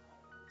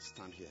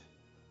 stand here.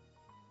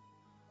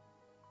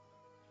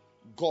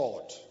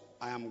 God,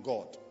 I am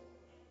God.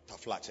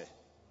 Taflache.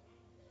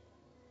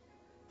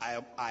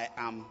 I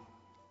am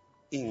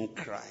in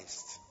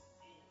Christ,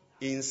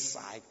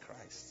 inside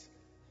Christ.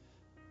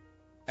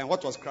 And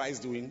what was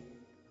Christ doing?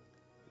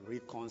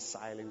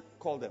 Reconciling.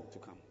 Call them to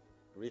come.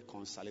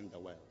 Reconciling the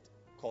world.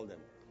 Call them.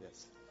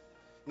 Yes.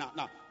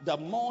 Now, the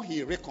more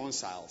he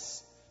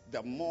reconciles,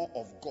 the more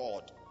of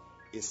God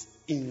is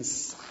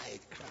inside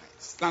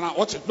Christ. Now,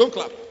 watch it. Don't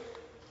clap.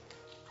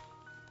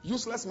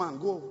 Useless man,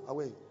 go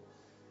away.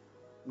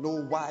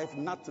 No wife,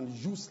 nothing.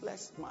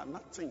 Useless man,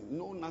 nothing.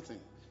 No, nothing.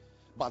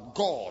 But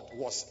God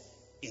was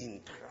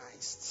in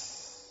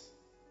Christ,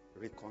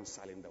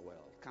 reconciling the world.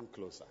 Come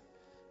closer.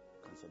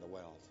 Reconcile the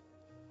world.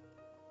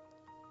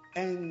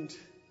 And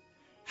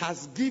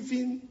has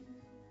given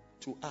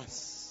to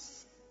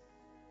us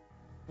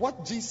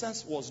what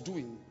Jesus was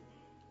doing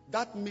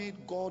that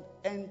made God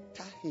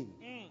enter him.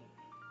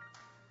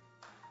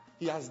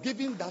 He has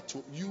given that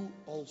to you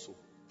also.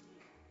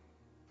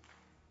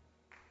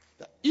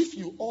 That if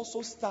you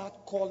also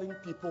start calling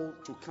people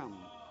to come,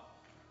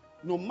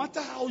 no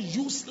matter how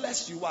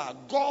useless you are,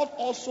 God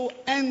also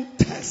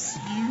enters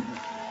you.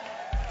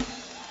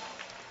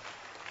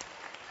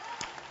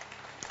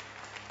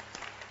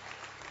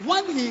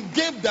 When he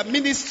gave the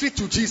ministry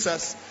to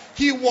Jesus,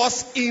 he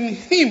was in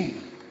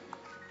him,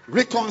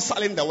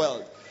 reconciling the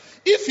world.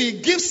 If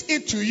he gives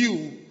it to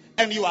you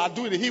and you are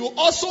doing it, he will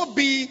also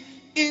be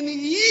in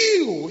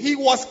you. He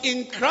was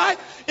in Christ.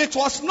 It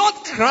was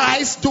not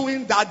Christ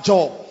doing that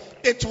job.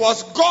 It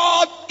was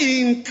God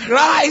in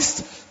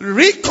Christ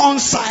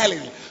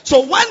reconciling.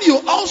 So when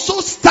you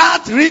also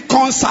start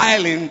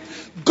reconciling,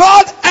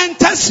 God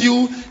enters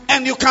you,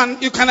 and you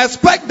can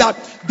expect that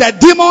the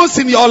demons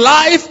in your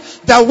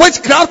life, the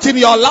witchcraft in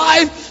your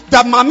life, the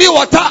mami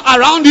water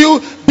around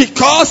you,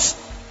 because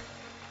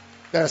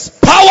there's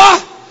power.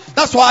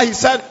 That's why he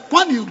said,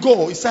 when you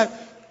go, he said,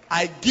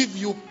 I give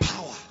you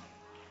power.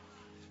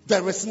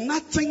 There is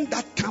nothing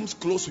that comes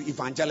close to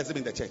evangelism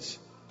in the church.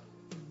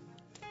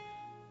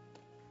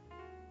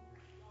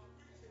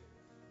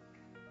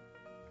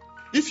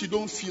 If you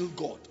don't feel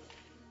God,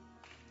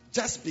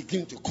 just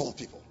begin to call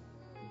people.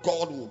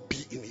 God will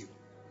be in you.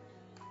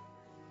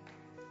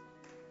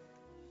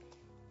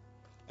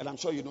 And I'm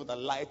sure you know that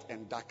light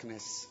and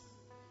darkness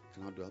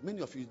cannot dwell.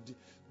 Many of you,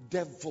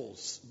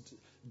 devils,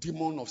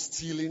 demon of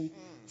stealing,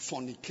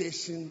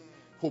 fornication,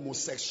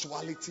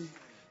 homosexuality,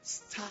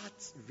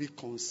 start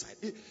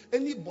reconciling.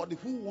 Anybody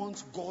who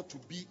wants God to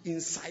be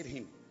inside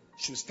him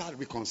should start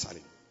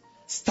reconciling.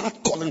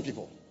 Start calling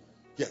people.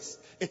 Yes,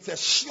 it's a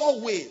sure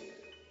way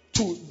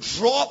to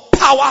draw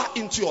power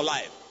into your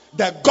life.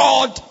 The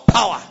God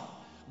power.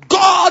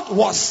 God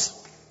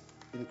was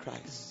in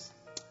Christ.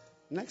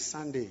 Next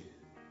Sunday,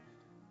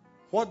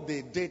 what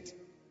they did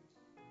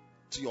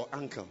to your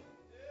uncle,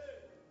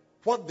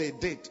 what they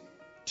did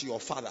to your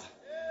father,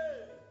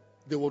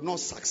 they will not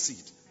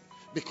succeed,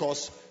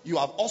 because you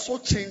have also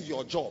changed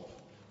your job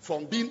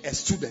from being a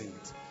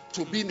student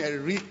to being a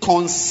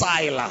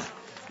reconciler.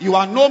 You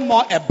are no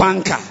more a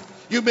banker.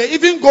 You may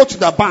even go to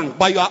the bank,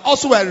 but you are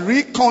also a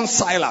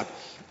reconciler.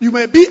 You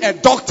may be a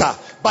doctor,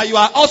 but you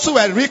are also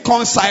a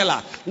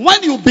reconciler.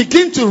 When you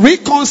begin to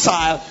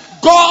reconcile,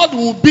 God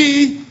will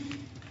be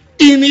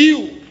in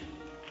you.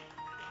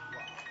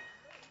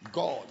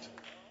 God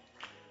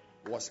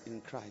was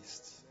in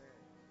Christ,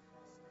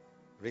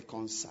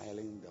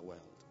 reconciling the world,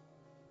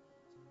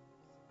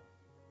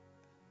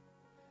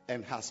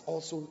 and has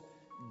also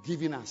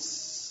given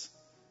us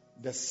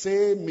the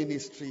same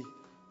ministry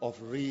of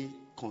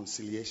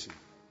reconciliation.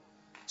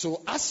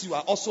 So as you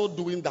are also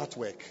doing that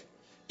work,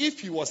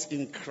 if he was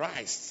in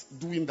Christ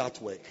doing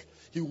that work,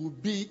 he will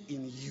be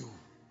in you.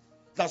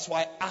 That's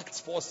why Acts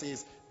 4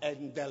 says,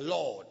 and the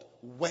Lord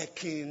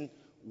working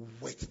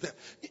with them.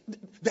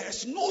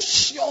 There's no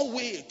sure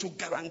way to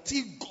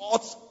guarantee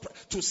God's,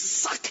 to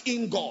suck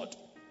in God.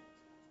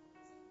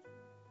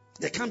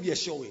 There can't be a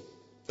sure way.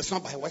 It's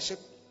not by worship.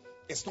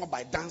 It's not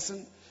by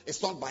dancing.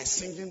 It's not by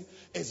singing.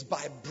 It's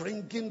by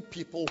bringing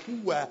people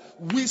who were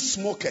weed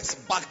smokers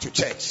back to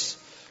church.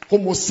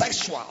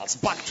 Homosexuals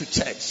back to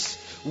church.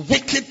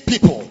 Wicked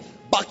people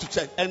back to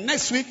church. And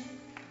next week,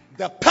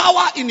 the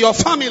power in your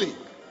family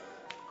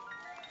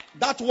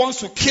that wants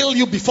to kill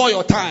you before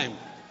your time,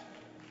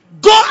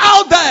 go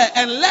out there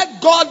and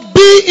let God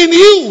be in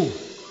you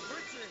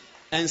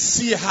and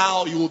see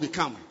how you will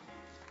become.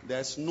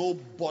 There's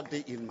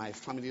nobody in my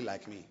family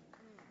like me.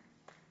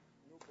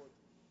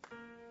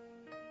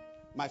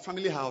 My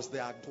family house, they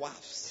are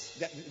dwarfs.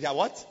 They are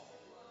what?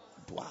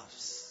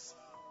 Dwarfs.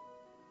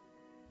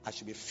 I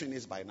should be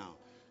finished by now.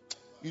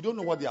 You don't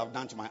know what they have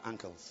done to my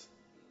uncles.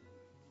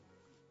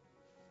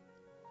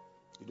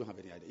 You don't have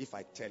any idea. If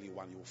I tell you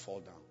one, you will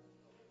fall down.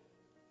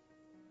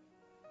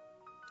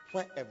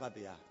 Wherever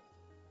they are,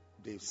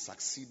 they've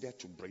succeeded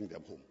to bring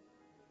them home.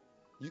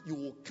 You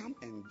will come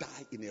and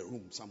die in a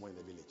room somewhere in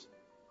the village.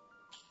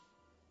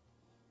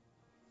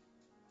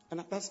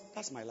 And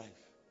that's my life.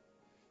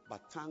 But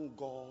thank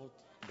God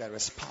there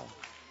is power.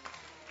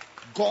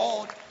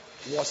 God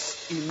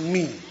was in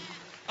me.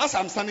 As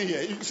I'm standing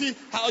here, you see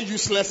how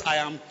useless I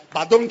am,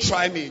 but don't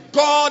try me.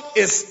 God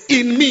is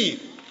in me.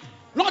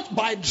 Not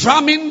by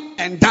drumming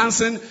and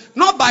dancing,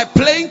 not by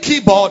playing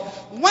keyboard.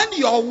 When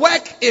your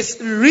work is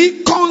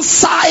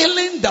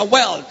reconciling the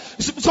world.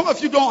 Some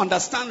of you don't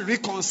understand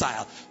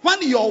reconcile.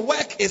 When your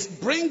work is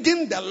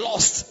bringing the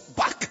lost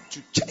back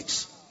to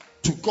church,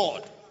 to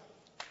God,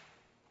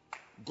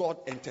 God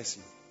enters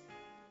you.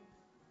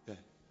 Yeah.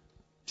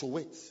 To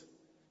wait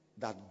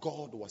that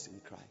God was in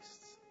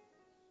Christ,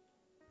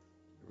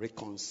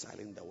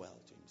 reconciling the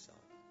world to himself,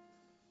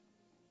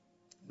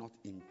 not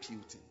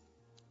imputing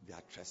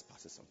their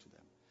trespasses unto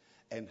them,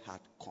 and had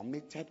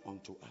committed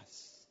unto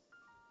us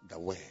the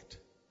word.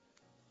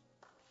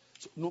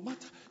 So no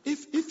matter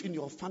if in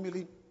your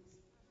family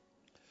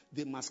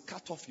they must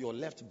cut off your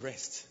left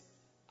breast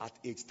at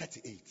age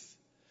 38,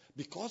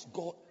 because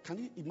God, can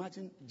you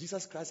imagine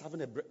Jesus Christ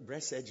having a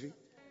breast surgery?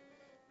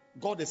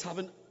 God is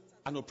having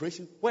an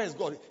operation. Where is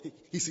God?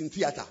 He's in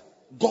theater.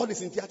 God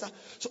is in theater.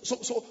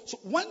 So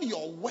when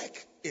your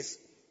work is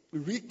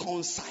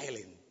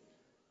reconciling,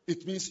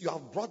 it means you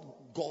have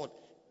brought God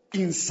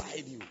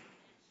inside you.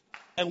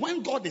 And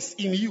when God is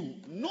in you,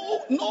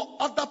 no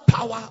other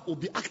power will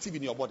be active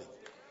in your body.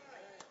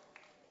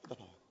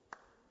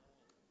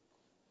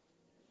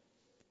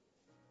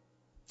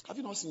 Have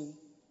you not seen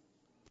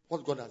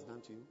what God has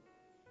done to you?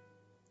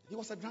 He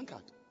was a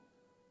drunkard.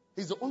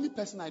 He's the only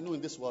person I know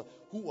in this world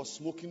who was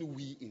smoking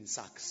weed in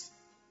sacks.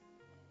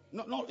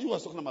 No, he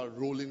was talking about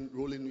rolling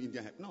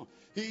Indian hemp. No,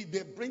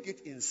 they bring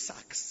it in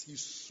sacks. He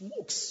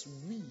smokes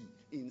weed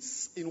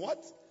in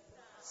what?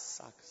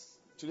 Sacks.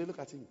 Today, look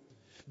at him.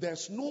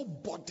 There's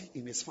nobody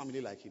in his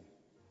family like him.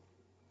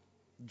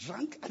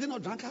 Drunk? Are they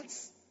not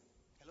drunkards?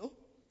 Hello?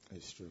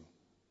 It's true.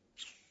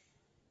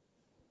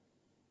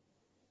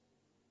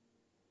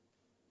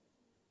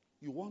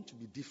 You want to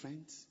be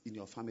different in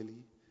your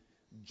family?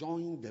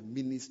 Join the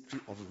ministry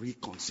of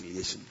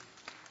reconciliation.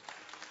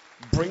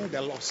 Bring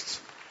the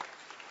lost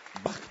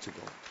back to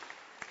God.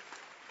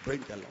 Bring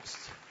the lost.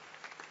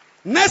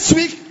 Next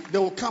week, they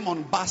will come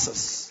on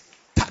buses,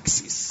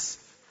 taxis.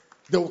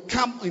 They will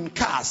come in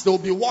cars. They will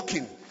be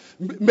walking.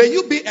 May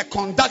you be a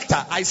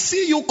conductor. I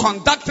see you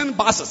conducting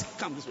buses.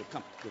 Come this way.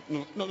 Come.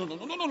 No.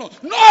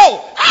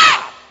 No!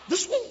 Ah!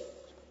 This way.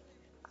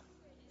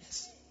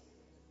 Yes.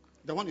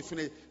 The one you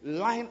finish,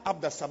 line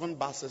up the 7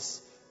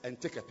 buses and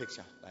take a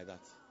picture like that.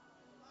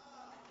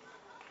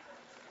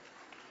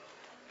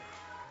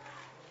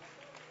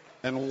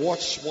 And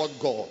watch what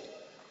God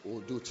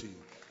will do to you.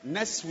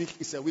 Next week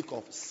is a week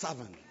of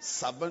 7,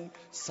 7,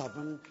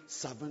 7,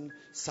 7,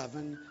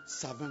 7,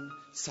 7,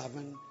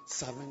 7,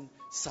 7,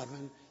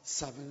 7,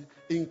 7,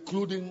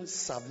 including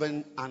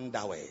 7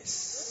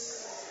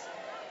 underwears.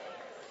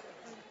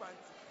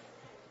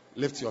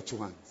 Lift your 2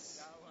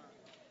 hands.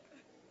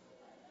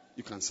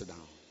 You can sit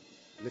down.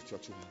 Lift your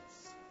 2 hands.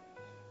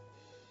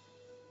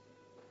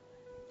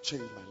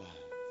 Change my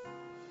life.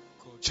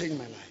 Change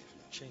my life.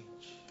 Change.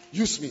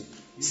 Use me.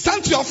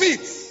 Stand to your feet.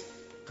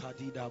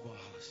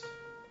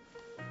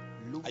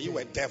 Are you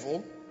a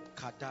devil?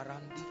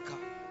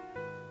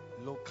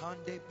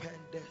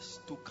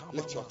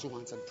 Lift your 2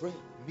 hands and pray.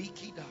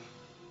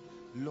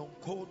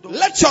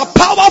 Let your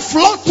power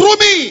flow through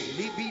me.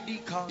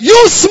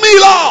 Use me,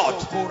 Lord.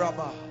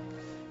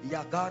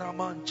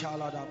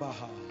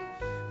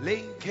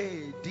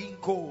 Lenke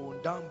dinko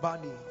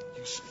dambani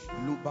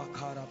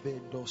lubakara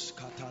bendos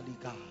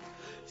kataliga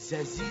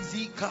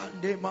zezizi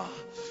kandema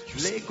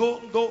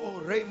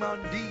legondo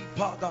remandi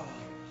paga.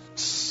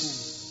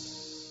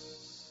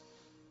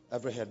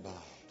 Every head bowed,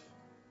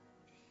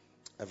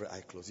 every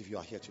eye closed. If you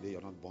are here today,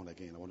 you're not born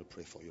again, I want to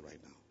pray for you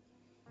right now.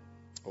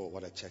 Oh,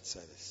 what a church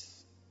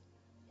service.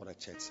 What a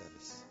church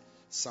service.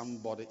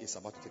 Somebody is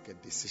about to take a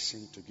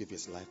decision to give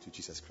his life to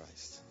Jesus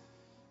Christ.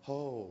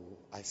 Oh,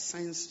 I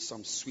sense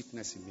some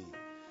sweetness in me.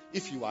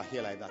 If you are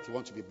here like that, you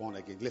want to be born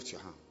again, lift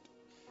your hand.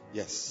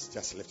 Yes,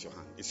 just lift your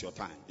hand. It's your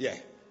time. Yeah.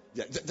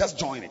 Just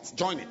join it.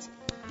 Join it.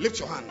 Lift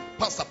your hand.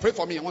 Pastor, pray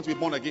for me. I want to be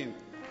born again.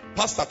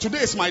 Pastor, today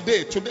is my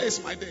day. Today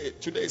is my day.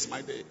 Today is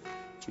my day.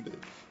 Today.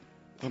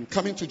 I'm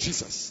coming to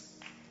Jesus.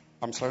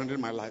 I'm surrendering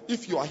my life.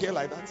 If you are here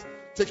like that,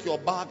 take your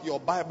bag, your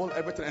Bible,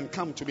 everything, and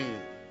come to me.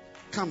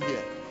 Come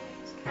here.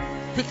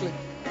 Quickly.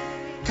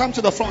 Come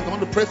to the front. I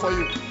want to pray for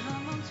you.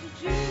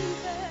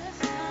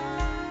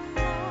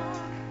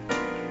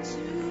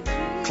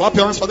 Clap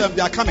your hands for them.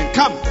 They are coming.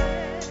 Come.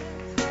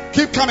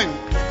 Keep coming.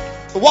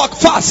 Walk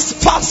fast.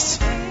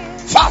 Fast.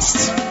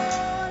 Fast.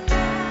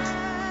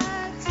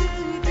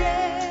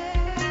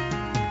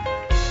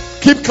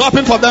 Keep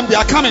clapping for them. They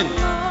are coming.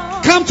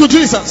 Come to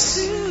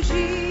Jesus.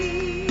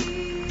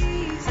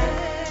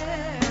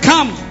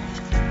 Come.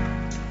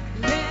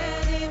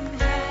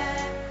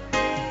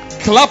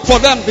 Clap for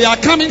them. They are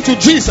coming to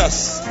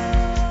Jesus.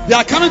 They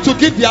are coming to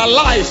give their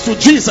lives to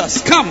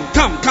Jesus. Come,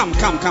 come, come,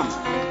 come, come.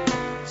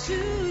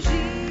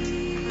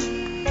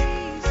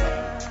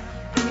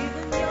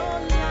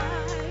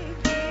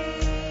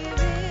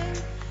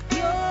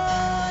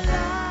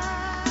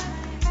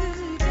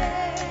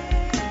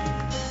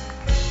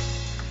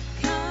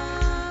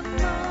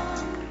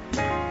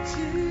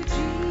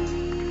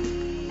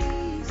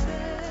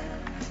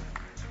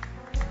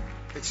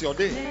 It's your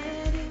day.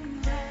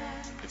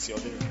 It's your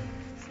day.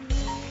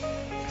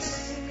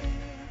 Yes.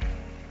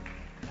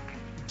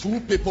 2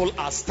 people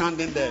are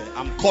standing there.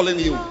 I'm calling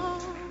you.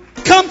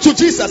 Come to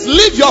Jesus.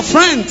 Leave your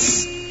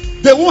friends.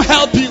 They won't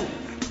help you.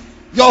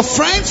 Your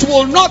friends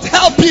will not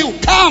help you.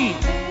 Come.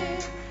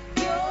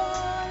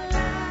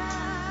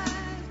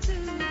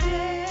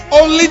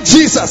 Only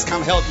Jesus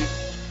can help you.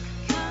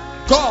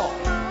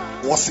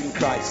 God was in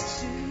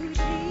Christ.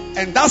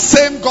 And that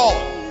same God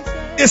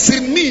is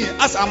in me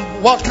as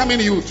I'm welcoming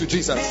you to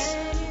Jesus.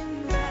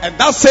 And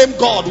that same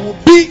God will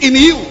be in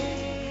you.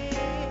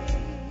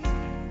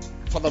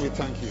 Father, we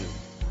thank you.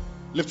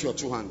 Lift your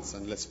two hands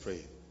and let's pray.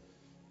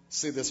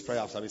 Say this prayer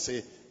after me.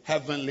 Say,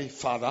 Heavenly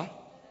Father,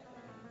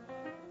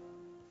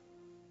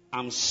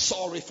 I'm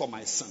sorry for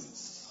my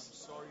sins. I'm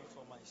sorry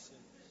for my sins.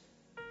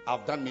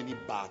 I've done many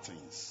bad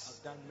things.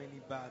 I've done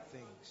many bad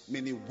things.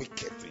 Many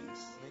wicked things.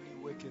 Many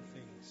wicked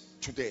things.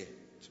 Today,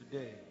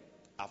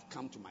 I've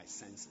come to my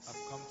senses.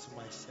 I've come to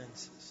my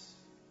senses.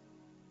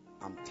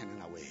 I'm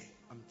turning away.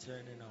 I'm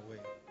turning away.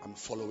 I'm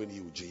following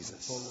you,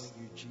 Jesus. I'm following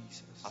you,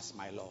 Jesus. As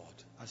my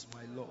Lord. As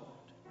my Lord.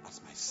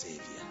 As my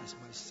Savior. As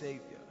my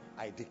Savior.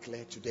 I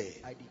declare today.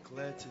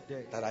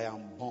 That I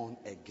am born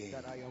again.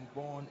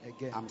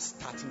 I'm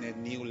starting a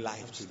new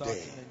life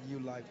today.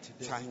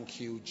 Thank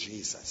you,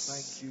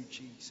 Jesus. Thank you,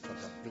 Jesus. For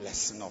the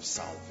blessing of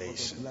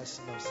salvation.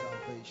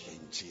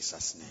 In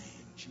Jesus'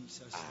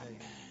 name.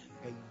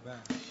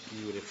 Amen.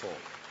 Beautiful.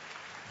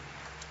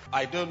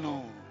 I don't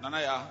know,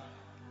 Nanaya,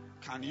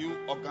 can you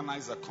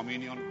organize a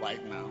communion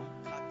right now?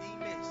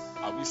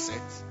 Are we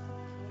set?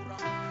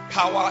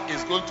 Power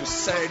is going to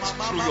surge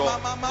through your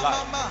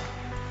life.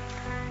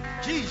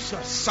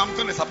 Jesus.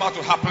 Something is about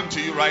to happen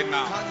to you right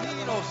now.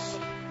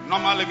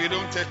 Normally we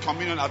don't take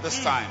communion at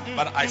this time,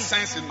 but I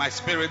sense in my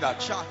spirit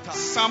that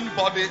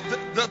somebody,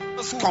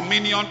 this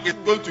communion is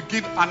going to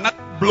give another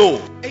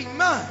blow.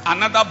 Amen.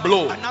 Another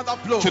blow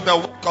to the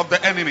work of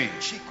the enemy.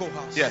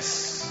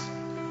 Yes.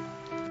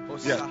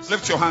 Yes.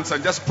 Lift your hands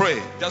and just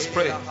pray. Just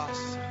pray.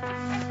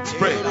 Just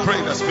pray. Pray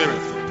in the spirit.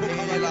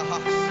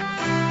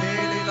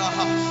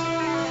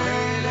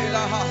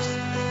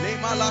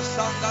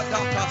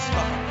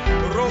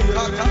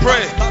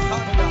 Pray.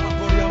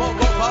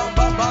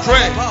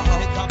 Pray.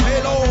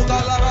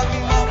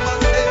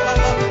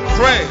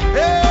 Pray.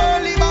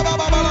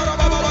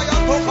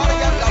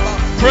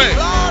 Pray.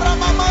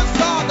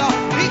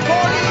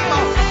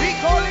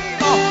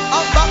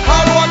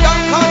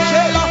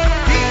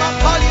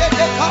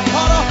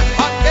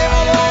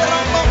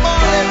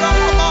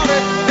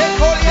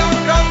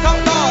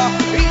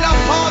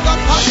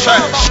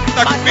 Shut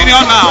the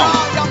communion now.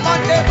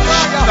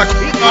 The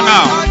communion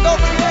now.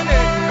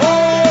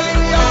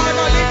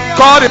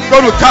 God is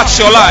going to touch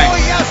your life.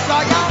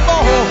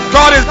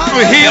 God is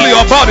going to heal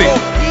your body.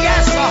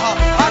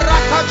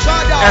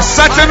 A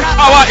certain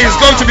power is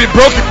going to be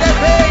broken.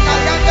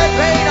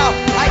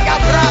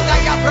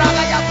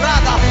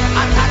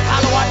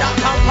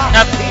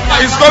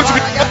 It's going to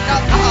be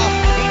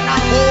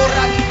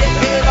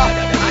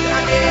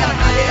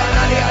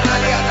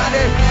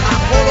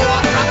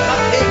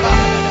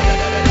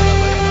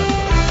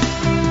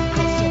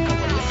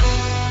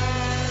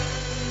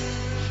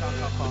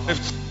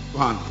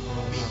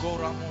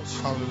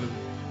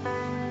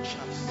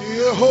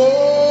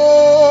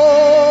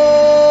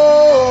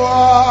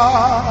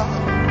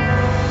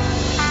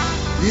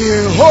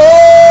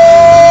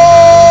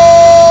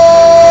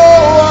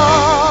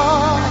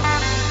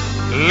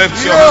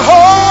lift your hand. Lift your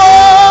hand.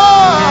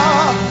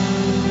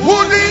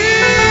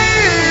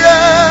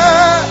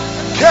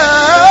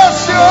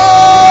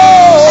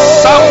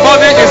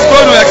 Somebody is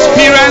going to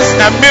experience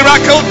a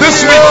miracle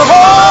this week.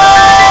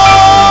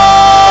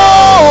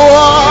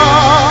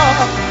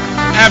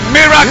 A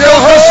miracle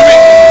this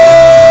week.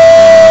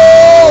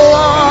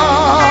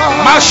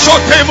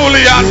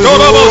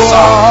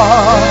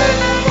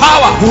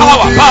 Power,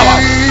 power, power.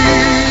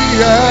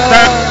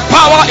 The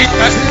power in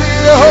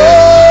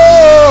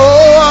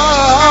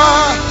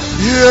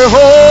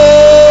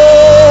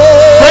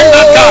bring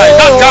that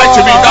guy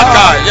to me, that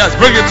guy. Yes,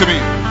 bring it to me.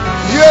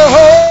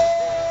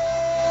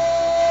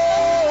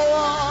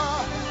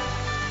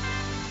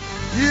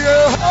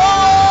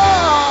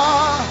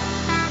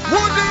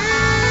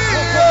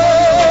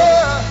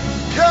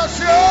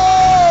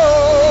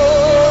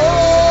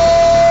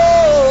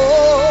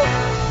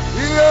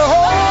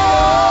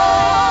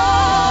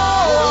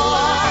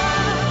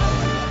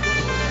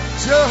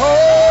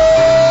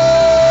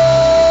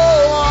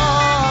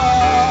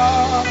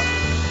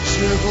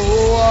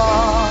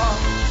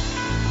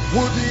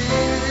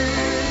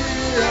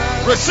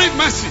 Receive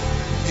mercy.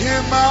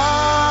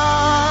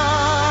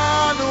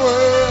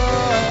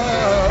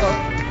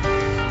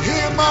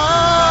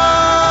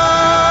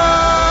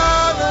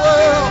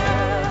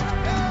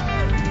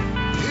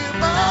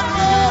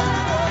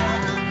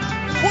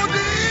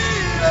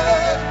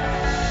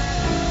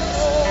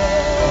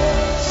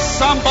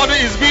 Somebody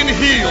is being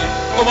healed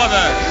over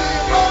there.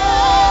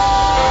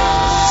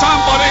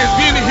 Somebody is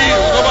being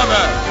healed over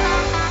there.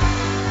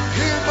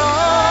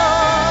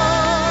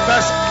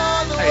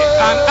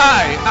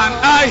 An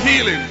eye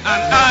healing,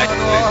 an eye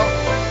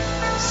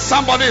healing.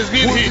 Somebody is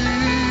being healed.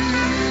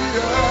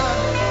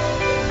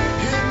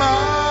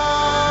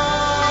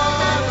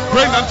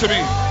 Bring them to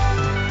me.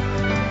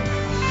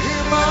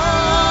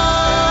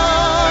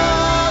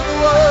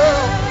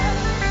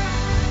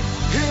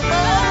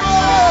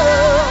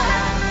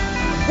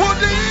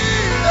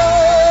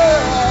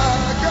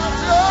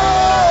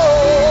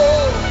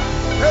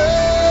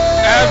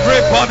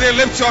 Everybody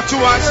lift your two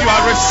hands. You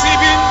are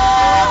receiving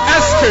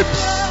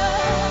Escapes.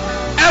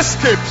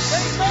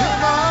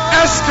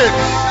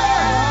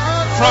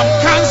 From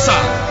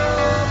cancer,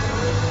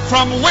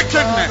 from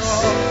wickedness,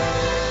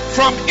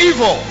 from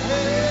evil,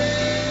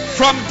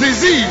 from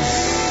disease,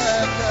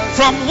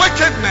 from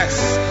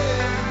wickedness.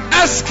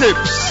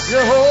 Escapes.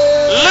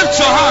 Lift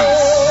your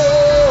hands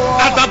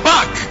at the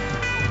back.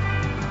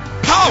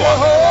 Power.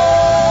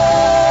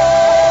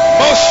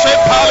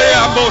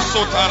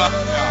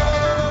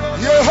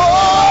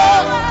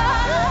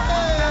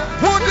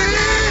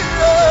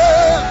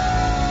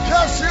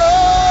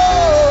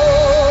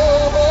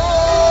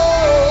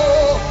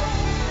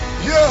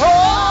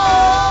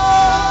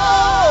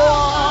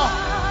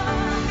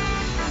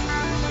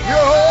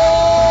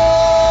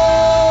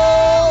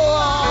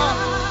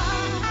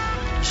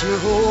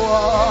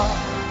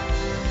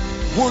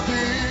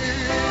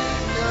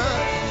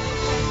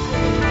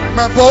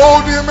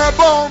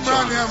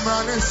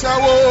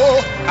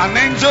 An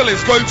angel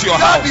is going to your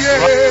house.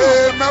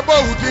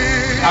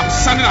 I'm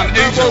sending an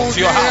angel to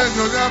your house.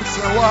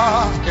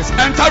 It's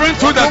entering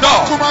through the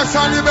door.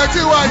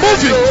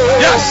 Moving.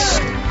 Yes.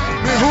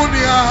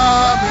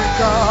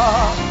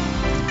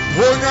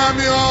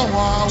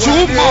 2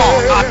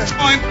 more are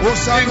joined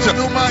angels.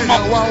 2 more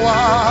angels.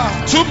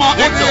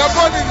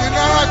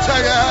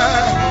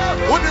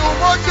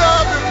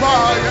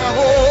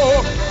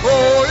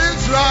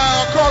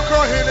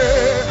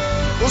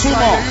 Two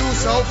more.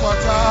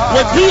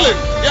 With healing.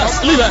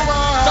 Yes, leave it.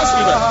 Just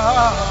leave it.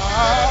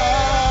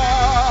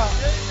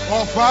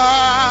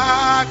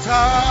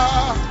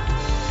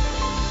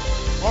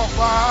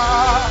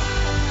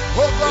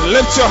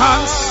 Lift your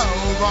hands.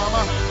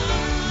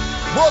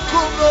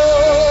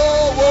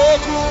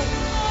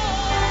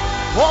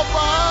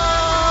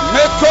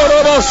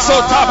 Mekorobo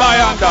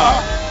sotabayanda.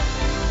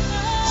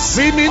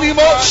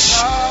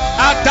 Ziminimosh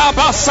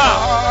adabasa.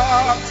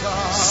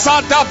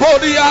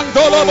 Sadabodi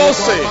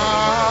andolobose.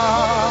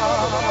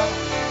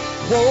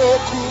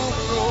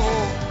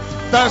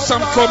 There's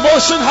some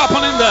commotion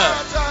happening there.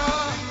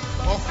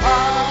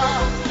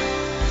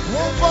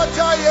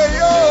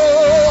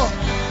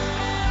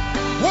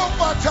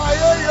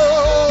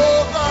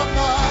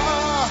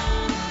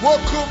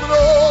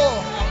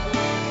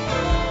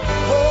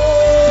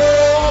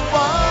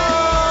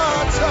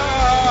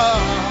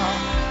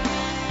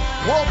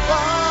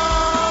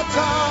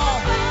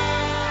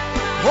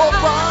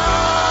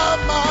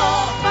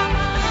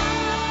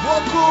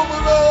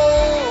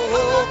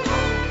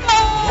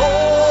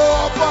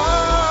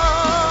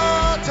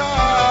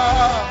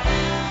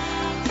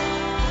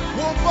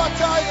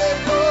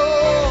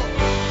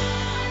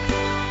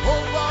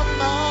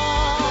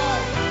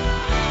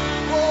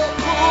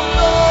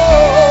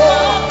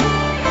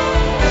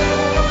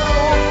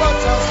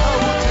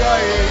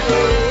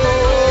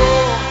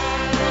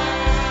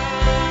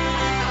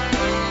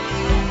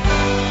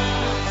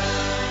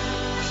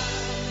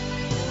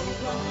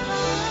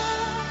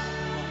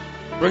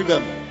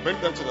 Bring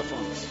them to the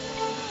front.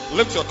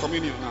 Lift your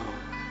communion now.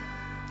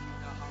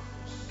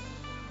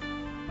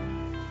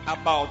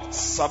 About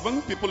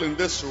 7 people in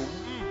this room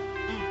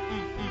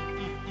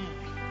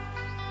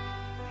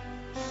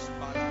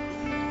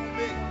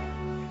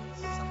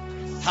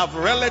have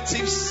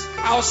relatives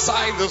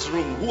outside this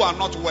room who are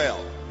not well.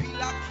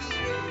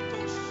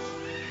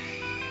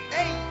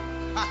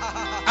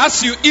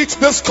 As you eat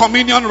this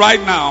communion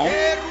right now,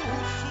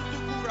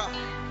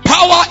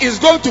 power is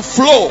going to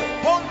flow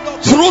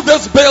through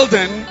this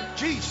building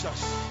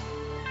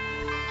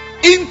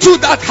into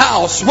that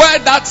house where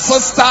that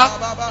sister,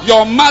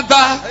 your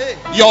mother,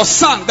 your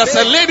son, there's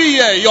a lady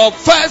here, your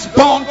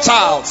firstborn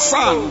child,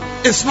 son,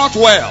 is not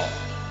well.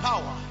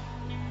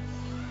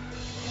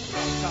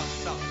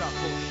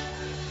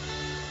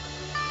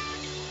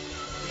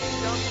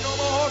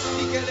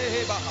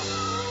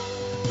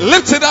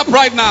 Lift it up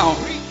right now.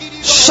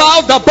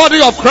 Shout the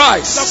body of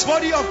Christ. The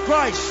body of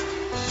Christ.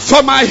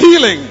 For my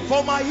healing.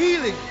 For my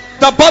healing.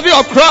 The body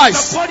of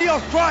Christ. The body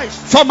of Christ.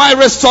 For my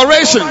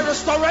restoration. For my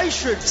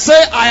restoration.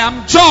 Say, I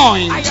am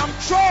joined. I am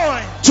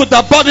joined to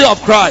the body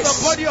of Christ.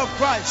 To the body of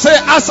Christ. Say,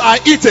 as I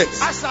eat it.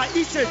 As I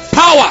eat it.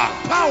 Power.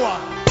 Power.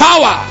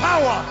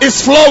 Power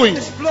is flowing.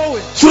 Is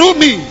flowing through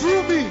me.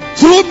 Through me.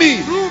 Through me.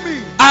 Through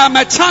me. I am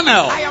a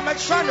channel. I am a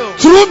channel.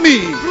 Through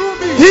me. Through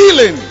me.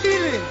 Healing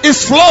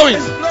is flowing.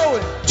 Is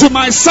flowing to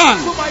my son.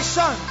 To my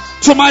son.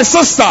 To my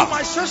sister. To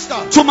my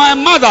sister. To my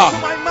mother. To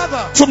my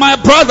mother. To my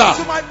brother.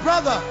 To my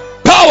brother.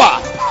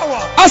 Power.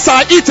 As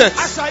I eat it.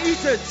 As I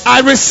eat it. I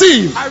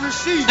receive.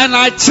 And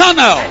I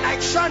channel.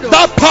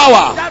 That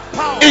power.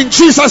 In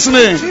Jesus'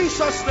 name.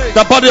 Jesus' name.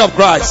 The body of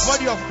Christ. The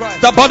body of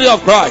Christ. The body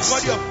of Christ.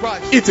 The body of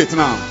Christ. Eat it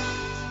now.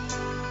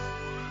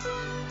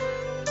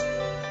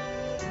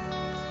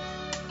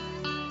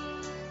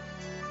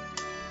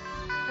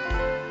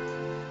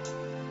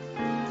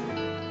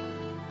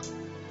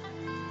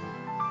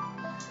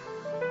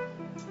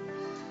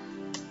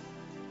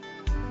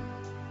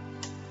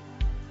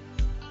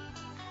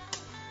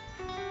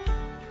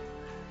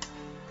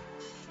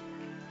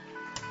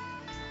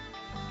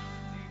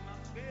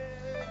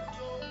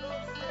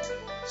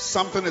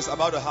 Something is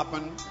about to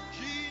happen.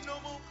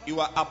 you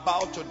are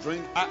about to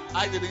drink.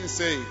 I didn't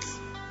say it.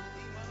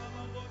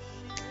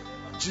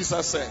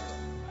 Jesus said,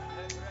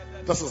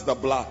 this is the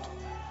blood.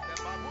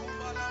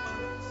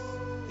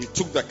 He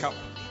took the cup,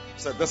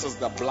 said, this is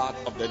the blood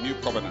of the new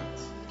covenant.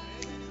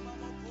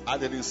 I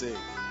didn't say it.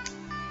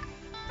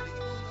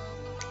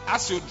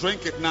 As you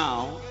drink it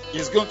now,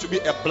 it's going to be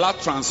a blood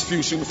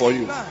transfusion for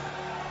you.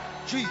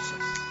 Jesus.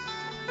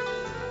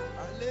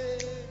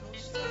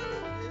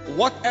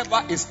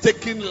 Whatever is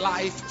taking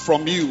life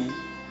from you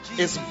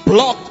is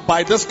blocked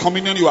by this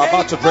communion you are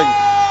about to drink.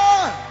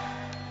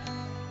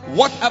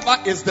 Whatever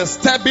is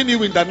disturbing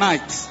you in the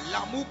night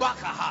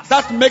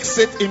that makes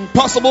it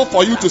impossible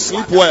for you to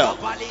sleep well,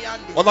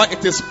 whether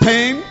it is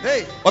pain,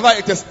 whether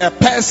it is a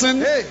person,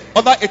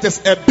 whether it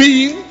is a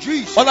being,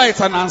 whether it's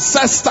an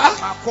ancestor,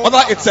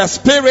 whether it's a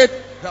spirit,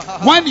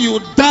 when you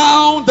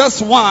down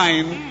this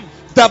wine,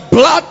 the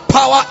blood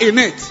power in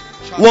it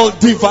will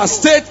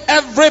devastate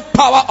every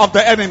power of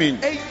the enemy.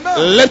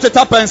 Lift it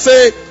up and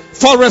say,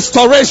 for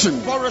restoration,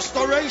 For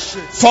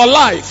restoration. for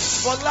life,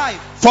 For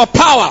life. for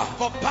power.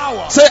 For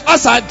power. Say,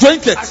 as I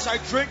drink it, As I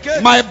drink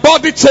it, my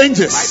body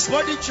changes.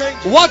 my body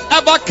changes.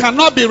 Whatever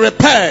cannot be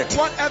repaired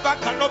Whatever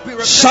cannot be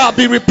repaired shall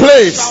be shall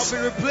replaced. be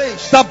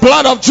replaced. The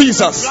blood of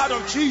Jesus. Blood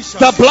of Jesus.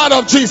 The blood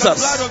of The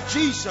Jesus. blood of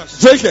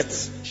Jesus. Drink it.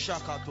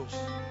 Shakatos.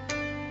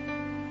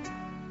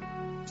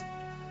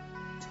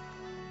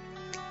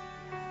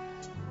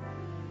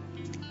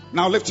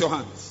 Now lift your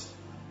hands.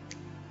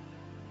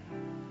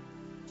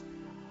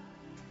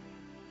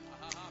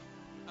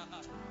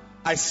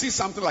 I see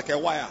something like a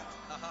wire.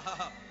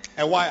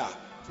 A wire.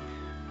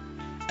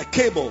 A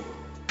cable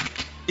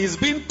is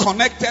being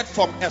connected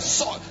from a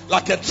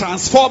like a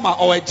transformer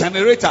or a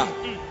generator.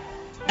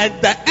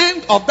 And the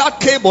end of that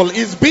cable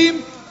is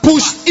being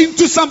pushed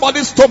into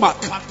somebody's stomach.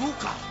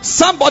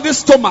 Somebody's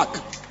stomach.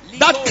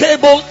 That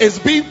cable is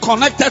being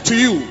connected to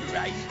you.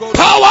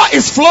 Power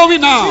is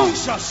flowing now.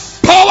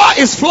 Power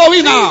is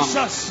flowing now.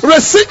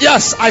 Receive,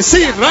 yes, I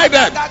see it right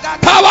there.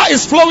 Power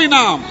is flowing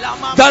now.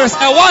 There is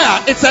a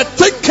wire. It's a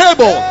thick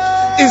cable.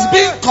 It's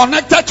being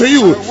connected to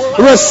you.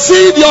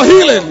 Receive your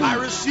healing.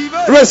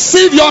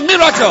 Receive your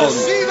miracle.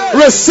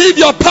 Receive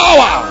your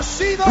power.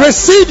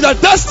 Receive the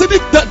destiny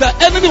that the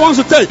enemy wants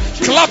to take.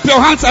 Clap your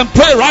hands and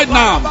pray right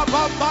now.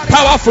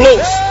 Power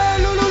flows.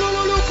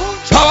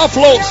 Power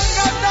flows.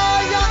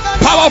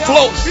 Power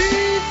flows.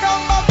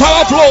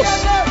 Power flows.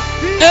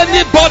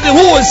 Anybody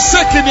who is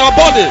sick in your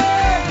body,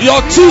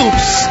 your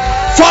tubes,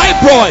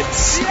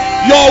 fibroids,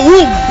 your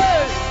womb,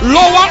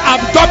 lower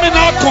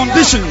abdominal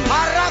condition,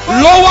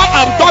 your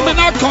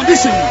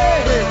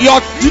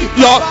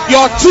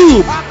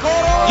tube,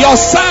 your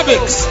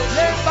cervix,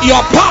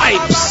 your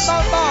pipes,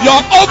 your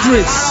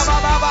ovaries,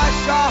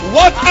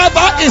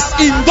 whatever is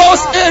in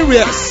those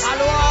areas,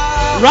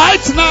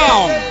 right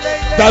now,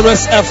 there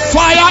is a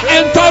fire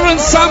entering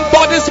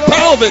somebody's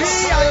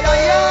pelvis.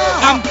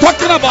 I'm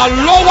talking about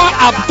lower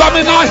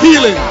abdominal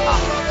healing.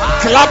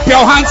 Clap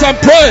your hands and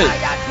pray.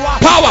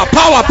 Power,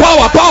 power,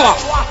 power, power.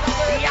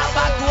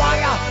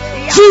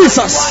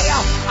 Jesus.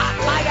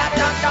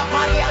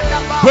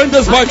 Bring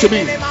this boy to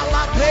me.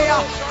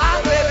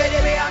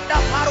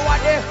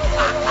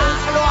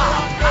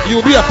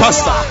 You'll be a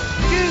pastor.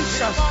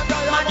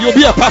 You'll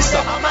be a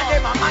pastor.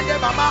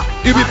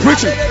 You'll be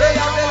preaching.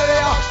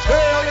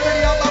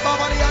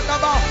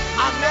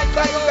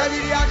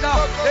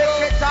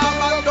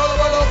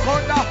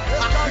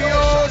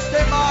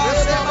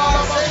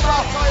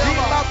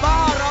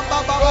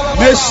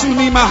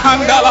 Mesuni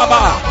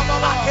Mahandalaba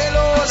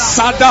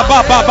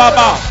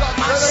Sadababa.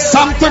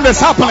 Something is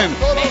happening.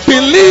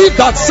 Believe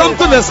that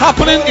something is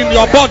happening in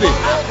your body.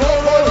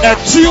 A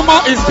tumor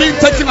is being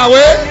taken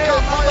away.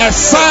 A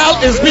cell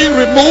is being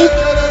removed.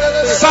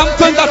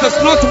 Something that is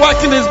not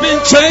working is being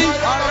changed.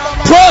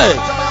 Pray.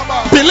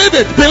 Believe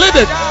it. Believe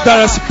it.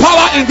 There is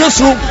power in this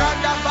room.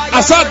 I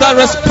said there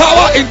is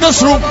power in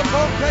this room.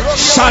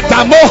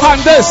 Shadamo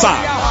Handesa.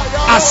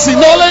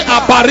 Asinole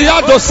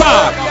Abaria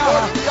Dosa.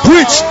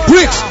 Preach,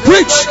 preach,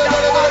 preach,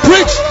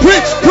 preach,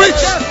 preach,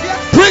 preach,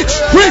 preach,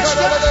 preach.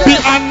 Be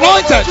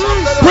anointed.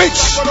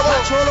 Preach.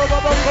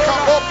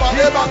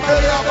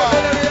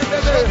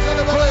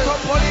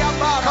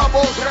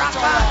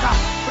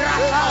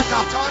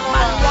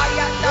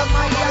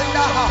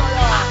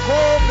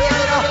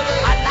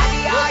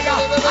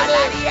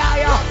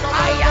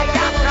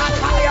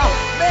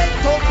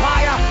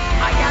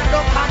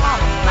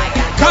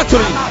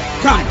 Catherine,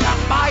 come.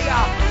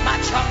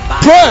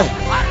 Pray.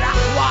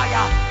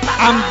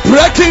 I'm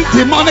breaking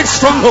demonic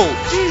strongholds.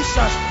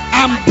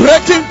 I'm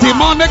breaking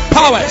demonic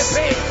powers.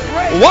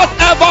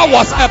 Whatever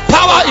was a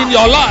power in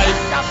your life,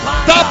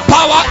 that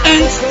power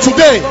ends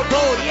today.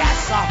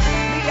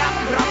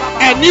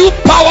 A new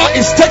power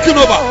is taking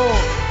over.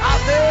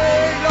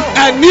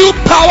 A new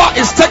power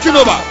is taking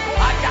over.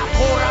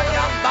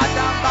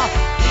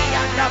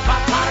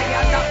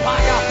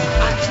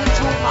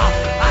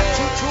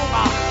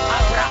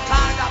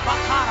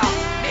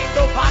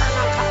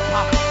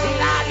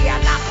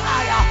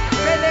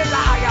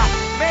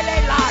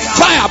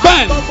 Fire,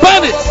 burn,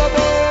 burn it.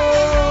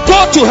 Go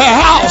Go to her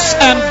house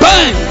and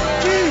burn.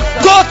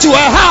 Go to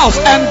her house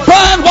and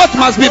burn what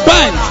must be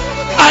burned.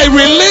 I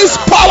release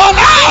power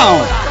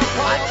now.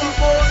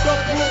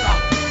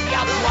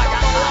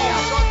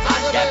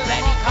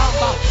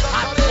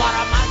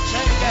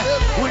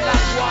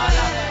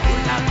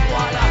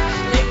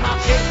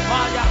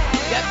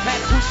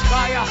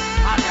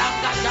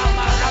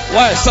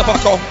 Why,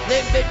 Sabako?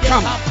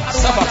 Come,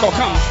 Sabako,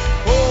 come.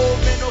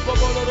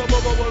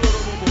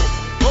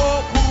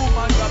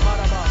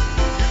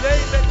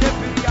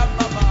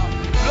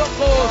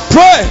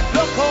 Pray.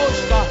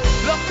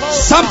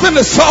 Something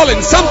is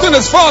falling. Something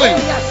is falling.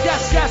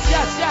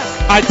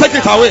 I take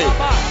it away.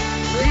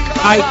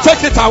 I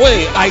take it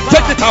away. I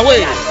take it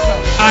away.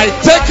 I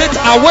take it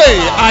away.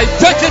 I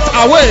take it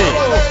away.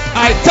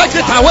 I take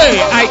it away.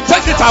 I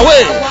take it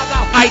away.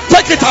 I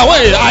take it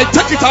away. I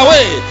take it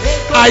away.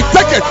 I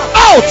take it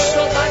out.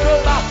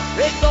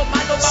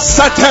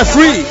 Set her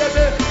free.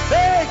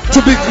 To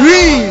be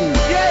green.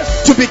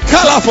 To be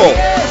colorful.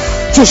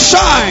 To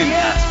shine.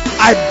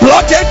 I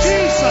block it.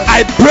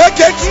 I break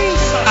it.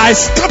 I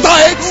scatter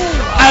it.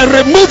 I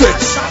remove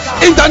it.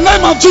 In the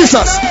name of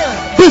Jesus.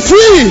 Be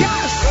free.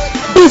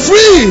 Be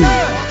free.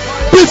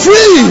 Be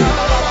free.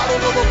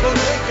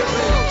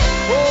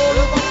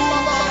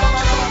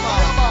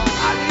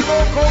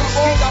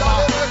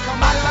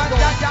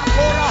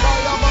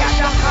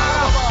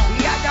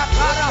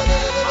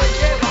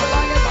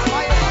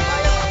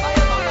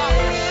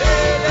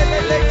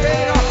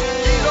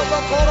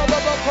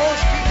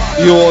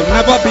 You will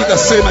never be the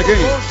same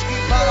again.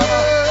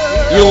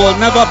 You will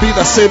never be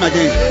the same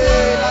again.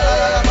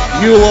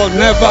 You will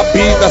never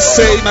be the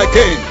same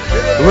again.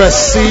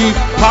 Receive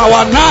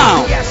power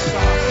now.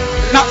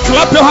 Now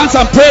clap your hands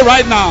and pray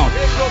right now.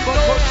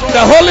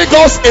 The Holy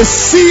Ghost is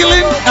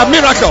sealing a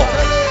miracle.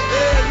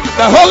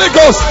 The Holy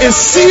Ghost is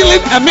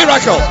sealing a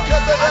miracle.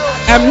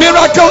 A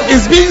miracle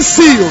is being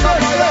sealed.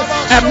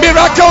 A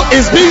miracle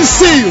is being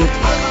sealed.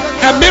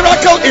 A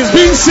miracle is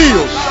being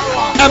sealed.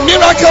 A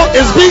miracle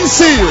is being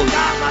sealed.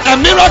 A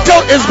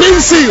miracle is being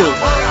sealed.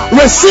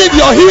 Receive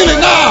your healing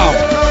now.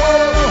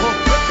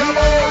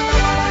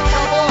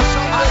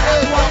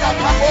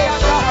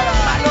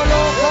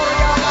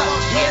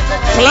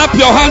 Clap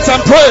your hands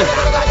and pray.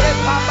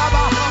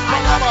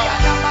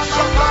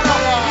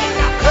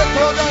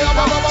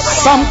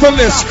 Something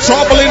is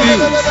troubling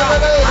you.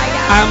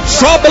 I am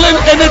troubling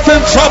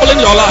anything troubling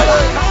your life.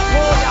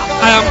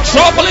 I am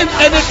troubling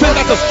anything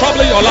that is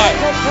troubling your life.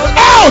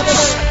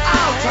 Out!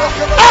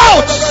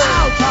 Out!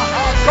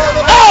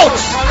 Out!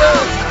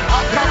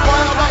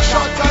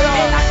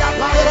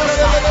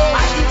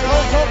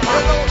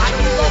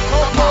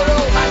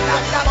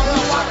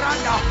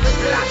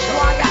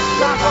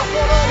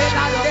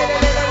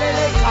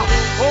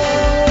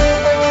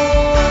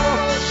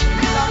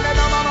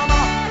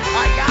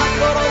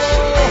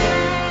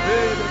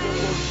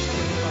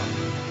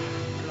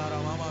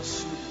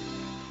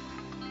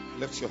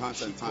 Lift your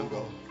hands and thank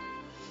God.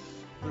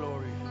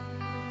 Glory.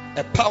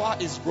 A power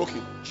is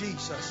broken.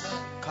 Jesus.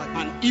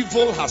 And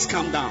evil has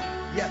come down.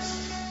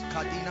 Yes.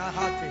 Kadina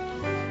Hate.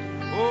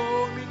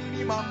 Oh,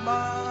 Minini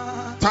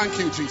Mama. Thank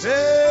you, Jesus.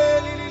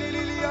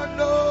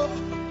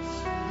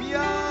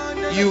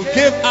 You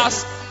gave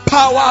us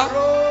power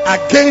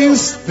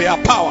against their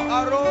power.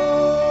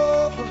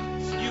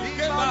 You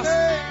gave us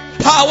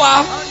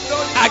power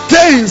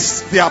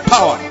against their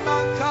power.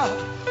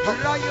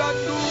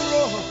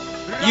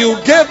 You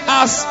gave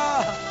us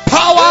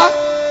power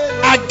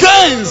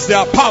against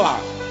their power.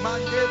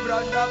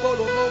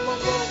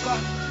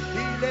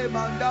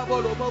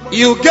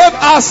 You gave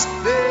us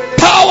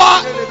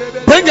power.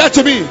 Bring it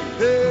to me.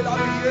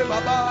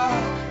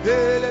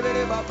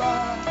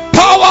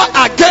 Power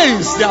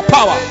against their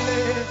power.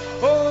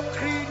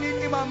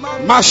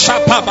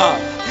 Mashapaba.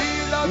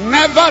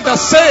 Never the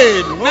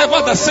same.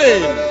 Never the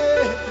same.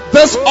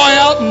 This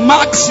oil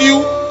marks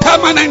you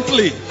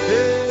permanently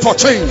for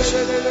change,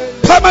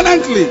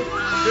 permanently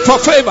for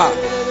favor,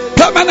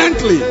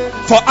 permanently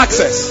for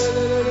access.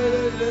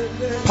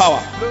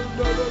 Power.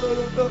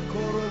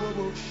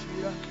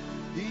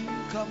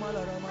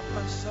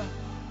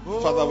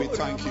 Father, we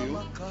thank you.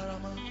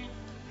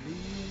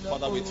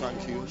 Father, we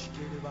thank you.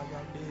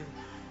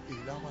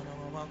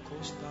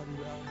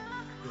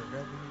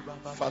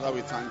 Father,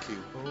 we thank you.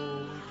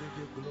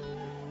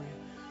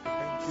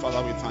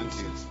 Father, we thank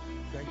you.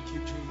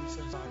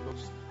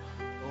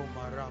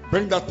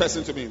 Bring that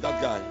person to me,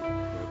 that guy.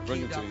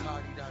 Bring him to me.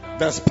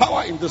 There's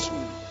power in this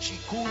room.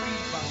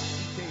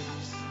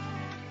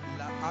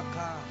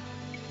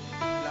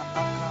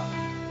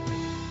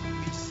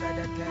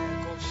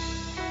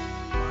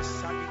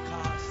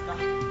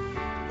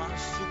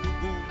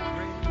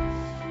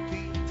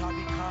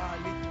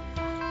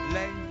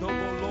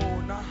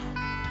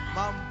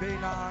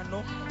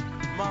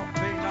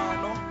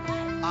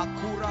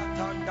 Akura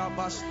tanda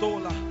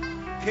bastola,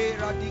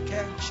 kera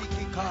diken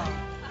chikika,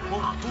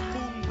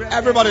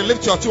 Everybody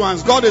lift your two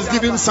hands. God is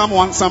giving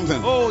someone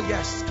something. Oh,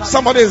 yes.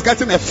 Somebody is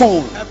getting a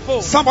phone.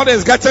 Somebody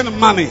is getting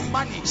money.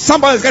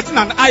 Somebody is getting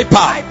an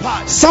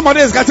iPad. Somebody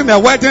is getting a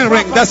wedding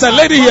ring. There's a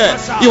lady here.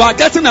 You are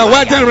getting a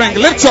wedding ring.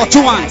 Lift your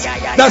two hands.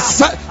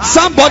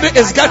 Somebody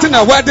is getting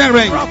a wedding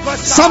ring.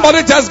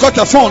 Somebody just got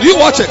a phone. You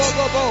watch it.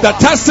 The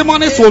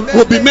testimonies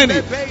will be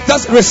many.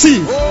 Just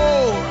receive.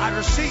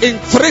 In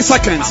 3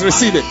 seconds,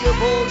 receive it.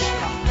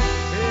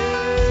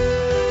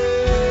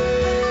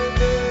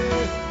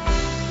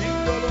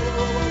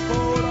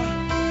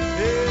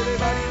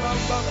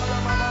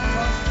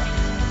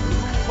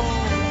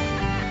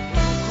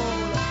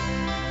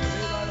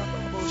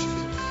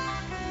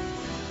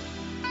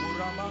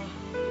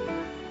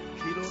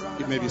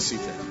 You may be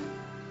seated.